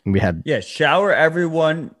 we had shower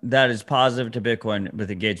everyone that is positive to Bitcoin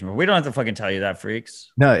with engagement. We don't have to fucking tell you that,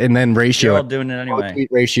 freaks. no, and then ratio. You're all doing it anyway. Tweet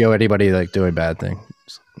ratio anybody like doing bad things,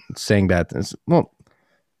 saying bad things. Well,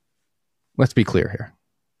 let's be clear here.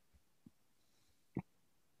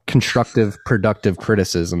 Constructive, productive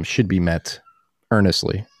criticism should be met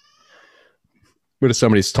earnestly. But if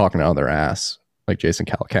somebody's talking out of their ass, like Jason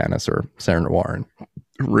Calacanis or Sarah Warren,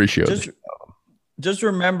 ratio. Just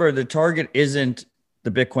remember, the target isn't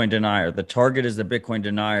the Bitcoin denier. The target is the Bitcoin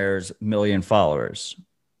denier's million followers.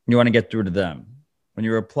 You want to get through to them. When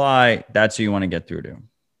you reply, that's who you want to get through to.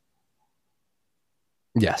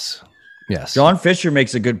 Yes. John Fisher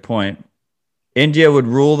makes a good point. India would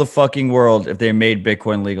rule the fucking world if they made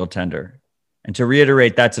Bitcoin legal tender. And to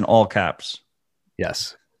reiterate, that's in all caps.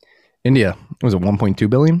 Yes. India, was it 1.2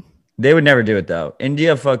 billion? They would never do it though.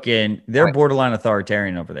 India they're borderline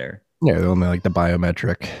authoritarian over there. Yeah, they're only like the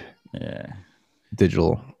biometric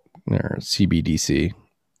digital or CBDC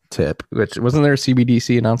tip. Which wasn't there a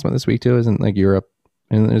CBDC announcement this week too? Isn't like Europe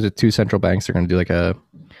and there's two central banks are going to do like a.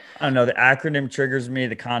 I don't know. The acronym triggers me.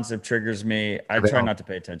 The concept triggers me. I try not to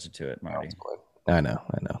pay attention to it, Marty. I know.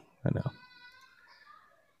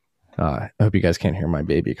 I hope you guys can't hear my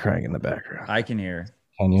baby crying in the background. I can hear.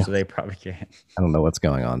 Can you? So they probably can't. I don't know what's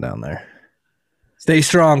going on down there. Stay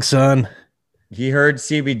strong, son. He heard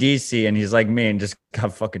CBDC and he's like me and just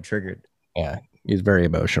got fucking triggered. Yeah, he's very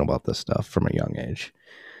emotional about this stuff from a young age.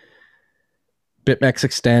 BitMEX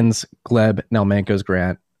extends Gleb Nelmenko's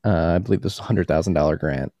grant. I believe this is a $100,000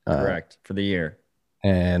 grant. Correct, for the year.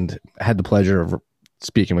 And I had the pleasure of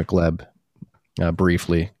speaking with Gleb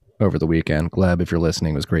briefly over the weekend. Gleb, if you're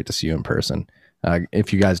listening, it was great to see you in person.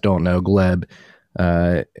 If you guys don't know, Gleb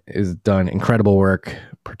has done incredible work,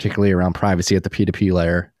 particularly around privacy at the P2P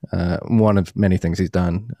layer. One of many things he's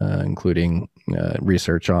done, including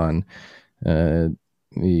research on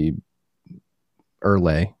the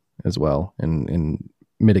Erlay as well, in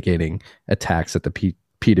mitigating attacks at the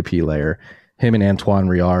P2P layer. Him and Antoine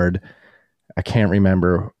Riard, I can't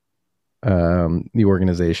remember the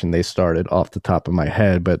organization they started off the top of my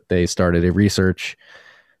head, but they started a research,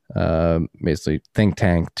 basically think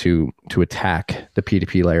tank to attack the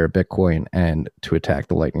P2P layer of Bitcoin and to attack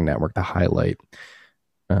the Lightning Network to highlight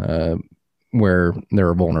where there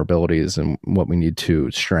are vulnerabilities and what we need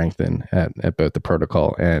to strengthen at both the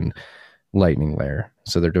protocol and Lightning layer.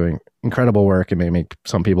 So they're doing incredible work. It may make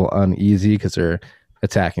some people uneasy because they're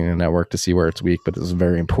attacking the network to see where it's weak, but it's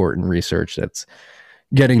very important research that's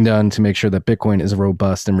getting done to make sure that Bitcoin is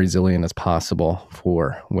robust and resilient as possible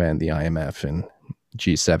for when the IMF and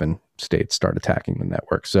G7 states start attacking the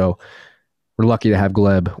network. So we're lucky to have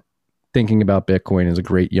Gleb thinking about Bitcoin as a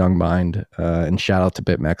great young mind, and shout out to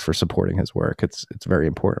BitMEX for supporting his work. It's very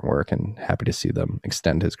important work, and happy to see them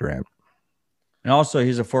extend his grant. And also,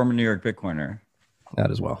 he's a former New York Bitcoiner. That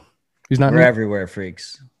as well. He's not. We're everywhere,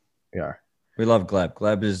 freaks. We are. We love Gleb.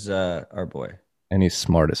 Gleb is our boy. And he's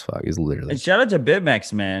smart as fuck. He's literally. And shout out to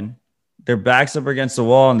BitMEX, man. Their backs up against the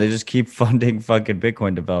wall, and they just keep funding fucking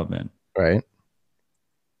Bitcoin development. Right.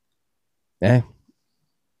 Yeah.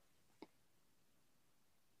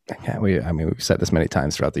 We've said this many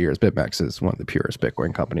times throughout the years. BitMEX is one of the purest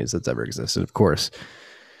Bitcoin companies that's ever existed. Of course,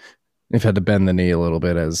 they've had to bend the knee a little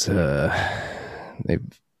bit as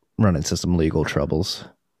they've run into some legal troubles,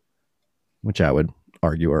 which I would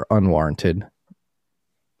argue are unwarranted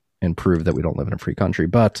and prove that we don't live in a free country.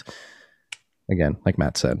 But again, like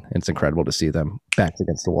Matt said, it's incredible to see them backs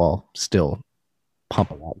against the wall, still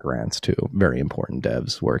pumping out grants to very important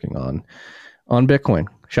devs working on Bitcoin.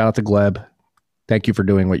 Shout out to Gleb. Thank you for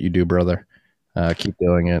doing what you do, brother. Keep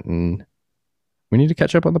doing it. And we need to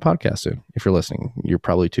catch up on the podcast soon. If you're listening, you're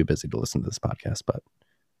probably too busy to listen to this podcast, but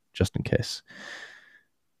just in case.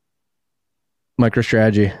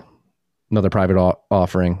 MicroStrategy, another private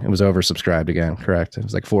offering. It was oversubscribed again, correct? It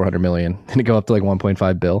was like 400 million. Didn't it go up to like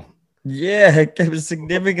 1.5 bill? Yeah, it was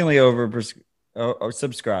significantly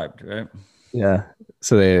subscribed, right? Yeah.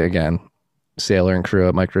 So they, again, Sailor and crew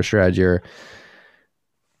at MicroStrategy are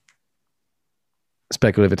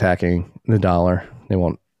speculative attacking the dollar. They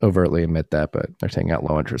won't overtly admit that, but they're taking out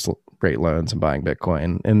low interest rate loans and buying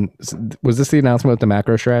Bitcoin. And was this the announcement with the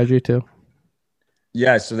MacroStrategy too?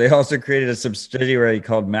 Yeah. So they also created a subsidiary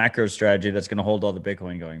called MacroStrategy that's going to hold all the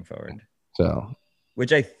Bitcoin going forward. So,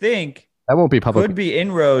 which I think that won't be public. Could be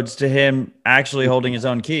inroads to him actually holding his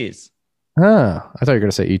own keys. I thought you were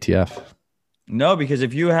going to say ETF. No, because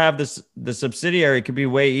if you have this, the subsidiary, it could be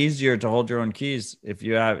way easier to hold your own keys if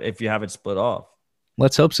you have it split off.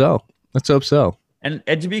 Let's hope so. And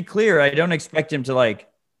to be clear, I don't expect him to like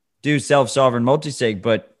do self-sovereign multisig,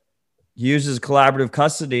 but he uses collaborative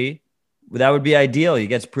custody. That would be ideal. He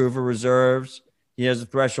gets proof of reserves. He has a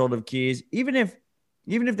threshold of keys. Even if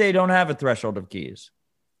they don't have a threshold of keys,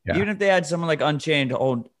 even if they had someone like Unchained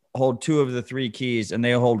hold two of the three keys and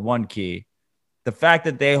they hold one key, the fact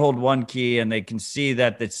that they hold one key and they can see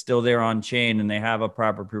that it's still there on chain and they have a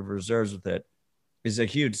proper proof of reserves with it is a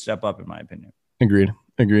huge step up, in my opinion. Agreed.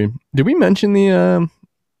 Did we mention the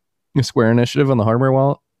Square initiative on the hardware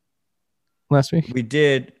wallet last week? We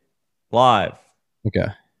did live. Okay.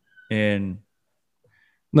 No,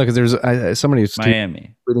 because there's somebody who's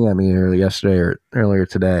Miami tweeting at me yesterday or earlier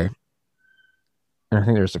today. And I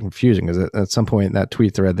think there's some confusion because at some point that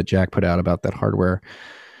tweet thread that Jack put out about that hardware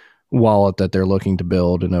wallet that they're looking to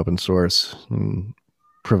build and open source and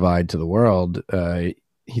provide to the world,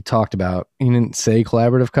 he talked about, he didn't say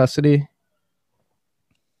collaborative custody.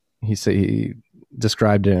 He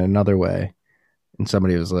described it in another way, and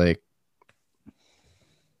somebody didn't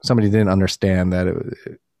understand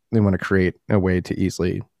that they want to create a way to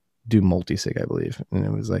easily do multi-sig, I believe, and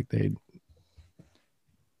it was like I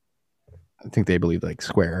think they believed like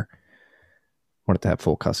Square wanted to have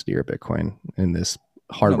full custody of Bitcoin in this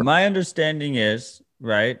hardware. No, my understanding is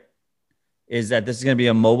that this is going to be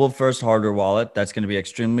a mobile first hardware wallet that's going to be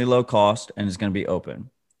extremely low cost and it's going to be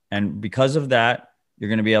open, and because of that, you're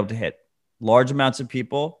going to be able to hit large amounts of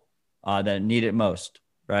people that need it most,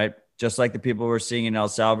 right? Just like the people we're seeing in El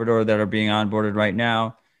Salvador that are being onboarded right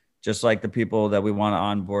now, just like the people that we want to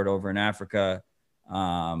onboard over in Africa.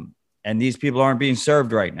 And these people aren't being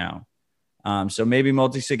served right now. So maybe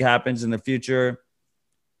multi-sig happens in the future.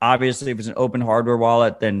 Obviously, if it's an open hardware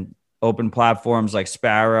wallet, then open platforms like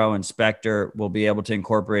Sparrow and Spectre will be able to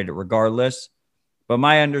incorporate it regardless. But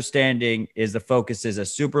my understanding is the focus is a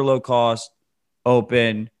super low cost,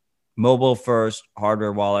 open, mobile first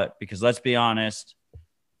hardware wallet, because let's be honest,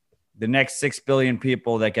 the next 6 billion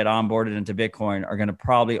people that get onboarded into Bitcoin are going to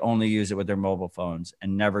probably only use it with their mobile phones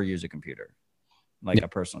and never use a computer, like a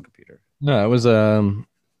personal computer. No, it was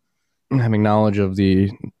having knowledge of the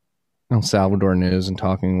El Salvador news and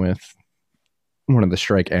talking with one of the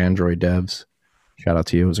Strike Android devs. Shout out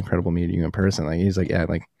to you. It was incredible meeting you in person. Like he's like, yeah,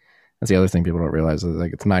 like that's the other thing people don't realize is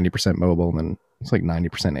like it's 90% mobile and then it's like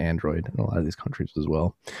 90% Android in a lot of these countries as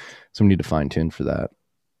well. So we need to fine tune for that.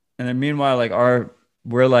 And then meanwhile, like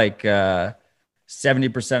we're like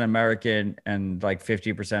 70% American and like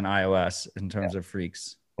 50% iOS in terms of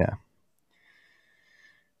freaks.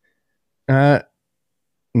 Yeah.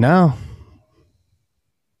 No.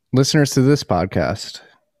 Listeners to this podcast,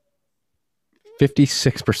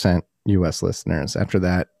 56% US listeners. After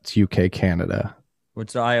that, it's UK, Canada.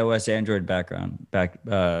 What's the iOS Android breakdown? Only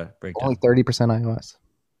 30% iOS.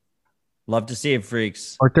 Love to see it,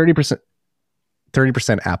 freaks. Or 30%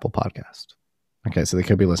 Apple podcast. Okay, so they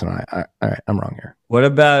could be listening. All right, I'm wrong here. What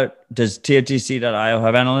about, does TFTC.io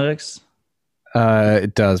have analytics?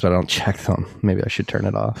 It does, but I don't check them. Maybe I should turn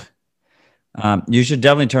it off. You should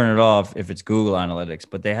definitely turn it off if it's Google Analytics,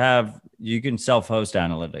 but you can self-host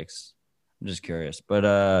analytics. I'm just curious,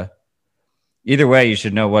 but either way, you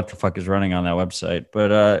should know what the fuck is running on that website.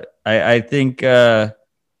 But I think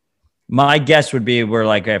my guess would be we're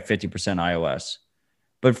like at 50% iOS.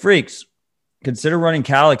 But freaks, consider running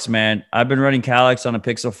Calyx, man. I've been running Calyx on a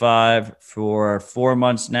Pixel 5 for 4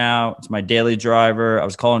 months now. It's my daily driver. I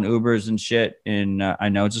was calling Ubers and shit I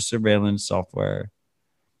know it's a surveillance software.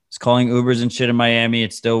 It's calling Ubers and shit in Miami.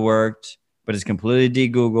 It still worked, but it's completely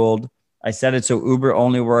de-Googled. I set it so Uber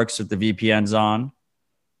only works with the VPNs on.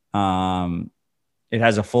 It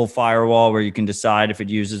has a full firewall where you can decide if it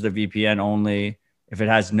uses the VPN only, if it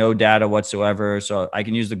has no data whatsoever. So I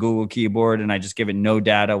can use the Google keyboard and I just give it no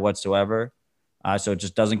data whatsoever. So it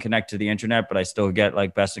just doesn't connect to the internet, but I still get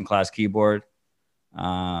like best in class keyboard.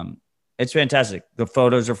 It's fantastic. The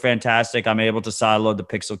photos are fantastic. I'm able to sideload the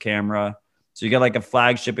Pixel camera. So you get like a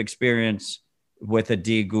flagship experience with a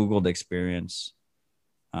de-Googled experience.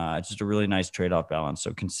 It's just a really nice trade-off balance.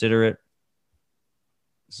 So consider it.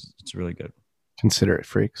 It's really good. Consider it,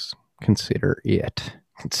 freaks. Consider it.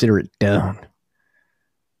 Consider it done.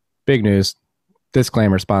 Big news.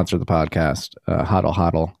 Disclaimer, sponsor of the podcast. Hodl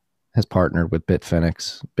Hodl has partnered with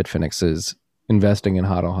Bitfinex. Bitfinex is investing in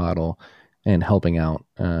Hodl Hodl and helping out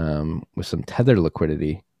with some Tether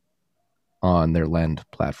liquidity on their Lend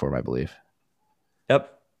platform, I believe.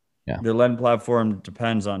 Yep. Yeah. Their Lend platform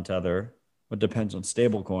depends on Tether, but depends on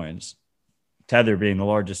stable coins. Tether being the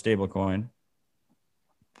largest stable coin.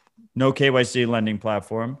 No KYC lending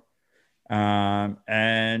platform.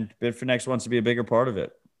 And Bitfinex wants to be a bigger part of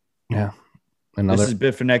it. Yeah. This is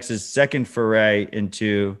Bitfinex's second foray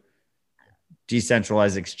into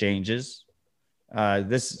decentralized exchanges.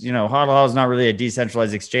 HODL is not really a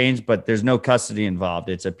decentralized exchange, but there's no custody involved.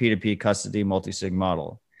 It's a P2P custody multi-sig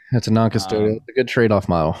model. It's a non-custodial. It's a good trade-off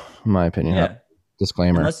model, in my opinion. Yeah.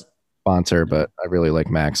 Disclaimer, sponsor, but I really like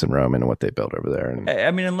Max and Roman and what they built over there. And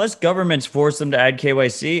I mean, unless governments force them to add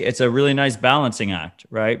KYC, it's a really nice balancing act,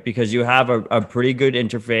 right? Because you have a pretty good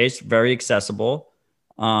interface, very accessible,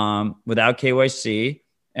 without KYC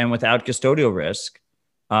and without custodial risk,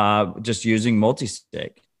 just using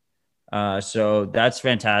multi-sig. So that's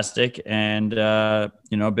fantastic. And,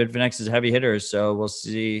 Bitfinex is heavy hitters. So we'll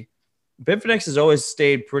see. Bitfinex has always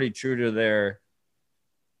stayed pretty true to their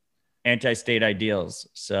anti-state ideals.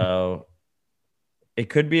 So it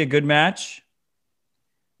could be a good match.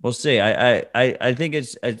 We'll see. I think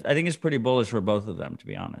it's pretty bullish for both of them, to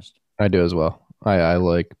be honest. I do as well. I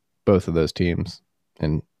like both of those teams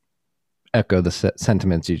and echo the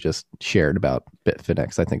sentiments you just shared about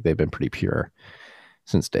Bitfinex. I think they've been pretty pure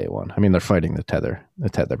since day one. I mean, they're fighting the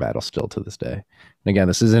tether battle still to this day. And again,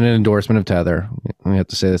 this isn't an endorsement of Tether. We have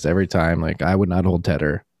to say this every time. Like, I would not hold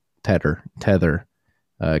Tether.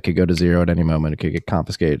 It could go to zero at any moment. It could get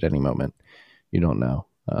confiscated at any moment. You don't know.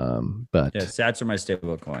 But yeah, Sats are my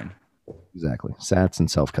stable coin. Exactly. Sats and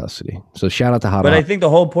self-custody. So shout out to Hodl. But I think the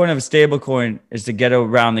whole point of a stable coin is to get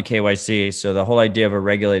around the KYC. So the whole idea of a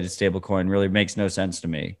regulated stable coin really makes no sense to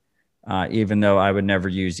me, even though I would never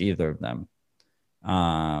use either of them.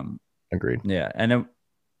 Agreed. Yeah. And then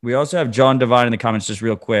we also have John Devine in the comments, just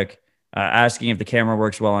real quick, asking if the camera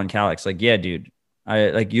works well on Calyx. Like, yeah, dude.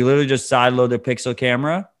 You literally just sideload the Pixel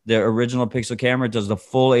camera. The original Pixel camera does the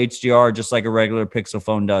full HDR just like a regular Pixel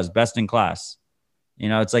phone does. Best in class.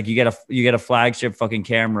 It's like you get a flagship fucking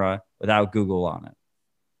camera without Google on it.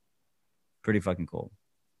 Pretty fucking cool.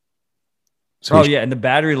 So yeah, and the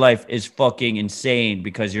battery life is fucking insane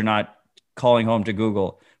because you're not calling home to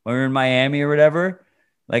Google. When we were in Miami or whatever,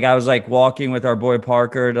 like I was like walking with our boy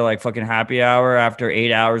Parker to like fucking happy hour after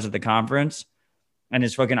 8 hours at the conference, and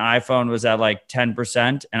his fucking iPhone was at like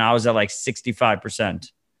 10% and I was at like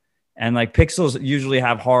 65%. And like Pixels usually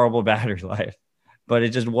have horrible battery life. but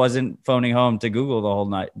it just wasn't phoning home to Google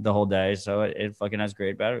the whole day. So it fucking has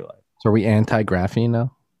great battery life. So are we anti-graphene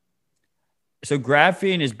now? So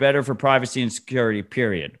graphene is better for privacy and security,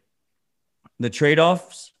 period. The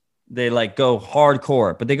trade-offs, they like go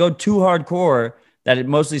hardcore, but they go too hardcore that it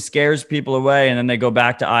mostly scares people away. And then they go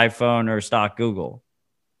back to iPhone or stock Google,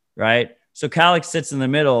 right? So Calix sits in the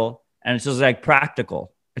middle and it's just like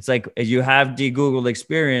practical. It's like you have de-Googled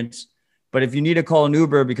experience, but if you need to call an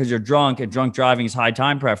Uber because you're drunk and drunk driving is high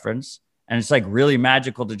time preference, and it's like really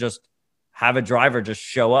magical to just have a driver just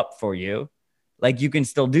show up for you, like you can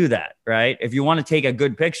still do that, right? If you want to take a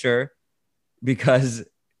good picture because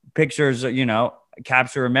pictures, you know,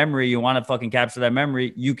 capture a memory, you want to fucking capture that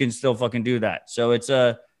memory, you can still fucking do that. So it's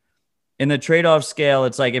in the trade-off scale,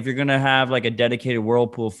 it's like if you're going to have like a dedicated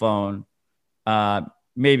Whirlpool phone,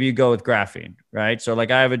 maybe you go with graphene, right? So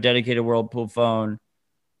like I have a dedicated Whirlpool phone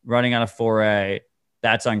running on a 4A,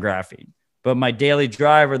 that's on graphene. But my daily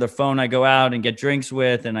driver, the phone I go out and get drinks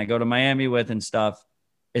with and I go to Miami with and stuff,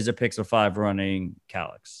 is a Pixel 5 running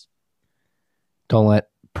Calix. Don't let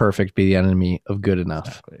perfect be the enemy of good enough.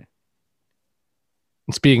 Exactly.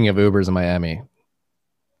 And speaking of Ubers in Miami,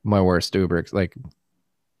 my worst Uber, like,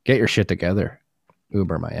 get your shit together.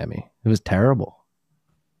 Uber Miami. It was terrible.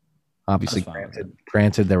 Obviously,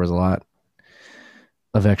 granted, there was a lot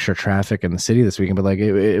of extra traffic in the city this weekend, but like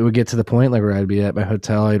it would get to the point like where I'd be at my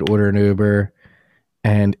hotel, I'd order an Uber,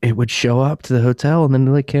 and it would show up to the hotel and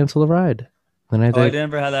then like cancel the ride. Then I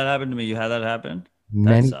never had that happen to me. You had that happen?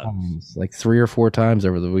 Many times, like 3 or 4 times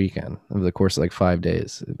over the weekend, over the course of like 5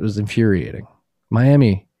 days. It was infuriating.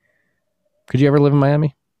 Miami. Could you ever live in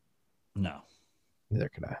Miami? No. Neither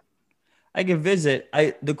could I. I can visit.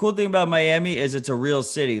 The cool thing about Miami is it's a real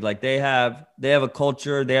city. Like they have a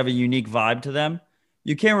culture, they have a unique vibe to them.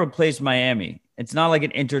 You can't replace Miami. It's not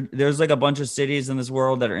like there's like a bunch of cities in this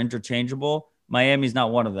world that are interchangeable. Miami's not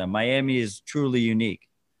one of them. Miami is truly unique.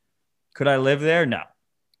 Could I live there? No.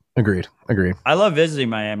 Agreed. I love visiting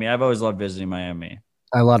Miami. I've always loved visiting Miami.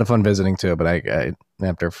 I had a lot of fun visiting too, but I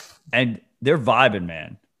after and they're vibing,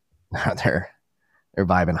 man. They're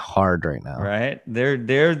vibing hard right now. Right?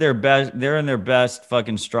 They're their best. They're in their best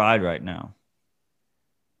fucking stride right now.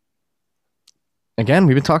 Again,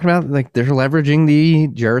 we've been talking about like they're leveraging the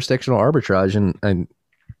jurisdictional arbitrage, and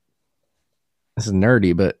this is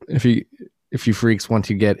nerdy, but if you freaks want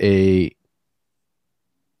to get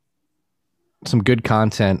some good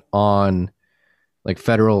content on like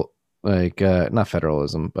federal, like not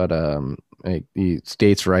federalism, but like the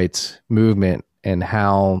states' rights movement and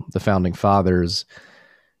how the founding fathers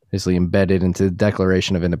basically embedded into the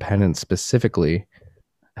Declaration of Independence, specifically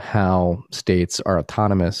how states are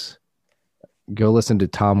autonomous. Go listen to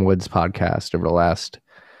Tom Wood's podcast over the last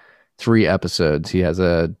 3 episodes. He has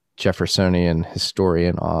a Jeffersonian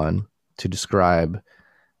historian on to describe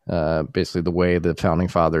basically the way the founding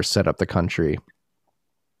fathers set up the country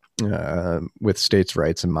with states'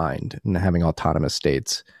 rights in mind and having autonomous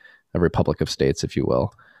states, a republic of states, if you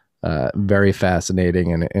will. Very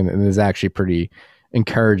fascinating, and it is actually pretty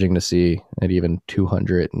encouraging to see that even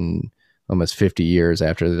 200 and almost 50 years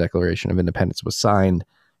after the Declaration of Independence was signed,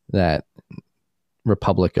 that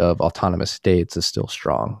Republic of Autonomous States is still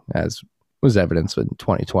strong, as was evidenced in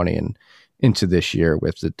 2020 and into this year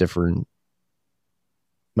with the different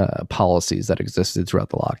policies that existed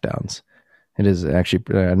throughout the lockdowns. It is actually,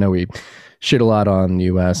 I know we shit a lot on the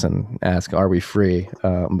U.S. and ask, are we free?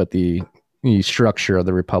 But the structure of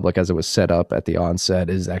the Republic as it was set up at the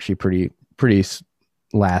onset is actually pretty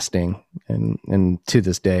lasting. And to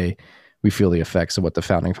this day, we feel the effects of what the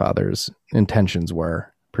founding fathers' intentions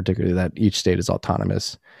were, particularly that each state is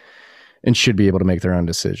autonomous and should be able to make their own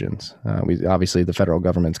decisions. Obviously, the federal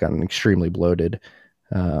government's gotten extremely bloated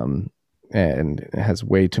and has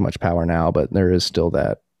way too much power now, but there is still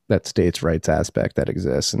that states' rights aspect that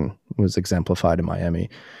exists and was exemplified in Miami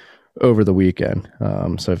over the weekend.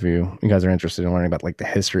 So if you guys are interested in learning about like the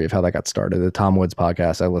history of how that got started, the Tom Woods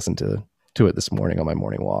podcast, I listened to it this morning on my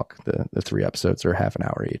morning walk. The 3 episodes are half an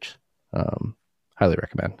hour each. Highly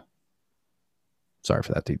recommend. Sorry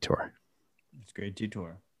for that detour. It's a great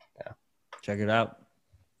detour. Yeah. Check it out.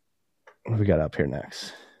 What do we got up here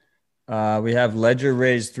next? We have Ledger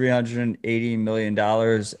raised $380 million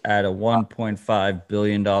at a $1.5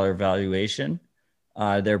 billion valuation.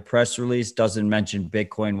 Their press release doesn't mention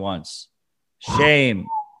Bitcoin once. Shame.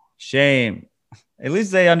 At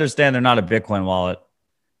least they understand they're not a Bitcoin wallet.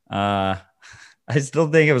 I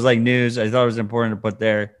still think it was like news. I thought it was important to put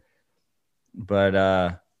there.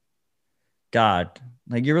 But God,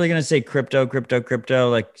 like you're really going to say crypto?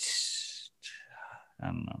 Like, I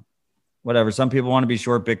don't know. Whatever. Some people want to be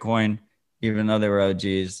short Bitcoin, even though they were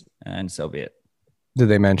OGs, and so be it. Did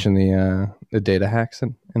they mention the data hacks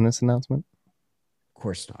in this announcement? Of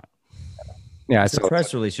course not. Yeah, It's a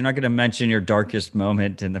press release. You're not going to mention your darkest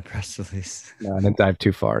moment in the press release. No, I didn't dive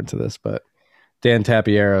too far into this, but Dan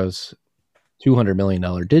Tapiero's $200 million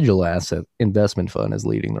digital asset investment fund is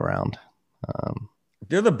leading the round.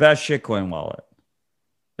 They're the best shitcoin wallet.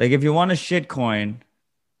 Like, if you want a shitcoin,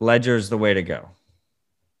 Ledger is the way to go.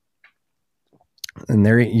 And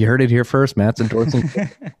there, you heard it here first. Matt's endorsing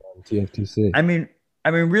TFTC. I mean,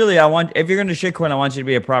 really, if you're going to shitcoin, I want you to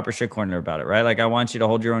be a proper shitcoiner about it, right? Like, I want you to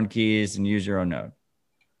hold your own keys and use your own node.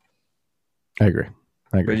 I agree.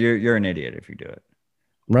 But you're an idiot if you do it.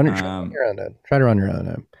 Try to run your own node. Try to run your own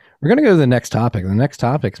node. We're going to go to the next topic. The next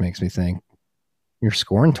topic makes me think your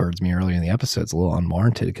scoring towards me earlier in the episode is a little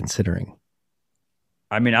unwarranted, considering.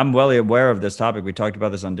 I mean, I'm well aware of this topic. We talked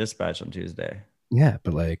about this on Dispatch on Tuesday. Yeah,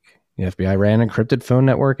 but like the FBI ran an encrypted phone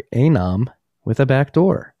network, ANOM, with a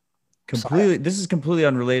backdoor. This is completely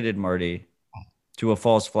unrelated, Marty, to a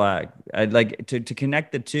false flag. I'd like to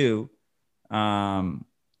connect the two.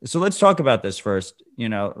 So let's talk about this first.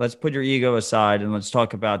 Let's put your ego aside and let's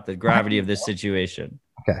talk about the gravity of this situation.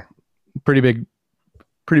 Okay. Pretty big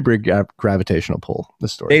gravitational pull,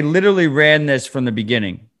 this story. They literally ran this from the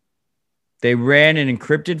beginning. They ran an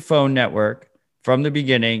encrypted phone network from the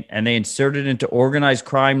beginning, and they inserted into organized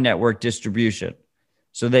crime network distribution.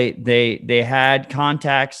 So they had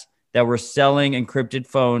contacts that were selling encrypted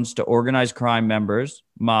phones to organized crime members,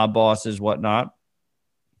 mob bosses, whatnot.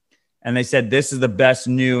 And they said, this is the best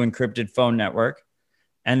new encrypted phone network.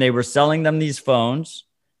 And they were selling them these phones.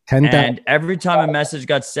 And every time a message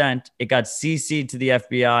got sent, it got CC'd to the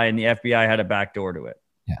FBI, and the FBI had a backdoor to it.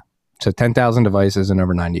 Yeah. So 10,000 devices in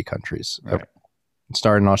over 90 countries. Right. It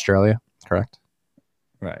started in Australia, correct?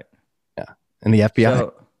 Right. Yeah. And the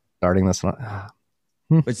FBI starting this one.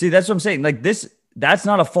 But see, that's what I'm saying. Like that's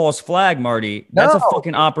not a false flag, Marty. That's a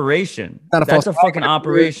fucking operation. That's a fucking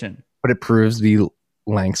operation. But it proves the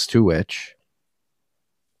lengths to which.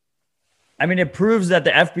 I mean, it proves that the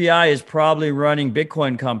FBI is probably running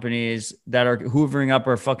Bitcoin companies that are hoovering up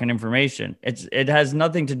our fucking information. It has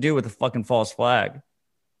nothing to do with a fucking false flag.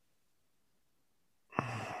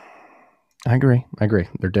 I agree.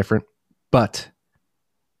 They're different, but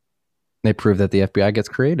they prove that the FBI gets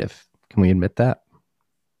creative. Can we admit that?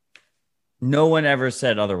 No one ever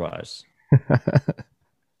said otherwise.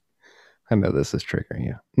 I know this is triggering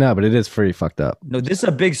you. No, but it is pretty fucked up. No, this is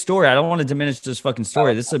a big story. I don't want to diminish this fucking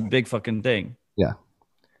story. This is a big fucking thing. Yeah.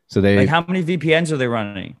 So they how many VPNs are they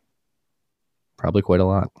running? Probably quite a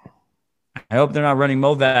lot. I hope they're not running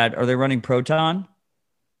Movad. Are they running Proton?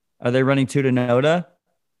 Are they running Tutanota?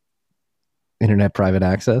 Internet private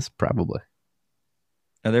access? Probably.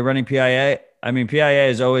 Are they running PIA? I mean, PIA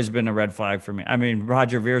has always been a red flag for me. I mean,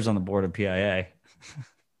 Roger Vere's on the board of PIA.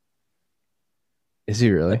 Is he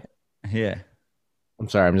really? Yeah. I'm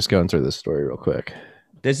sorry. I'm just going through this story real quick.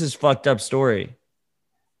 This is fucked up story.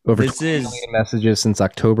 Over 20 million messages since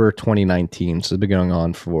October 2019. So it's been going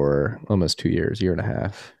on for almost 2 years, year and a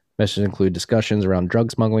half. Messages include discussions around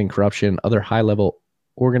drug smuggling, corruption, other high-level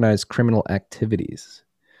organized criminal activities.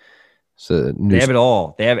 So they have it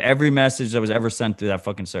all. They have every message that was ever sent through that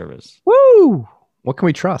fucking service. Woo! What can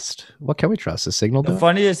we trust? What can we trust? The signal? The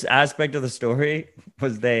funniest aspect of the story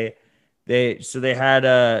was they had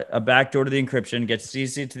a backdoor to the encryption, gets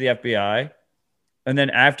CC'd to the FBI, and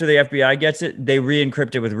then after the FBI gets it, they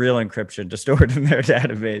re-encrypt it with real encryption to store it in their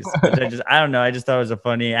database. I don't know. I just thought it was a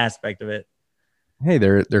funny aspect of it. Hey,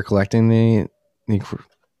 they're collecting the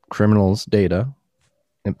criminals' data,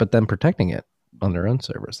 but then protecting it on their own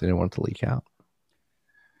servers. They didn't want it to leak out.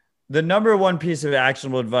 The number one piece of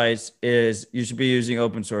actionable advice is you should be using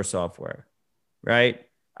open source software, right?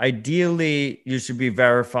 Ideally, you should be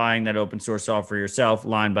verifying that open source software yourself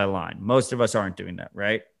line by line. Most of us aren't doing that,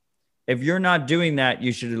 right? If you're not doing that,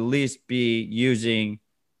 you should at least be using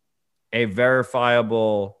a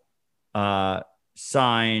verifiable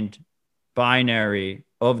signed binary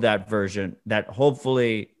of that version that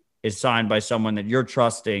hopefully is signed by someone that you're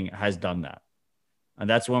trusting has done that. And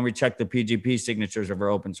that's when we check the PGP signatures of our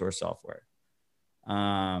open source software.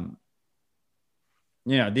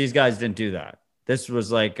 These guys didn't do that. This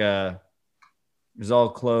was like, it was all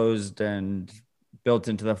closed and built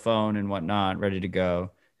into the phone and whatnot, ready to go.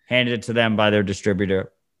 Handed it to them by their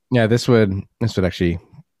distributor. Yeah, this would actually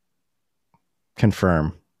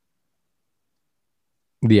confirm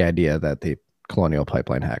the idea that the Colonial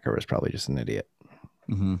Pipeline hacker was probably just an idiot.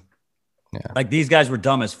 Mm-hmm. Yeah, like these guys were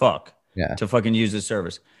dumb as fuck. Yeah, to fucking use this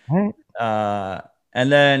service. Right.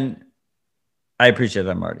 And then I appreciate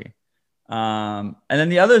that, Marty. And then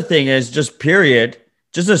the other thing is just period.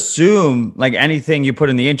 just assume like anything you put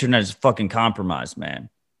in the internet is fucking compromised, man.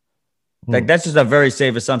 Like that's just a very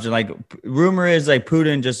safe assumption. Like rumor is like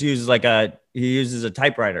Putin just uses he uses a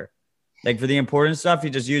typewriter. Like for the important stuff,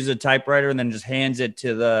 he just uses a typewriter and then just hands it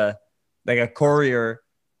to a courier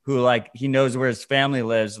who like he knows where his family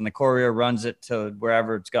lives, and the courier runs it to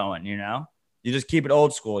wherever it's going, you know? You just keep it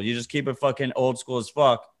old school. You just keep it fucking old school as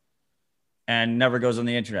fuck and never goes on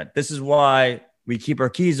the internet. This is why we keep our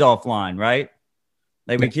keys offline, right?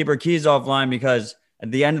 Like we keep our keys offline because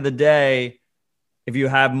at the end of the day, if you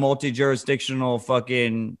have multi-jurisdictional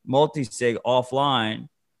fucking multi-sig offline,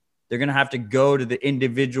 they're going to have to go to the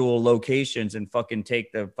individual locations and fucking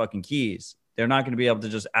take the fucking keys. They're not going to be able to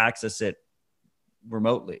just access it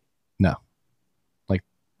remotely. No. Like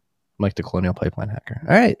the Colonial Pipeline hacker.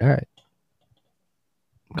 All right.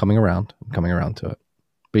 I'm coming around to it.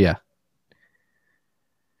 But yeah.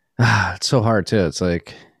 It's so hard too. It's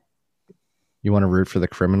like you want to root for the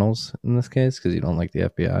criminals in this case because you don't like the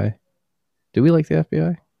FBI. Do we like the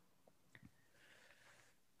FBI?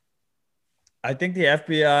 I think the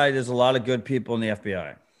FBI, there's a lot of good people in the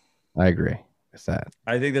FBI. I agree with that.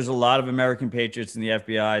 I think there's a lot of American patriots in the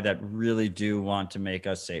FBI that really do want to make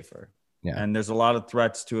us safer. Yeah. And there's a lot of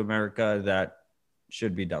threats to America that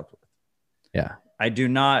should be dealt with. Yeah. I do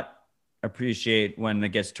not appreciate when it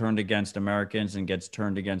gets turned against Americans and gets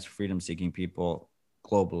turned against freedom-seeking people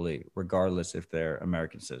globally, regardless if they're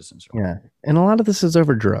American citizens. Yeah. And a lot of this is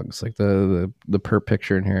over drugs. Like the perp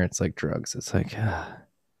picture in here, it's like drugs. It's like,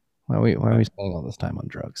 why are we spending all this time on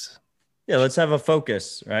drugs? Yeah, let's have a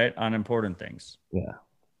focus, right, on important things. Yeah.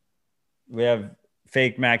 We have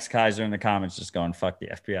fake Max Kaiser in the comments just going, fuck the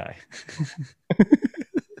FBI.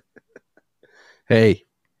 Hey,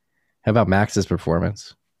 how about Max's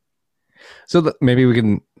performance? So maybe we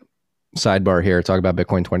can sidebar here, talk about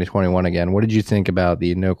Bitcoin 2021 again. What did you think about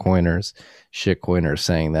the no coiners, shit coiners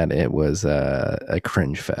saying that it was a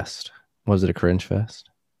cringe fest? Was it a cringe fest?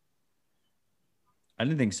 I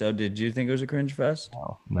didn't think so. Did you think it was a cringe fest?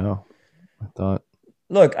 Oh, no. I thought.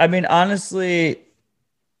 Look, I mean, honestly,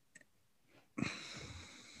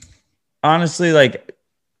 like,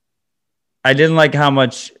 I didn't like how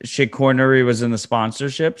much shitcoinery was in the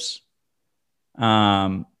sponsorships.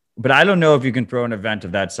 But I don't know if you can throw an event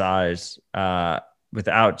of that size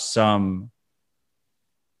without some,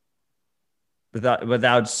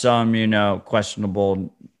 you know,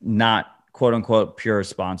 questionable, not quote unquote pure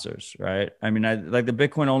sponsors, right? I mean, like the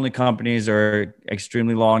Bitcoin only companies are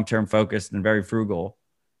extremely long-term focused and very frugal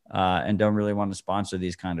and don't really want to sponsor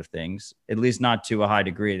these kind of things, at least not to a high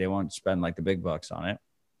degree. They won't spend like the big bucks on it.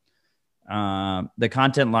 The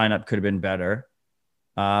content lineup could have been better.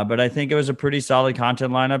 But I think it was a pretty solid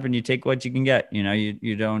content lineup, and you take what you can get. You know,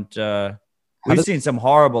 you don't. We've seen some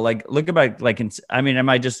horrible, like, look about, like, I mean, am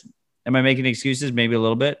I making excuses? Maybe a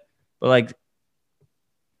little bit, but like,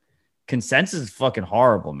 Consensus is fucking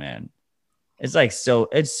horrible, man. It's like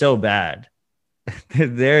it's so bad.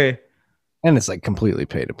 And it's like completely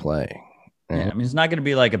pay to play. Yeah, I mean, it's not going to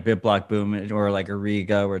be like a BitBlock Boom or like a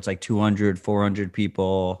Riga where it's like 200, 400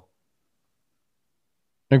 people.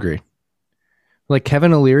 Agree. Like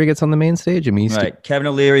Kevin O'Leary gets on the main stage. I mean, right. Kevin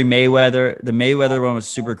O'Leary, Mayweather. The Mayweather one was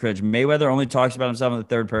super cringe. Mayweather only talks about himself in the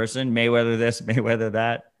third person. Mayweather this, Mayweather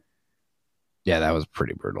that. Yeah, that was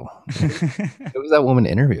pretty brutal. It was that woman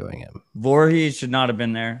interviewing him. Voorhees should not have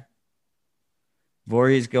been there.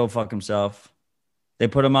 Voorhees go fuck himself. They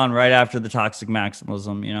put him on right after the toxic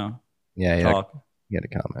maximalism, you know. Yeah, talk. You had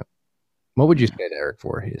a comment. What would you say to Eric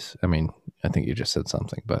Voorhees? I mean, I think you just said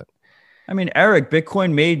something, but I mean, Eric,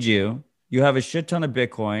 Bitcoin made you. You have a shit ton of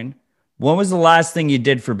Bitcoin. When was the last thing you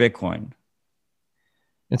did for Bitcoin?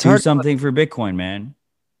 It's Do hard something for Bitcoin, man.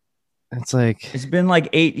 It's like it's been like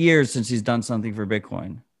 8 years since he's done something for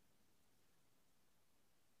Bitcoin.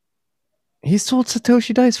 He sold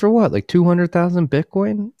Satoshi Dice for what? Like 200,000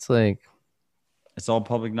 Bitcoin? It's like it's all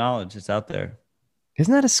public knowledge. It's out there.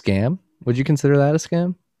 Isn't that a scam? Would you consider that a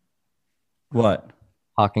scam? What?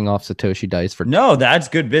 Hawking off Satoshi Dice for No, that's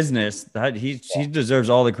good business. That he deserves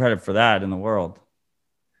all the credit for that in the world.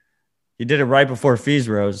 He did it right before fees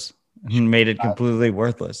rose and made it completely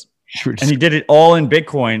worthless. And he did it all in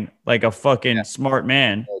Bitcoin like a fucking smart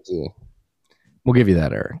man. We'll give you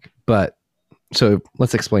that, Eric. But so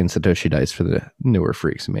let's explain Satoshi Dice for the newer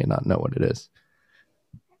freaks who may not know what it is.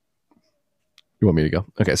 You want me to go?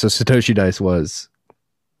 Okay, so Satoshi Dice was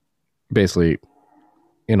basically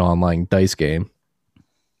an online dice game.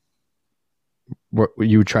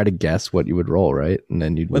 You would try to guess what you would roll, right? And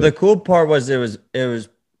then you'd. Well, the cool part was it was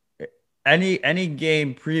any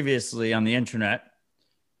game previously on the internet,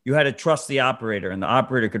 you had to trust the operator, and the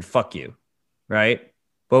operator could fuck you, right?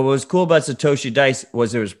 But what was cool about Satoshi Dice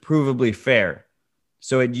was it was provably fair.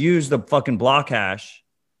 So it used the fucking block hash.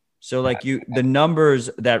 So like the numbers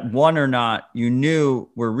that won or not, you knew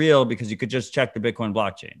were real because you could just check the Bitcoin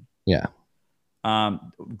blockchain. Yeah.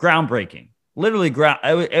 Groundbreaking. Literally,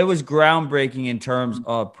 it was groundbreaking in terms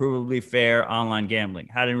of provably fair online gambling.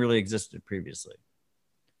 Hadn't really existed previously.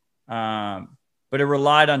 But it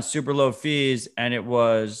relied on super low fees, and it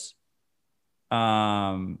was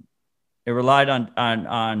it relied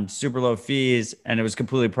on super low fees, and it was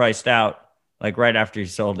completely priced out like right after he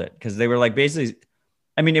sold it, because they were like basically,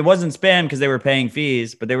 I mean, it wasn't spam because they were paying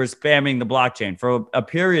fees, but they were spamming the blockchain for a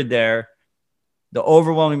period there. The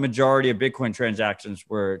overwhelming majority of Bitcoin transactions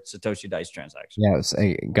were Satoshi Dice transactions. Yeah,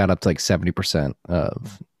 it got up to like 70%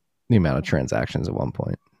 of the amount of transactions at one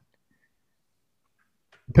point.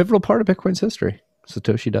 Pivotal part of Bitcoin's history.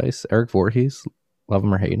 Satoshi Dice, Eric Voorhees, love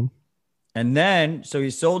him or hate him. And then, so he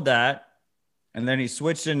sold that, and then he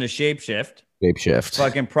switched into Shapeshift. Shapeshift.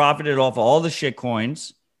 Fucking profited off all the shit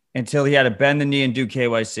coins until he had to bend the knee and do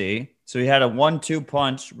KYC. So he had a 1-2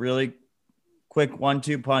 punch, really quick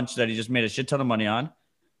 1-2 punch that he just made a shit ton of money on.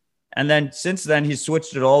 And then since then, he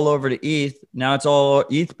switched it all over to ETH. Now it's all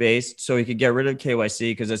ETH based, so he could get rid of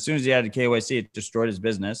KYC, because as soon as he added KYC, it destroyed his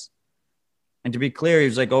business. And to be clear, he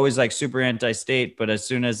was like always like super anti-state, but as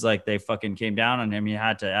soon as like they fucking came down on him, he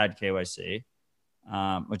had to add KYC,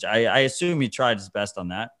 which I assume he tried his best on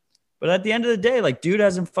that. But at the end of the day, like, dude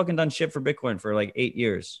hasn't fucking done shit for Bitcoin for like 8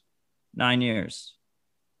 years, 9 years.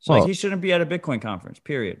 So like, he shouldn't be at a Bitcoin conference,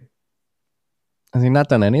 period. Has he not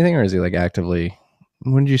done anything, or is he like actively?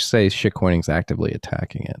 When did you say shitcoining's actively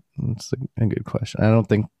attacking it? That's a good question. I don't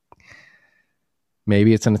think.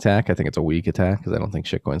 Maybe it's an attack. I think it's a weak attack because I don't think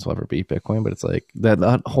shitcoins will ever beat Bitcoin. But it's like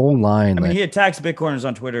that whole line. I mean, he attacks Bitcoiners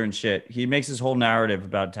on Twitter and shit. He makes his whole narrative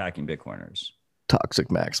about attacking Bitcoiners. Toxic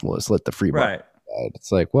maximalist. Let the free market decide.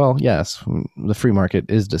 It's like, well, yes, the free market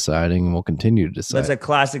is deciding and will continue to decide. That's a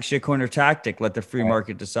classic shitcoiner tactic. Let the free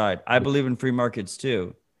market decide. I believe in free markets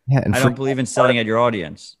too. Yeah, and I don't believe in selling at your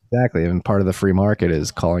audience. Exactly. And part of the free market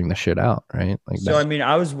is calling the shit out, right? Like so, I mean,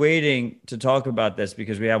 I was waiting to talk about this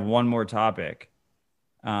because we have one more topic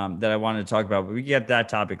that I wanted to talk about, but we get that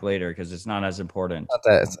topic later because it's not as important. Not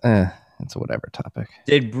that it's a whatever topic.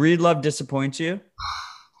 Did Breedlove disappoint you?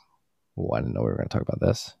 Well, I didn't know we were going to talk about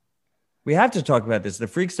this. We have to talk about this. The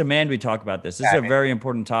freaks demand we talk about this. This is a very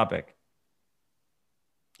important topic.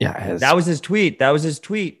 Yeah, that was his tweet.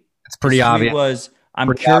 It's pretty obvious.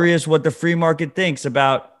 I'm curious what the free market thinks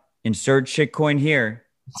about insert shitcoin here.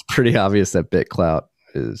 It's pretty obvious that BitClout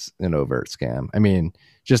is an overt scam. I mean,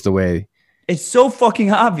 just the way. It's so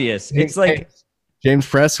fucking obvious. It's like James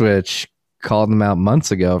Presswich called them out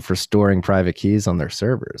months ago for storing private keys on their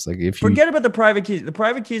servers. Like, if you forget about the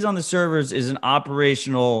private keys on the servers is an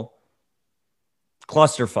operational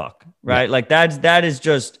clusterfuck, right? Yeah. Like that is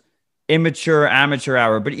just immature amateur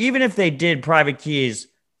hour. But even if they did private keys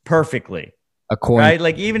perfectly, right?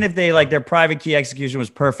 Like even if they like their private key execution was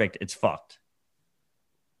perfect, it's fucked.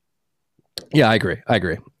 Yeah, I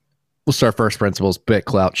agree. We'll start first principles.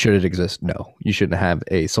 BitClout, should it exist? No. You shouldn't have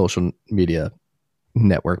a social media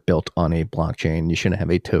network built on a blockchain. You shouldn't have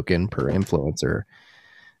a token per influencer.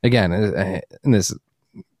 Again, and this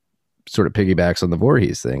sort of piggybacks on the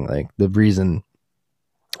Voorhees thing. Like, the reason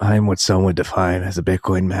I'm what some would define as a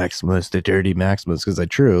Bitcoin maximalist, a dirty maximalist, because I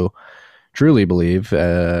truly believe,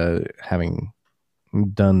 having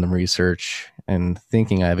done the research and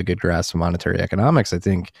thinking I have a good grasp of monetary economics, I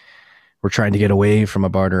think we're trying to get away from a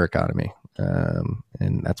barter economy.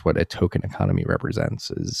 And that's what a token economy represents,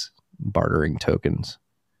 is bartering tokens.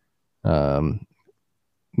 And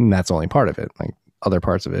that's only part of it. Like, other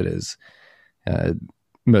parts of it is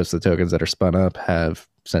most of the tokens that are spun up have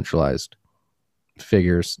centralized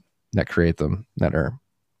figures that create them that are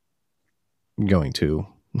going to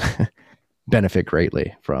benefit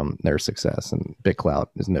greatly from their success. And BitClout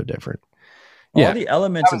is no different. All the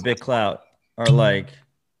elements of BitClout are like...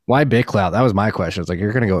 Why BitClout? That was my question. It's like,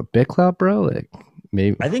 you're going to go with BitClout, bro? Like,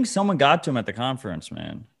 maybe. I think someone got to him at the conference,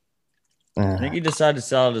 man. I think he decided to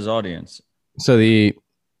sell out his audience. So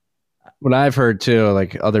what I've heard too,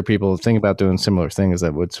 like other people think about doing similar things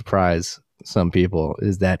that would surprise some people,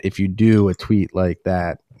 is that if you do a tweet like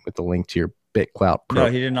that with the link to your BitClout No,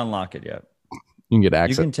 he didn't unlock it yet. You can get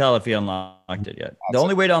access. You can tell if he unlocked it yet. The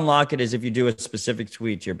only way to unlock it is if you do a specific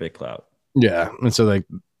tweet to your BitClout. Yeah. And so like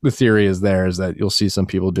the theory is that you'll see some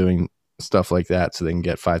people doing stuff like that so they can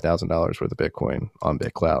get $5,000 worth of Bitcoin on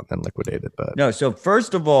BitClout and then liquidate it. But no, so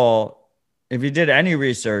first of all, if you did any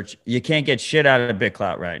research, you can't get shit out of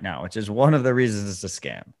BitClout right now, which is one of the reasons it's a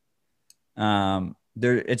scam.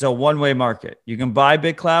 It's a one-way market. You can buy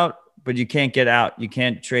BitClout, but you can't get out. You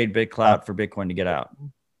can't trade BitClout for Bitcoin to get out.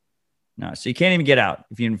 No, so you can't even get out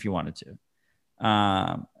even if you wanted to.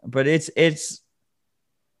 But it's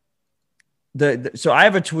so I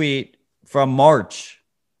have a tweet from March.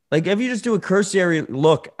 Like, if you just do a cursory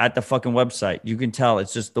look at the fucking website, you can tell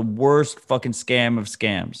it's just the worst fucking scam of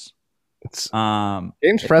scams. It's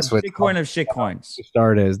James Presswood, Bitcoin of shitcoins.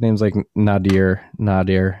 Started. His name's like Nadir,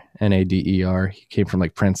 Nader. He came from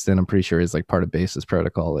like Princeton. I'm pretty sure he's like part of Basis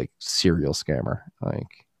Protocol, like serial scammer.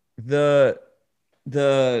 Like the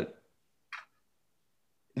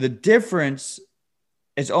difference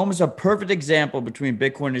is almost a perfect example between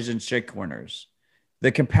Bitcoiners and shitcoiners.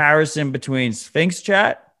 The comparison between Sphinx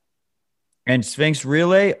Chat and Sphinx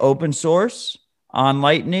Relay open source on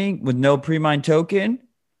Lightning with no pre-mined token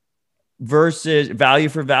versus value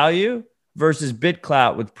for value versus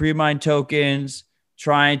BitClout with pre-mined tokens,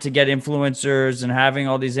 trying to get influencers and having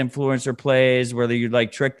all these influencer plays where you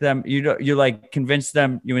like trick them, you like convince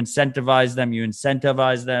them, you incentivize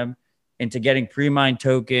them into getting pre-mined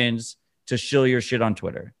tokens to shill your shit on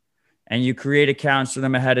Twitter. And you create accounts for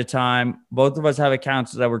them ahead of time. Both of us have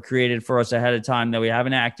accounts that were created for us ahead of time that we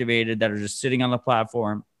haven't activated, that are just sitting on the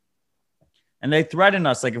platform. And they threaten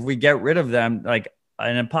us, like, if we get rid of them, like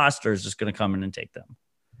an imposter is just going to come in and take them.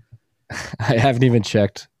 I haven't even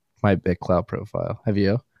checked my BitClout profile. Have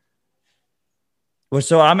you? Well,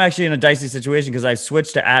 so I'm actually in a dicey situation because I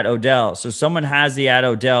switched to @Odell. So someone has the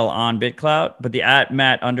 @Odell on BitClout, but the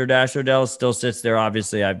 @Matt_Odell still sits there.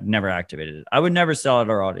 Obviously, I've never activated it. I would never sell out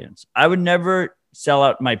our audience. I would never sell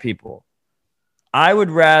out my people. I would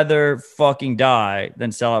rather fucking die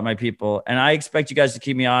than sell out my people. And I expect you guys to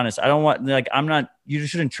keep me honest. I don't want, like, I'm not, you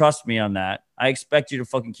shouldn't trust me on that. I expect you to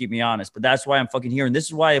fucking keep me honest, but that's why I'm fucking here. And this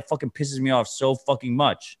is why it fucking pisses me off so fucking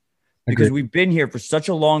much, because we've been here for such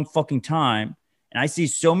a long fucking time. And I see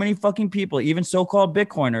so many fucking people, even so-called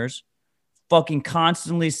Bitcoiners, fucking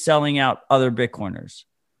constantly selling out other Bitcoiners.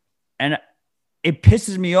 And it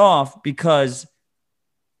pisses me off because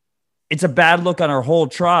it's a bad look on our whole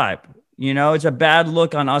tribe. You know, it's a bad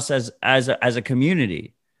look on us as a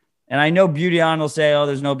community. And I know Beauty On will say, oh,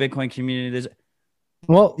 there's no Bitcoin community.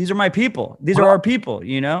 Well, these are my people. These are our people,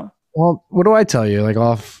 you know? Well, what do I tell you? Like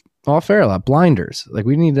off fair lot, blinders. Like,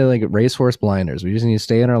 we need to like racehorse blinders. We just need to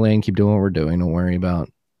stay in our lane, keep doing what we're doing. Don't worry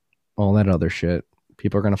about all that other shit.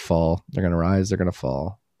 People are going to fall. They're going to rise. They're going to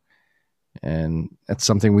fall. And that's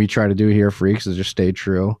something we try to do here, Freaks, is just stay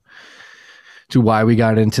true to why we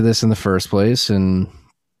got into this in the first place. And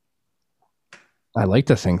I like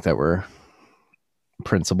to think that we're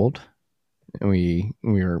principled and we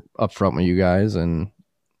were upfront with you guys, and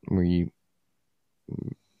we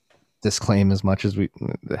disclaim as much as we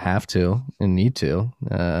have to and need to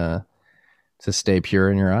stay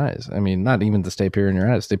pure in your eyes. I mean, not even to stay pure in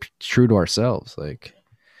your eyes, stay true to ourselves. Like,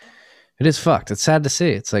 it is fucked. It's sad to see.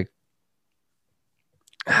 It's like,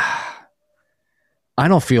 I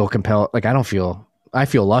don't feel compelled. Like, I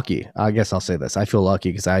feel lucky. I guess I'll say this. I feel lucky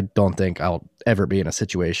because I don't think I'll ever be in a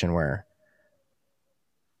situation where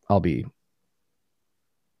I'll be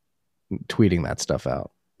tweeting that stuff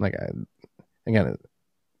out. Like, again,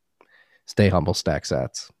 stay humble, stack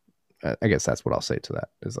sats. I guess that's what I'll say to that,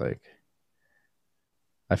 is like,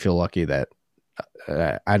 I feel lucky that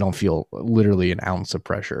I don't feel literally an ounce of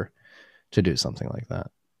pressure to do something like that.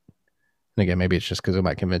 And again, maybe it's just because of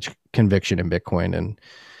my conviction in Bitcoin and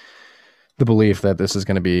the belief that this is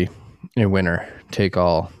going to be a winner take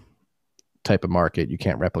all type of market. You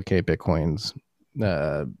can't replicate Bitcoin's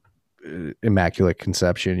immaculate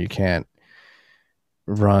conception. You can't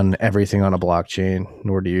run everything on a blockchain,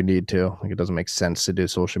 nor do you need to. Like, it doesn't make sense to do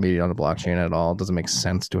social media on a blockchain at all. It doesn't make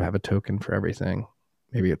sense to have a token for everything.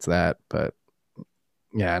 Maybe it's that, but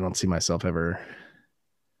yeah, I don't see myself ever.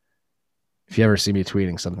 If you ever see me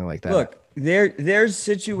tweeting something like that, look, there's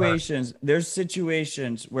situations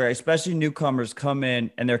where especially newcomers come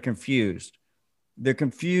in and they're confused. They're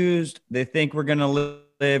confused. They think we're going to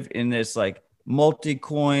live in this like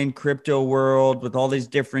multi-coin crypto world with all these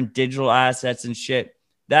different digital assets and shit.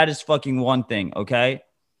 That is fucking one thing. Okay.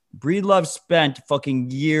 Breedlove spent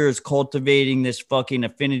fucking years cultivating this fucking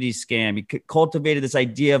affinity scam. He cultivated this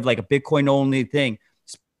idea of like a Bitcoin only thing.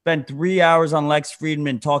 Spent 3 hours on Lex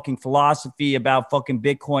Friedman talking philosophy about fucking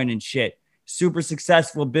Bitcoin and shit. Super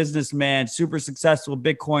successful businessman, super successful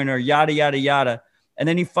Bitcoiner, yada, yada, yada. And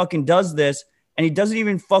then he fucking does this and he doesn't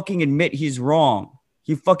even fucking admit he's wrong.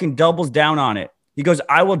 He fucking doubles down on it. He goes,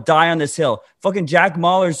 I will die on this hill. Fucking Jack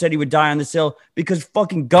Mahler said he would die on this hill because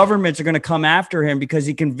fucking governments are going to come after him because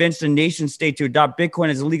he convinced a nation state to adopt Bitcoin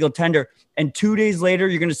as a legal tender. And 2 days later,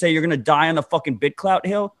 you're going to say you're going to die on the fucking BitClout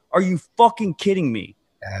hill? Are you fucking kidding me?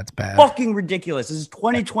 That's bad. Fucking ridiculous. This is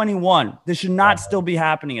 2021. This should not still be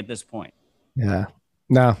happening at this point. Yeah.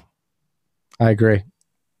 No, I agree.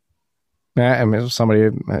 Yeah, I mean, somebody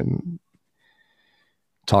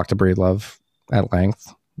talked to Breedlove at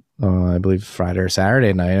length. I believe Friday or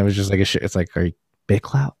Saturday night. It was just like a shit. It's like, are you big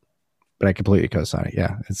clout? But I completely co-sign it.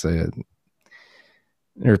 Yeah,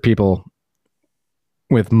 there are people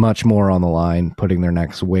with much more on the line, putting their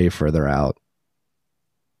necks way further out,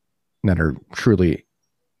 that are truly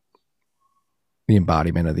the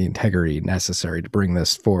embodiment of the integrity necessary to bring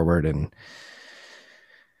this forward. And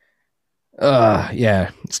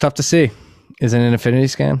yeah, it's tough to see. Is it an infinity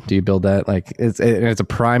scam? Do you build that? Like, it's a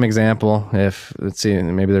prime example. If, let's see,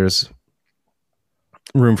 maybe there's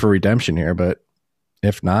room for redemption here, but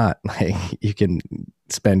if not, like, you can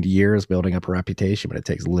spend years building up a reputation, but it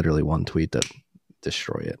takes literally one tweet to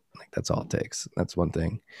destroy it. Like, that's all it takes. That's one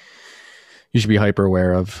thing you should be hyper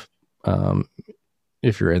aware of,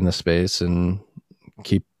 if you're in the space, and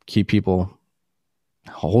keep people,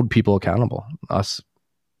 hold people accountable.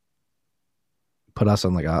 Put us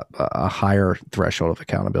on like a higher threshold of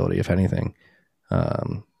accountability, if anything.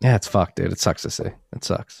 Yeah, it's fucked, dude. It sucks to see. It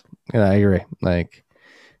sucks. Yeah, I agree. Like,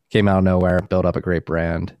 came out of nowhere, built up a great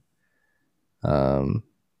brand. You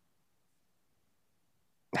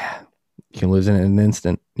can lose it in an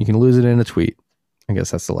instant. You can lose it in a tweet. I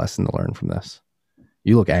guess that's the lesson to learn from this.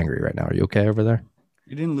 You look angry right now. Are you okay over there?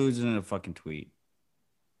 You didn't lose it in a fucking tweet.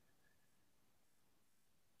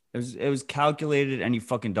 It was calculated, and you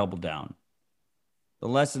fucking doubled down. The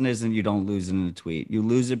lesson isn't you don't lose it in a tweet. You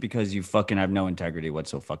lose it because you fucking have no integrity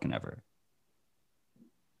whatsoever.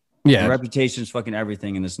 Yeah. Your reputation's fucking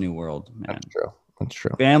everything in this new world, man. That's true. That's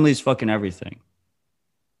true. Family's fucking everything.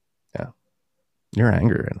 Yeah. You're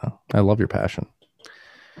angry right now. I love your passion.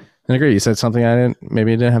 And I agree. You said something I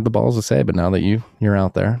didn't have the balls to say, but now that you're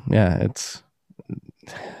out there, yeah, it's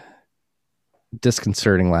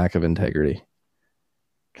disconcerting lack of integrity,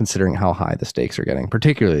 considering how high the stakes are getting,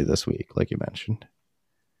 particularly this week, like you mentioned.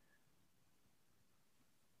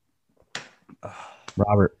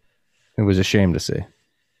 Robert, it was a shame to see.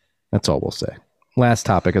 That's all we'll say. Last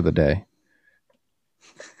topic of the day.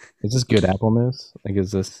 Is this good Apple news? Like,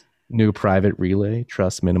 is this new private relay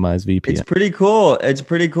trust minimize VPN? It's pretty cool. It's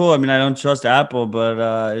pretty cool. I mean, I don't trust Apple,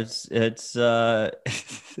 but it's a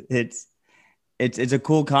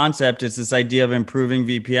cool concept. It's this idea of improving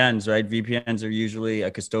VPNs, right? VPNs are usually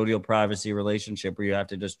a custodial privacy relationship where you have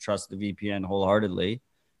to just trust the VPN wholeheartedly.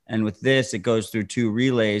 And with this, it goes through two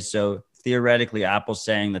relays. So theoretically, Apple's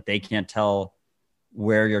saying that they can't tell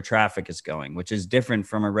where your traffic is going, which is different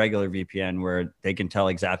from a regular VPN where they can tell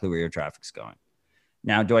exactly where your traffic's going.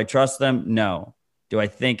 Now, do I trust them? No. Do I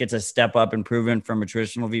think it's a step up improvement from a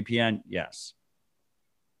traditional VPN? Yes.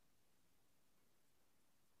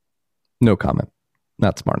 No comment.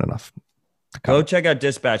 Not smart enough. Go check out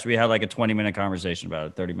Dispatch. We had like a 20-minute conversation about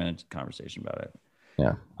it, 30-minute conversation about it.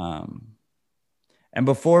 Yeah. And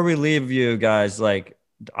before we leave you guys, like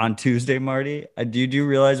on Tuesday, Marty, do you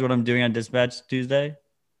realize what I'm doing on Dispatch Tuesday?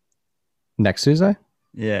 Next Tuesday?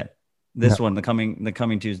 Yeah. This one, the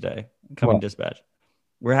coming Tuesday, What? Dispatch.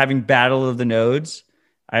 We're having Battle of the Nodes.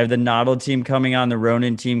 I have the Noddle team coming on, the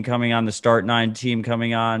Ronin team coming on, the Start9 team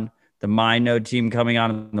coming on, the MyNode team coming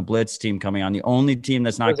on, and the Blitz team coming on. The only team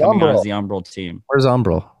that's not Where's coming on Umbral? is the Umbral team. Where's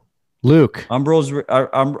Umbral? Luke.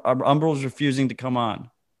 Umbral's refusing to come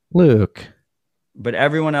on. Luke. But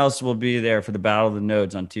everyone else will be there for the Battle of the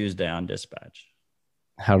Nodes on Tuesday on Dispatch.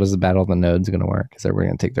 How does the Battle of the Nodes going to work? Is everyone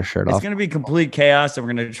going to take their shirt It's off? going to be complete chaos, and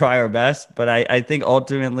we're going to try our best. But I think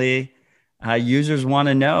ultimately, users want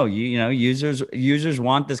to know. Users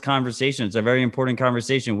want this conversation. It's a very important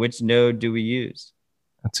conversation. Which node do we use?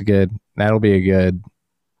 That'll be a good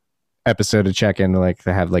episode to check in, like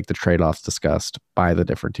to have like the trade-offs discussed by the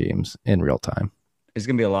different teams in real time. It's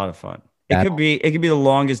going to be a lot of fun. It could be the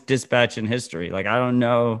longest dispatch in history. Like, I don't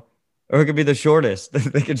know. Or it could be the shortest.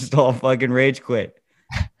 They could just all fucking rage quit.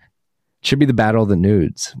 Should be the Battle of the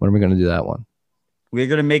Nudes. When are we going to do that one? We're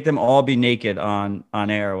going to make them all be naked on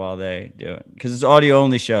air while they do it. Because it's audio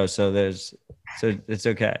only show. So it's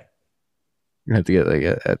okay. You have to get like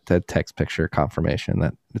a text picture confirmation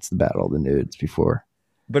that it's the Battle of the Nudes before.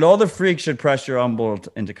 But all the freaks should pressure Umbral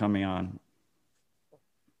into coming on.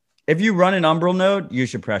 If you run an Umbral node, you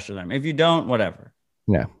should pressure them. If you don't, whatever.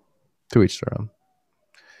 Yeah. To each their own.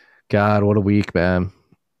 God, what a week, man.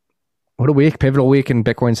 What a week. Pivotal week in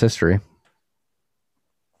Bitcoin's history.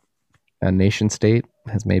 A nation state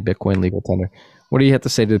has made Bitcoin legal tender. What do you have to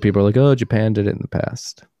say to the people like, oh, Japan did it in the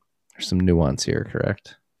past? There's some nuance here,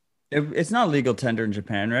 correct? It's not legal tender in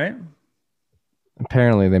Japan, right?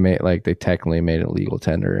 Apparently they technically made it legal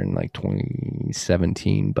tender in like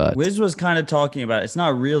 2017, but Wiz was kind of talking about it's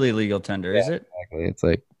not really legal tender, is it? exactly. It's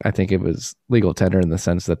like I think it was legal tender in the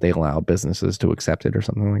sense that they allow businesses to accept it or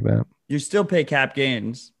something like that. You still pay cap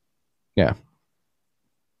gains. Yeah.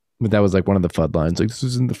 But that was like one of the FUD lines. Like, this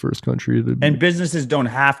isn't the first country to And businesses don't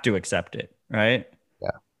have to accept it, right? Yeah.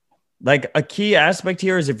 Like a key aspect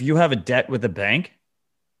here is if you have a debt with a bank,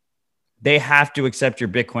 they have to accept your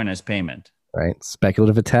Bitcoin as payment. Right.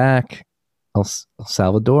 Speculative attack. El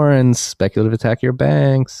Salvadorans, speculative attack your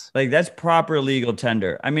banks. Like that's proper legal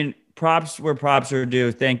tender. I mean, props where props are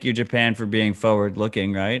due. Thank you, Japan, for being forward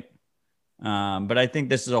looking, right? But I think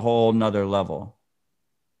this is a whole nother level.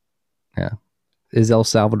 Yeah. Is El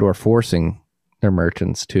Salvador forcing their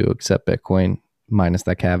merchants to accept Bitcoin minus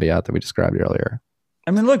that caveat that we described earlier?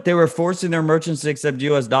 I mean, look, they were forcing their merchants to accept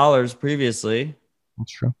US dollars previously.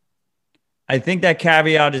 That's true. I think that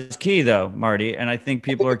caveat is key, though, Marty, and I think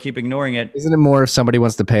people are keep ignoring it. Isn't it more if somebody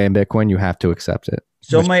wants to pay in Bitcoin, you have to accept it?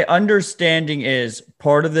 So my understanding is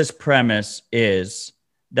part of this premise is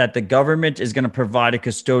that the government is going to provide a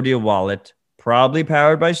custodial wallet, probably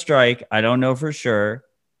powered by Strike. I don't know for sure,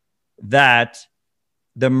 that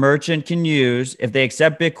the merchant can use. If they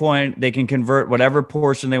accept Bitcoin, they can convert whatever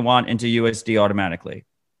portion they want into USD automatically.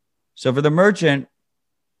 So for the merchant,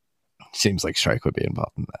 seems like Strike would be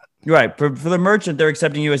involved in that. Right. For the merchant, they're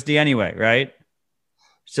accepting USD anyway, right?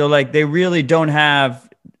 So like they really don't have,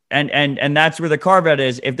 and that's where the carve out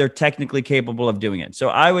is if they're technically capable of doing it. So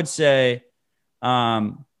I would say,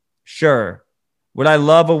 sure. Would I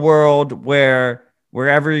love a world where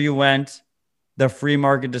wherever you went, the free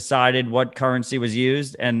market decided what currency was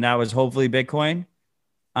used, and that was hopefully Bitcoin?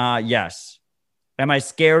 Yes. Am I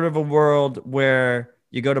scared of a world where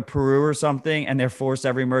you go to Peru or something and they force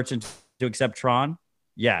every merchant to accept Tron?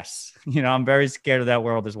 Yes. I'm very scared of that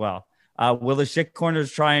world as well. Will the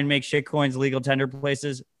shitcoiners try and make shitcoins legal tender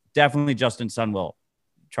places? Definitely Justin Sun will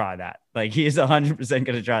try that. Like he is 100% going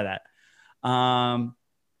to try that.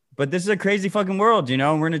 But this is a crazy fucking world,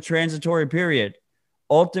 we're in a transitory period.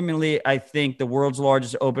 Ultimately, I think the world's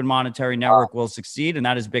largest open monetary network will succeed, and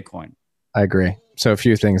that is Bitcoin. I agree. So a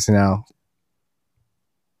few things now.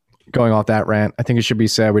 Going off that rant, I think it should be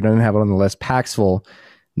said, we don't have it on the list. Paxful,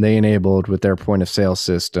 they enabled with their point of sale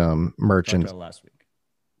system merchants. Last week.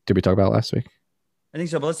 Did we talk about it last week? I think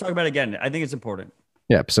so, but let's talk about it again. I think it's important.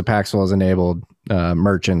 Yeah. So Paxful has enabled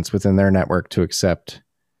merchants within their network to accept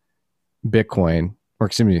Bitcoin, or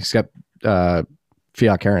accept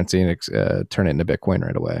fiat currency and turn it into Bitcoin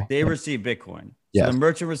right away. They receive Bitcoin. So yes. The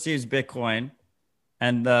merchant receives Bitcoin,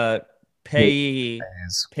 and the payee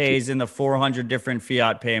pays in the 400 different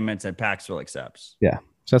fiat payments that Paxful accepts. Yeah.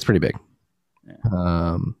 So that's pretty big.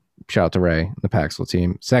 Yeah. Shout out to Ray, the Paxful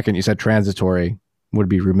team. Second, you said transitory. Would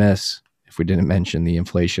be remiss if we didn't mention the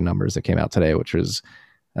inflation numbers that came out today, which was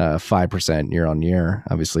 5% year on year.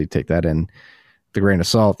 Obviously, take that in the grain of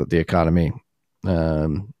salt that the economy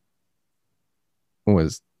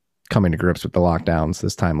was coming to grips with the lockdowns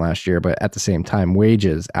this time last year. But at the same time,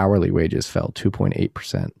 hourly wages fell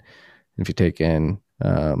 2.8%. If you take in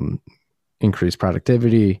increased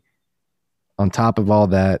productivity, on top of all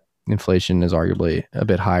that, inflation is arguably a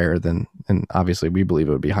bit higher than, and obviously we believe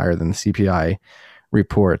it would be higher than the CPI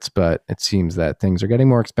reports, but it seems that things are getting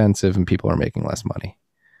more expensive and people are making less money.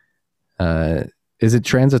 Is it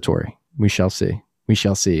transitory? We shall see. We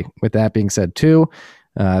shall see. With that being said, too,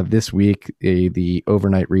 this week, the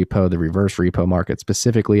overnight repo, the reverse repo market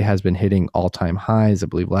specifically, has been hitting all-time highs. I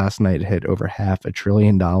believe last night it hit over $500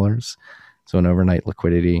 billion. So an overnight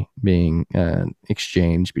liquidity being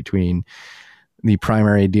exchanged between the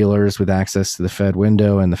primary dealers with access to the Fed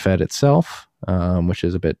window and the Fed itself, which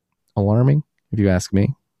is a bit alarming, if you ask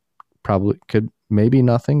me. Probably could, maybe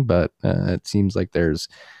nothing, but it seems like there's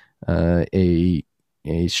a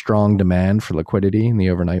strong demand for liquidity in the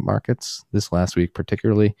overnight markets this last week,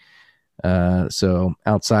 particularly. So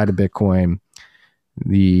outside of Bitcoin,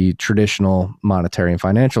 the traditional monetary and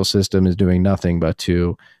financial system is doing nothing but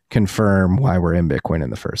to confirm why we're in Bitcoin in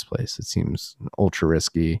the first place. It seems ultra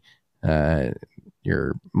risky.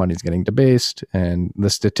 Your money's getting debased, and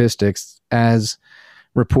the statistics, as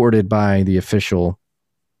reported by the official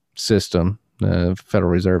system, the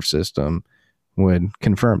Federal Reserve System, would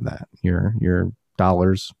confirm that your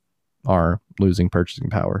dollars are losing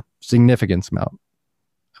purchasing power, significant amount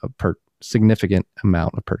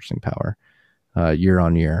of purchasing power year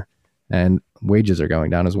on year, and wages are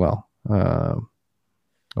going down as well. I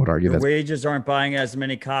would argue that wages aren't buying as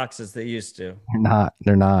many cocks as they used to.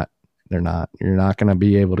 They're not. You're not going to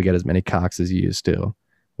be able to get as many cocks as you used to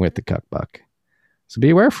with the cuck buck. So be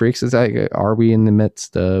aware, freaks. Are we in the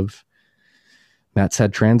midst of Matt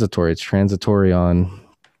said transitory. It's transitory on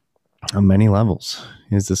many levels.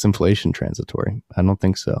 Is this inflation transitory? I don't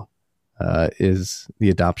think so. Is the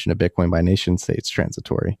adoption of Bitcoin by nation states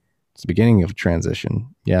transitory? It's the beginning of a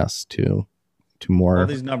transition, yes, to more. All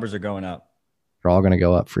these numbers are going up. They're all going to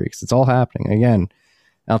go up, freaks. It's all happening. Again,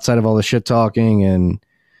 outside of all the shit talking and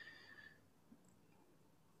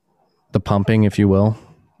the pumping, if you will,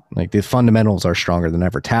 like the fundamentals are stronger than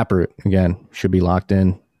ever. Taproot, again, should be locked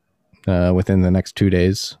in within the next 2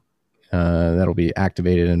 days. That'll be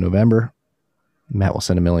activated in November. Matt will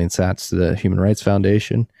send 1 million sats to the Human Rights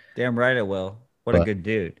Foundation. Damn right it will. What a good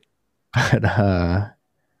dude. But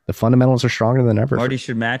the fundamentals are stronger than ever. Marty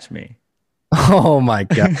should match me. Oh my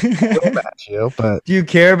God. I'll match you, but Do you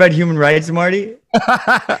care about human rights, Marty?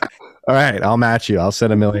 all right, I'll match you. I'll send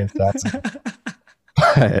 1 million sats.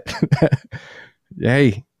 But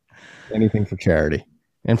hey, anything for charity,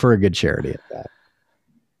 and for a good charity at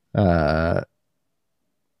that.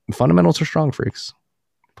 Fundamentals are strong, freaks.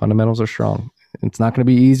 Fundamentals are strong. It's not going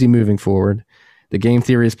to be easy moving forward. The game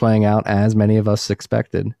theory is playing out as many of us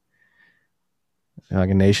expected. Like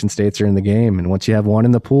nation states are in the game, and once you have one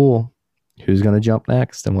in the pool, who's going to jump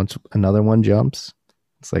next? And once another one jumps,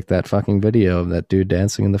 it's like that fucking video of that dude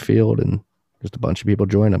dancing in the field, and just a bunch of people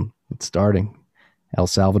join him. It's starting. El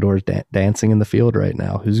Salvador's dancing in the field right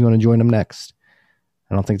now. Who's going to join them next?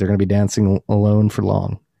 I don't think they're going to be dancing alone for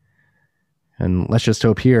long. And let's just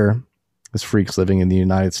hope here, as freaks living in the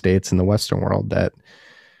United States and the Western world, that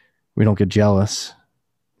we don't get jealous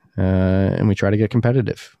and we try to get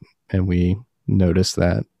competitive. And we notice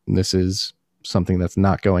that this is something that's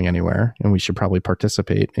not going anywhere, and we should probably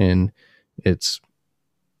participate in its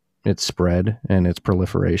spread and its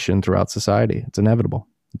proliferation throughout society. It's inevitable.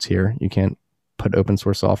 It's here. You can't put open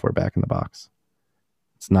source software back in the box.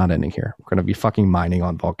 It's not ending here. We're going to be fucking mining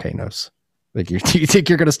on volcanoes. Like you think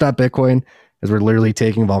you're going to stop Bitcoin? As we're literally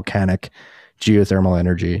taking volcanic geothermal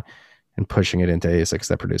energy and pushing it into ASICs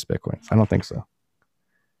that produce Bitcoin. I don't think so.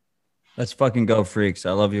 Let's fucking go, freaks.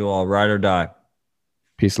 I love you all. Ride or die.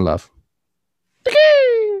 Peace and love.